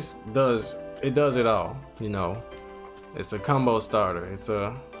King's does it all, you know. It's a combo starter, it's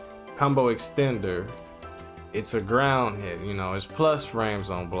a combo extender, it's a ground hit, you know, it's plus frames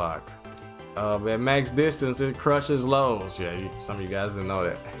on block. At max distance, it crushes lows. Yeah, some of you guys didn't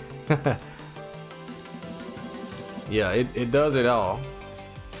know that. Yeah, it does it all.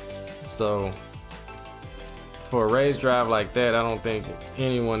 So, for a rage drive like that, I don't think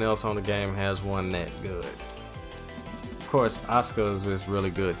anyone else on the game has one that good. Of course, Asuka's is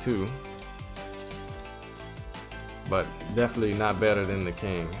really good too. But definitely not better than the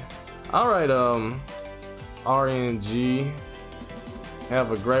King. Alright, RNG.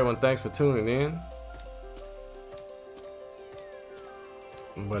 Have a great one. Thanks for tuning in.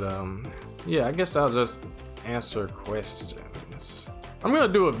 But yeah, I guess I'll just answer questions. I'm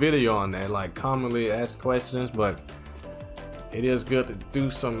gonna do a video on that, like commonly asked questions, but it is good to do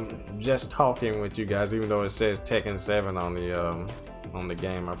some just talking with you guys, even though it says Tekken 7 on the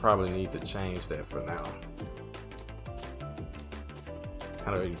game. I probably need to change that for now.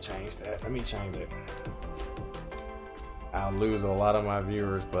 How do you change that? Let me change it. I'll lose a lot of my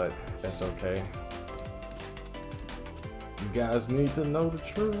viewers, but that's okay. You guys need to know the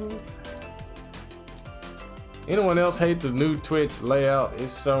truth. Anyone else hate the new Twitch layout?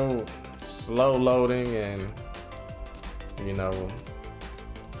 It's so slow loading and, you know,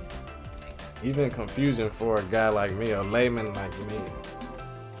 even confusing for a guy like me, a layman like me.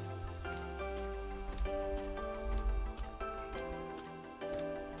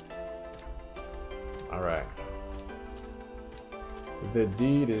 Alright. The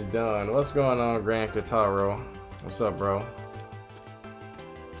deed is done. What's going on, Grand Kataro? What's up, bro?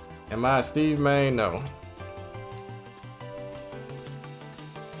 Am I Steve Main? No.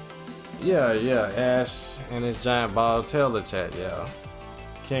 Yeah, Ash and his giant ball. Tell the chat, yeah.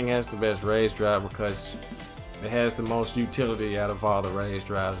 King has the best rage drive because it has the most utility out of all the rage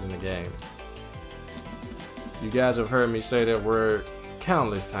drives in the game. You guys have heard me say that word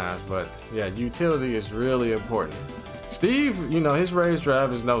countless times, but yeah, utility is really important. Steve, you know, his rage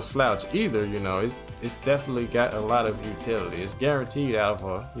drive is no slouch either, you know. It's definitely got a lot of utility. It's guaranteed out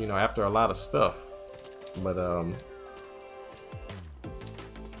of you know, after a lot of stuff. But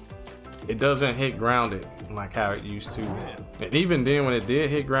it doesn't hit grounded like how it used to. And even then, when it did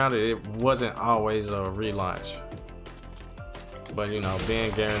hit grounded, it wasn't always a relaunch. But you know,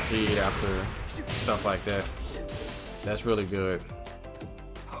 being guaranteed after stuff like that, that's really good.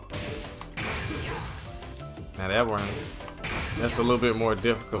 Now that one, that's a little bit more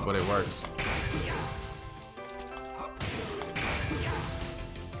difficult, but it works.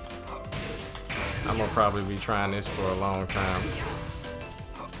 I'm gonna probably be trying this for a long time.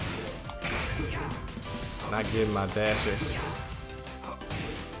 Not getting my dashes.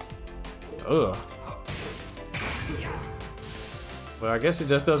 Ugh. Well, I guess it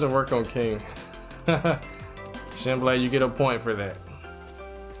just doesn't work on King. Shinblade, you get a point for that.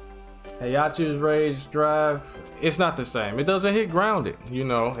 Heihachi's rage drive, it's not the same. It doesn't hit grounded, you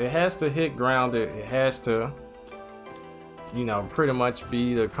know. It has to hit grounded. It has to, you know, pretty much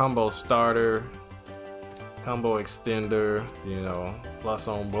be the combo starter, combo extender, you know, plus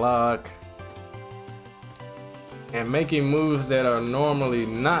on block. And making moves that are normally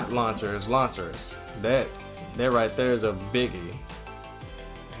not launchers. That right there is a biggie.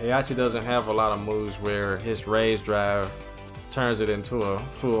 Heihachi doesn't have a lot of moves where his rage drive turns it into a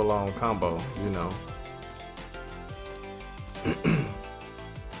full-on combo, you know.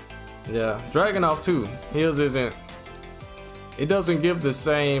 Yeah, Dragunov too. His isn't. It doesn't give the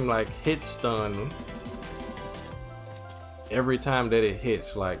same like hit stun every time that it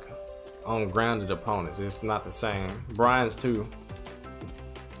hits, like on grounded opponents. It's not the same. Brian's too.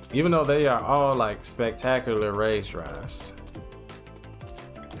 Even though they are all like spectacular rage drives.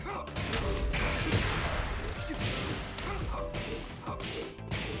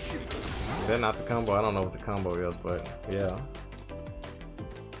 Is that not the combo? I don't know what the combo is, but yeah.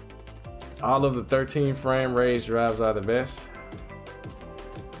 All of the 13 frame rage drives are the best.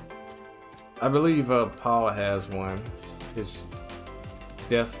 I believe Paul has one. His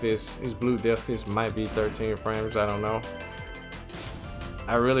Death Fist, his blue Death Fist might be 13 frames, I don't know.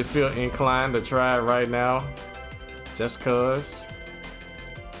 I really feel inclined to try it right now. Just cuz.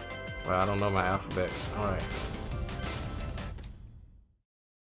 Well, I don't know my alphabets. Alright.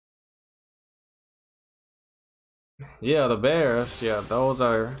 Yeah, the Bears, yeah, those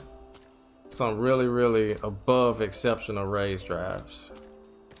are some really above exceptional raise drives.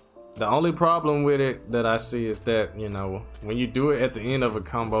 The only problem with it that I see is that, you know, when you do it at the end of a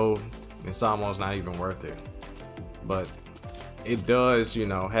combo, it's almost not even worth it. But it does, you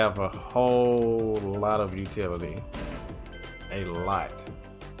know, have a whole lot of utility. A lot.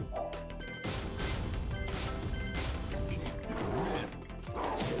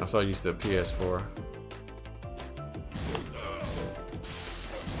 I'm so used to PS4.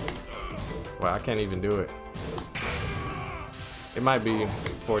 Well, I can't even do it. It might be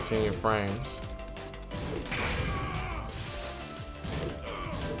 14 frames.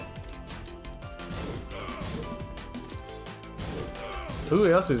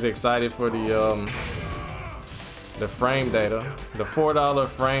 Who else is excited for the frame data? The $4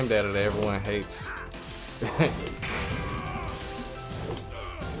 frame data that everyone hates.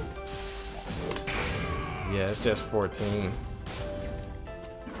 Yeah, it's just 14.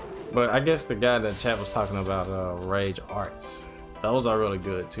 But I guess the guy in the chat was talking about Rage Arts. Those are really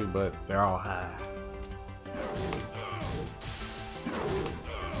good too, but they're all high.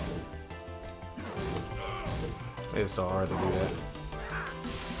 It's so hard to do that.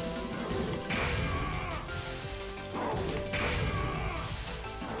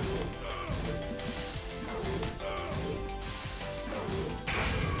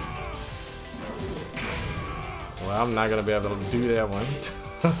 Well, I'm not gonna be able to do that one.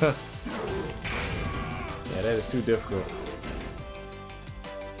 Yeah, that is too difficult.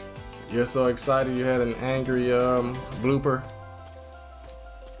 You're so excited you had an angry blooper.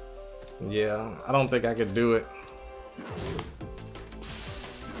 Yeah, I don't think I could do it.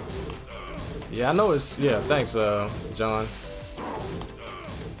 Yeah, I know it's, yeah, thanks John.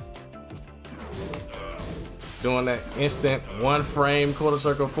 Doing that instant one frame quarter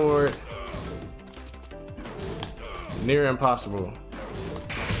circle forward. Near impossible.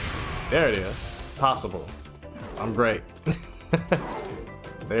 There it is. Possible. I'm great.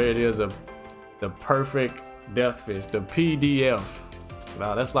 There it is, the perfect death fist, the PDF.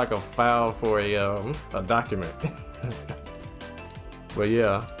 Wow, that's like a file for a document. But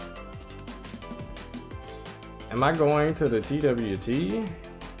yeah. Am I going to the TWT?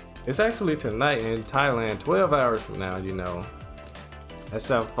 It's actually tonight in Thailand, 12 hours from now, you know. That's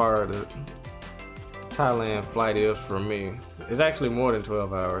how far the Thailand flight is from me. It's actually more than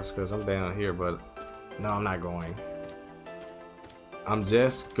 12 hours because I'm down here, but no, I'm not going. I'm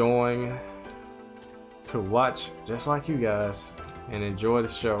just going to watch just like you guys and enjoy the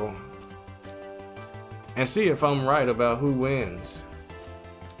show and see if I'm right about who wins.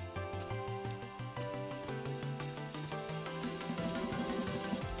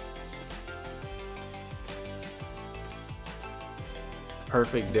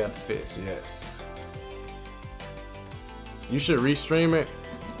 Perfect death fist, yes. You should restream it.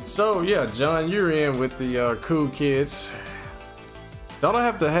 So yeah, John, you're in with the cool kids. Don't I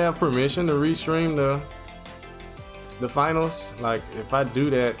have to have permission to restream the finals? Like, if I do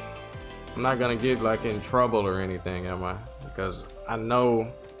that, I'm not gonna get like in trouble or anything, am I? Because I know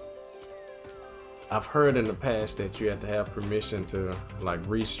I've heard in the past that you have to have permission to like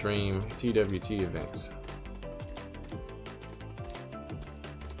restream TWT events.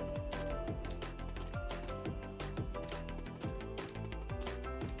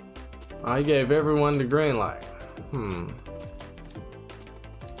 I gave everyone the green light.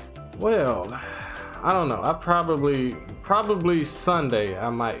 Well, I don't know. I probably Sunday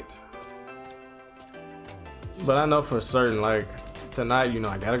I might. But I know for certain, like tonight, you know,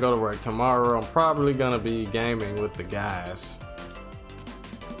 I gotta go to work. Tomorrow I'm probably gonna be gaming with the guys.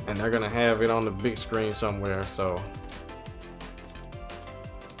 And they're gonna have it on the big screen somewhere, so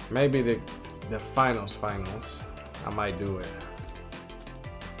maybe the finals, I might do it.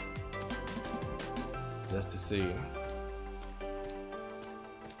 Just to see.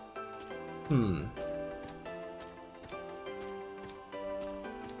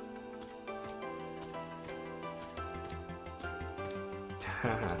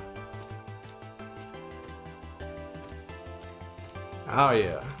 Oh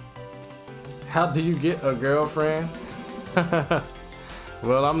yeah. How do you get a girlfriend?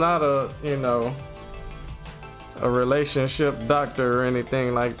 Well, I'm not a, you know, a relationship doctor or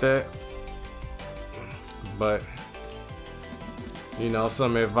anything like that. But, you know,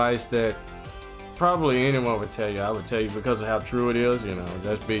 some advice that probably anyone would tell you, I would tell you because of how true it is, you know,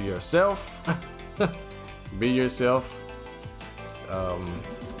 just be yourself. Be yourself.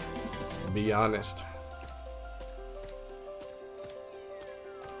 Be honest.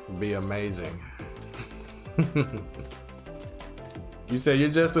 be amazing. You say you're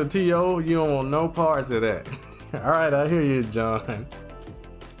just a TO, you don't want no parts of that. Alright, I hear you, John.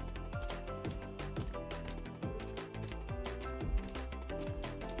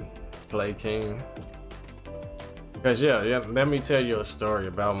 Play King. Cause yeah, let me tell you a story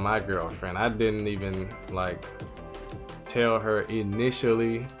about my girlfriend. I didn't even like tell her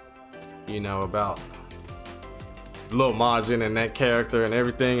initially, you know, about Lil Majin and that character and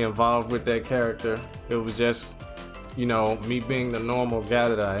everything involved with that character. It was just, you know, me being the normal guy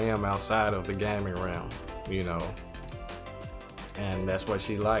that I am outside of the gaming realm, you know. And that's what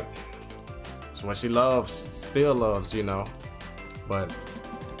she liked. It's what she loves, still loves, you know. But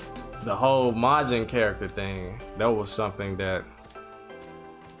the whole Majin character thing, that was something that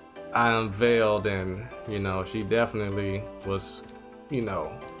I unveiled, and you know, she definitely was, you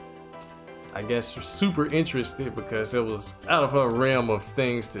know, I guess super interested because it was out of her realm of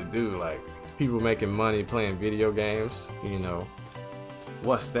things to do, like people making money playing video games, you know.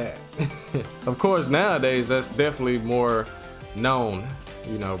 What's that? Of course, nowadays that's definitely more known,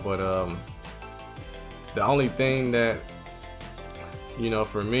 you know, but the only thing that, you know,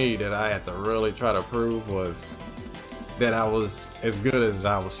 for me that I had to really try to prove was that I was as good as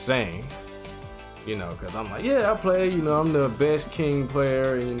I was saying, you know, because I'm like, yeah, I play, you know, I'm the best king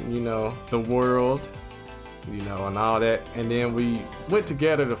player in, you know, the world, you know, and all that. And then we went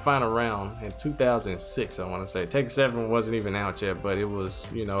together to final round in 2006, I want to say. Tekken 7 wasn't even out yet, but it was,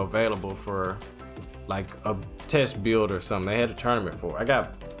 you know, available for like a test build or something. They had a tournament for it. I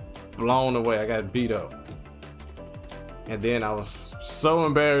got blown away. I got beat up. And then I was so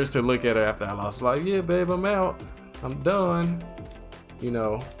embarrassed to look at her after I lost. Like, yeah, babe, I'm out. I'm done. You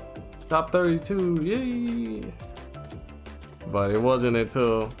know, top 32, yay. But it wasn't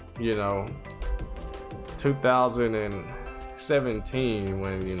until, you know, 2017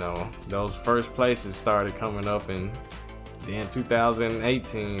 when, you know, those first places started coming up, and then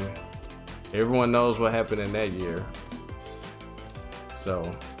 2018, everyone knows what happened in that year.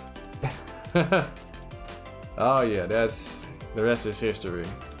 So, oh yeah, that's, the rest is history.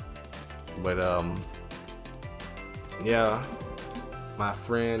 But yeah, my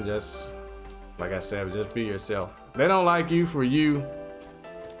friend, just like I said, just be yourself. They don't like you for you,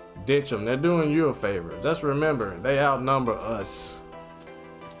 ditch them. They're doing you a favor. Just remember, they outnumber us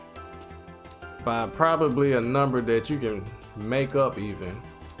by probably a number that you can make up, even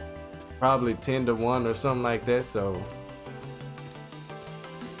probably 10-1 or something like that. So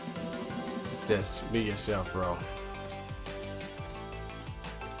just be yourself, bro.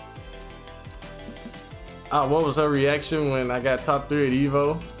 What was her reaction when I got top 3 at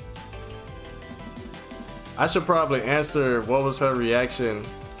Evo? I should probably answer what was her reaction,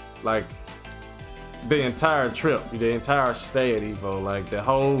 like the entire trip, the entire stay at Evo, like the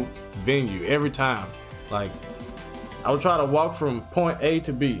whole venue, every time. Like, I would try to walk from point A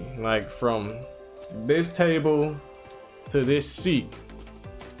to B, like from this table to this seat.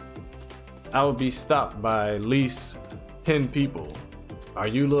 I would be stopped by at least 10 people. Are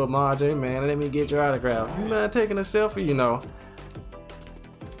you Lil Majin? Man, let me get your autograph. You mind taking a selfie? You know,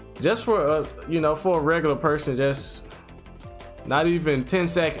 just for a, you know, for a regular person, just not even 10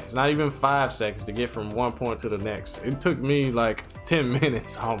 seconds, not even 5 seconds to get from one point to the next. It took me like 10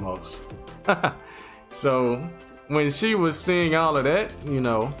 minutes almost. So when she was seeing all of that, you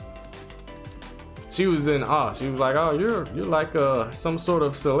know, she was in awe. She was like, "Oh, you're like some sort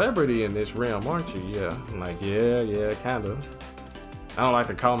of celebrity in this realm, aren't you?" Yeah. I'm like, yeah, kind of. I don't like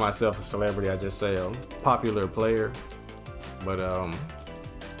to call myself a celebrity. I just say a popular player. But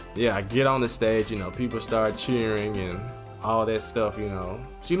yeah, I get on the stage, you know, people start cheering and all that stuff, you know.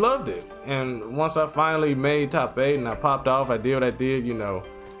 She loved it. And once I finally made top 8 and I popped off, I did what I did, you know.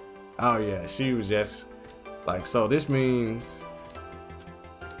 Oh yeah, she was just like, so this means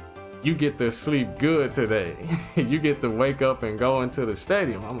you get to sleep good today. You get to wake up and go into the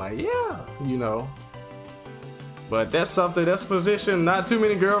stadium. I'm like, yeah, you know. But that's something, that's a position not too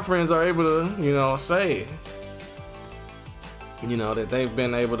many girlfriends are able to, you know, say. You know, that they've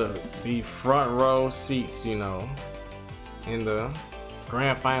been able to be front row seats, you know, in the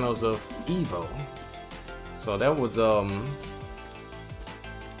grand finals of Evo. So that was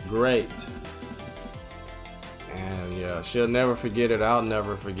great. And yeah, she'll never forget it. I'll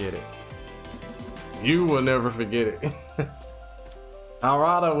never forget it. You will never forget it.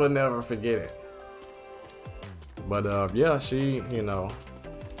 Arada will never forget it. But yeah, she, you know,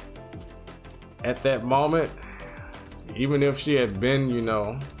 at that moment, even if she had been, you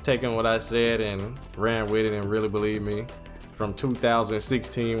know, taking what I said and ran with it and really believed me from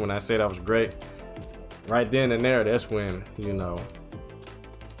 2016 when I said I was great, right then and there, that's when, you know,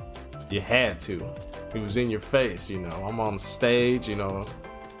 You had to. It was in your face, you know. I'm on stage, you know,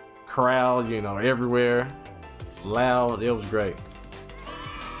 crowd, you know, everywhere, loud. It was great.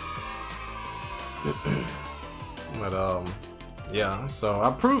 But yeah, so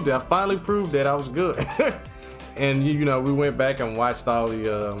I proved it. I finally proved that I was good. And you know, we went back and watched all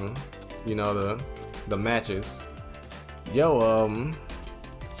the you know, the matches. Yo,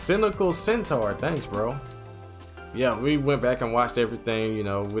 Cynical Centaur, thanks, bro. Yeah, we went back and watched everything, you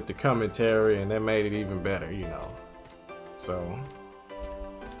know, with the commentary, and that made it even better, you know. So,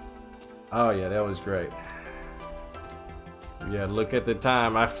 oh yeah, that was great. Yeah, look at the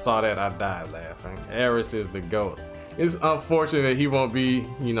time I saw that, I died laughing. Aris is the GOAT. It's unfortunate he won't be,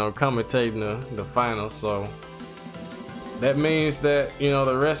 you know, commentating the finals, so that means that, you know,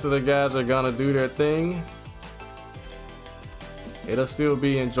 the rest of the guys are gonna do their thing. It'll still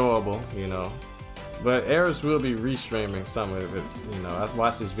be enjoyable, you know. But Aris will be restreaming some of it, you know. I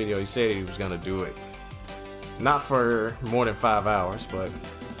watched this video, he said he was gonna do it. Not for more than 5 hours, but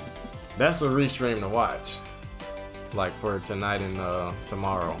that's a restream to watch. Like for tonight and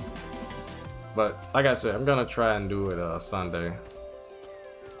tomorrow. But like I said, I'm gonna try and do it Sunday.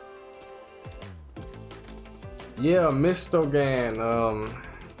 Yeah, Mistogan.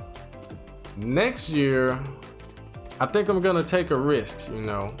 Next year, I think I'm gonna take a risk, you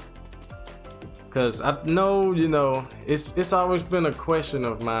know. Cause I know, you know, it's always been a question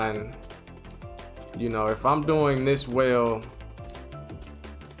of mine. You know, if I'm doing this well,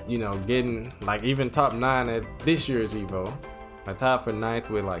 you know, getting like even top 9 at this year's Evo. I tied for 9th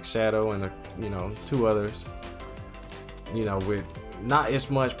with like Shadow and you know, 2 others. You know, with not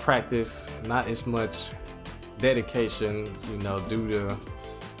as much practice, not as much dedication, you know, due to,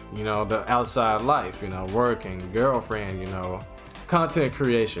 you know, the outside life, you know, working, girlfriend, you know, content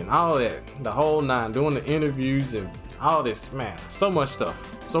creation, all that, the whole 9, doing the interviews and all this, man, so much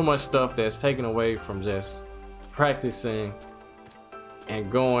stuff that's taken away from just practicing and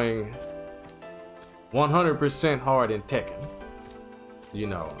going 100% hard in Tekken. You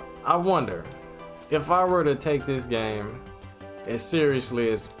know, I wonder if I were to take this game as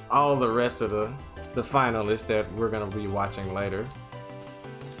seriously as all the rest of the finalists that we're gonna be watching later,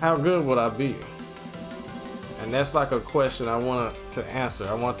 how good would I be? And that's like a question I want to answer.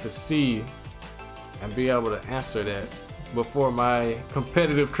 I want to see and be able to answer that before my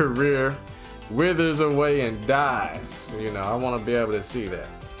competitive career withers away and dies. You know, I want to be able to see that.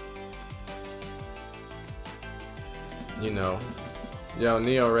 You know, yo,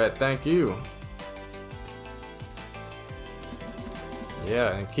 Neo Red, thank you.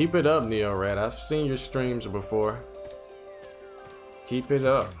 Yeah, and keep it up, Neo Red. I've seen your streams before. Keep it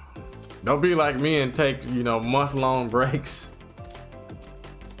up. Don't be like me and take, you know, month-long breaks.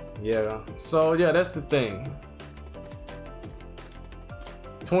 Yeah, so yeah, that's the thing.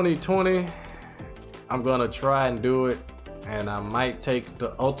 2020, I'm gonna try and do it, and I might take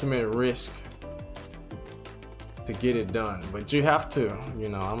the ultimate risk to get it done. But you have to, you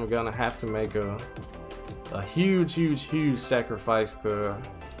know, I'm gonna have to make a huge sacrifice to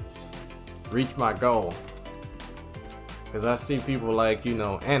reach my goal. Because I see people like, you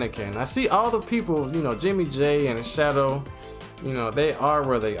know, Anakin. I see all the people, you know, Jimmy J and Shadow, you know, they are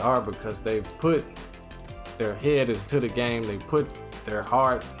where they are because they put their head into the game. They put their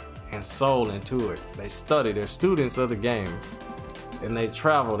heart and soul into it. They study. They're students of the game. And they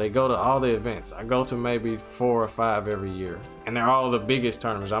travel. They go to all the events. I go to maybe 4 or 5 every year. And they're all the biggest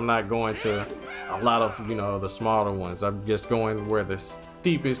tournaments. I'm not going to a lot of, you know, the smaller ones. I'm just going where the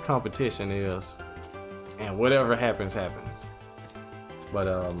steepest competition is. And whatever happens, happens. But,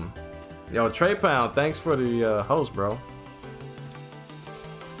 yo, Trey Pound, thanks for the host, bro.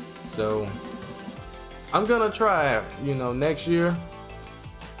 So, I'm gonna try, you know, next year.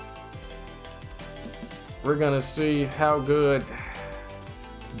 We're gonna see how good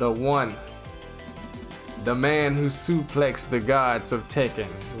the man who suplexed the gods of Tekken.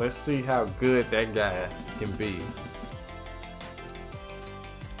 Let's see how good that guy can be.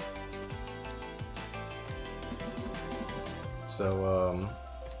 So,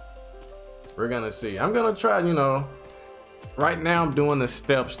 we're gonna see. I'm gonna try, you know, right now I'm doing the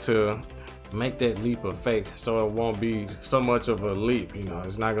steps to make that leap of faith so it won't be so much of a leap, you know.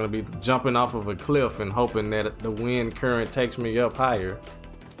 It's not gonna be jumping off of a cliff and hoping that the wind current takes me up higher.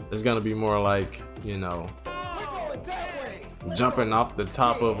 It's gonna be more like, you know, jumping off the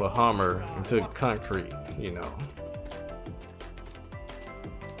top of a Hummer into concrete, you know.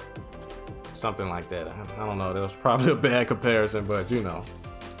 Something like that. I don't know, that was probably a bad comparison, but you know.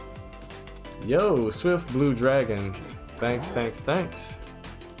 Yo, Swift Blue Dragon, thanks.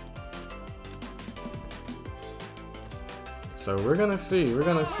 So we're gonna see.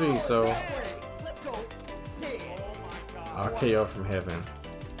 So RKO from heaven.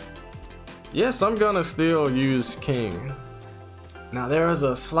 Yes, I'm gonna still use King. Now there is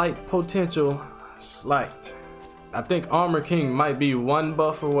a slight potential, I think Armor King might be one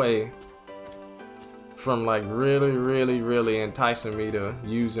buff away from like really enticing me to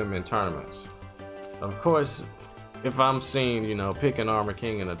use him in tournaments. Of course, if I'm seen, you know, picking Armor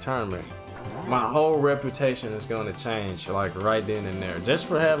King in a tournament, my whole reputation is going to change like right then and there just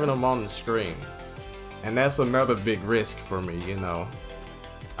for having him on the screen. And that's another big risk for me, you know.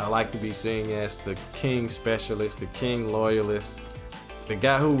 I like to be seen as the King specialist, the King loyalist, the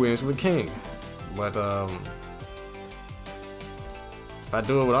guy who wins with King. But if I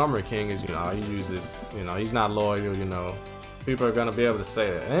do it with Armor King, is, you know, he uses, you know, he's not loyal, you know, people are gonna be able to say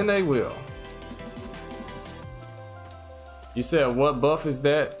that, and they will. You said what buff is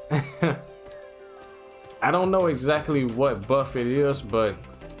that? I don't know exactly what buff it is, but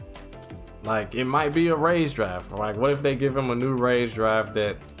like it might be a rage drive. Like what if they give him a new rage drive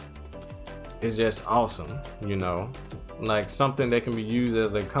that is just awesome, you know, like something that can be used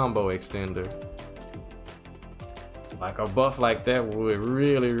as a combo extender. Like a buff like that would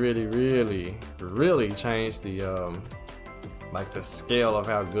really change the like the scale of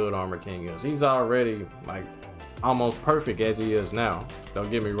how good Armor King is. He's already like almost perfect as he is now, don't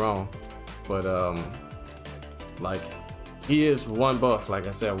get me wrong, but like he is one buff, like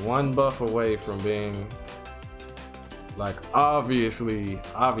I said, one buff away from being like obviously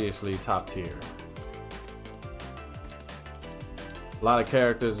top tier. A lot of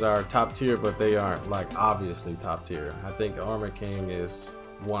characters are top tier, but they aren't like obviously top tier. I think Armor King is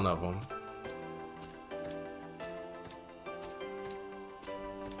one of them.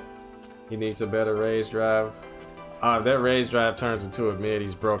 He needs a better rage drive. If that rage drive turns into a mid,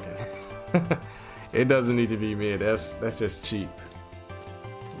 he's broken. It doesn't need to be mid. That's just cheap.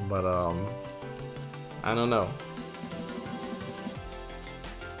 But I don't know.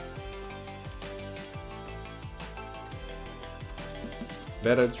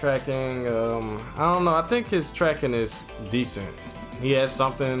 Better tracking, I don't know, I think his tracking is decent. He has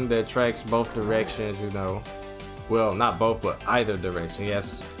something that tracks both directions, you know. Well, not both, but either direction. He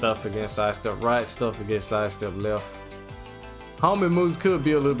has stuff against side step right, stuff against side step left. Homing moves could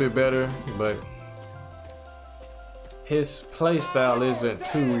be a little bit better, but his playstyle isn't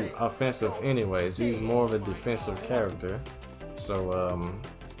too offensive anyways. He's more of a defensive character. So,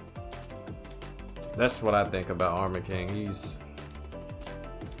 that's what I think about Armor King. He's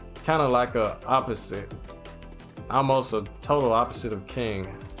kind of like a opposite, almost a total opposite of King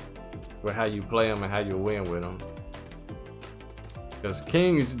with how you play him and how you win with him. Because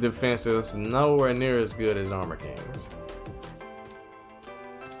King's defense is nowhere near as good as Armor King's.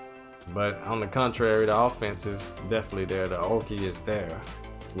 But on the contrary, the offense is definitely there. The Oki is there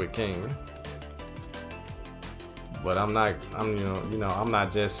with King. But I'm not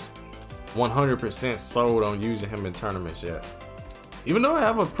just 100% sold on using him in tournaments yet. Even though I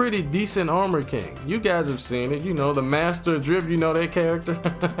have a pretty decent Armor King. You guys have seen it, you know, the Master Drip, you know that character?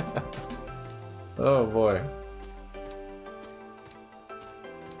 Oh boy.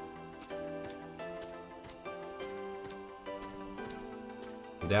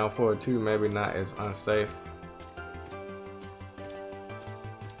 Down 4-2, maybe not as unsafe.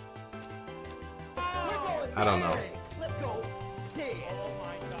 I don't know. Let's go. Oh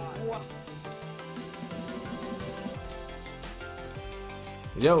my God.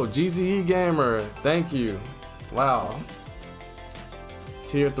 Yo, GZE Gamer, thank you. Wow.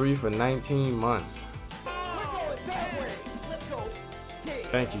 Tier 3 for 19 months.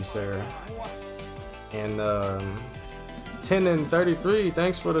 Thank you, sir. And 10 and 33,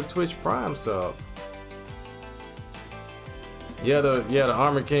 thanks for the Twitch Prime sub. Yeah, the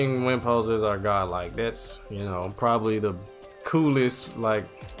Armor King win poses are godlike. That's, you know, probably the coolest like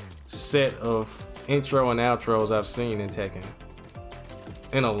set of intro and outros I've seen in Tekken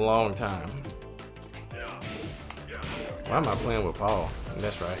in a long time. Why am I playing with Paul?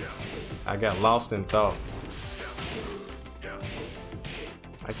 That's right. I got lost in thought.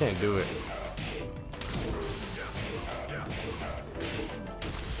 I can't do it.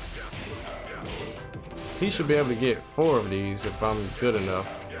 He should be able to get 4 of these if I'm good enough.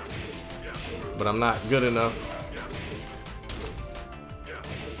 But I'm not good enough.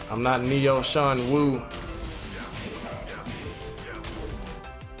 I'm not Neo Sean Wu.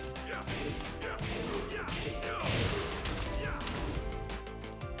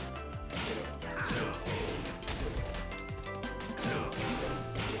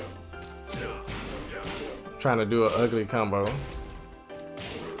 Trying to do an ugly combo.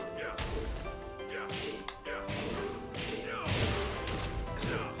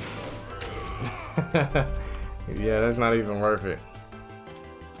 Yeah, that's not even worth it.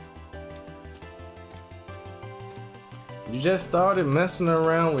 You just started messing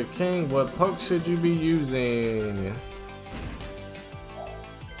around with King. What poke should you be using?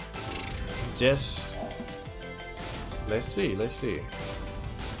 Just let's see.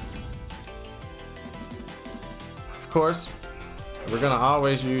 Of course, we're gonna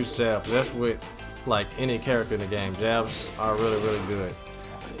always use jabs. That's with like any character in the game. Jabs are really good.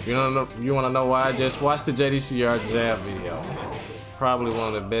 You want to know why? Just watch the JDCR jab video. Probably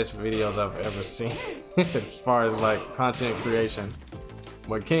one of the best videos I've ever seen as far as like content creation.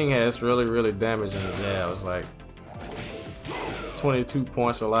 But King has really damaging the jabs. Like 22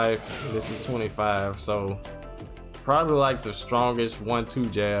 points of life. This is 25. So probably like the strongest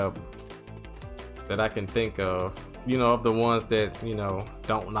 1-2 jab that I can think of. You know, of the ones that, you know,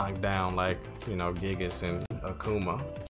 don't knock down, like, you know, Gigas and Akuma.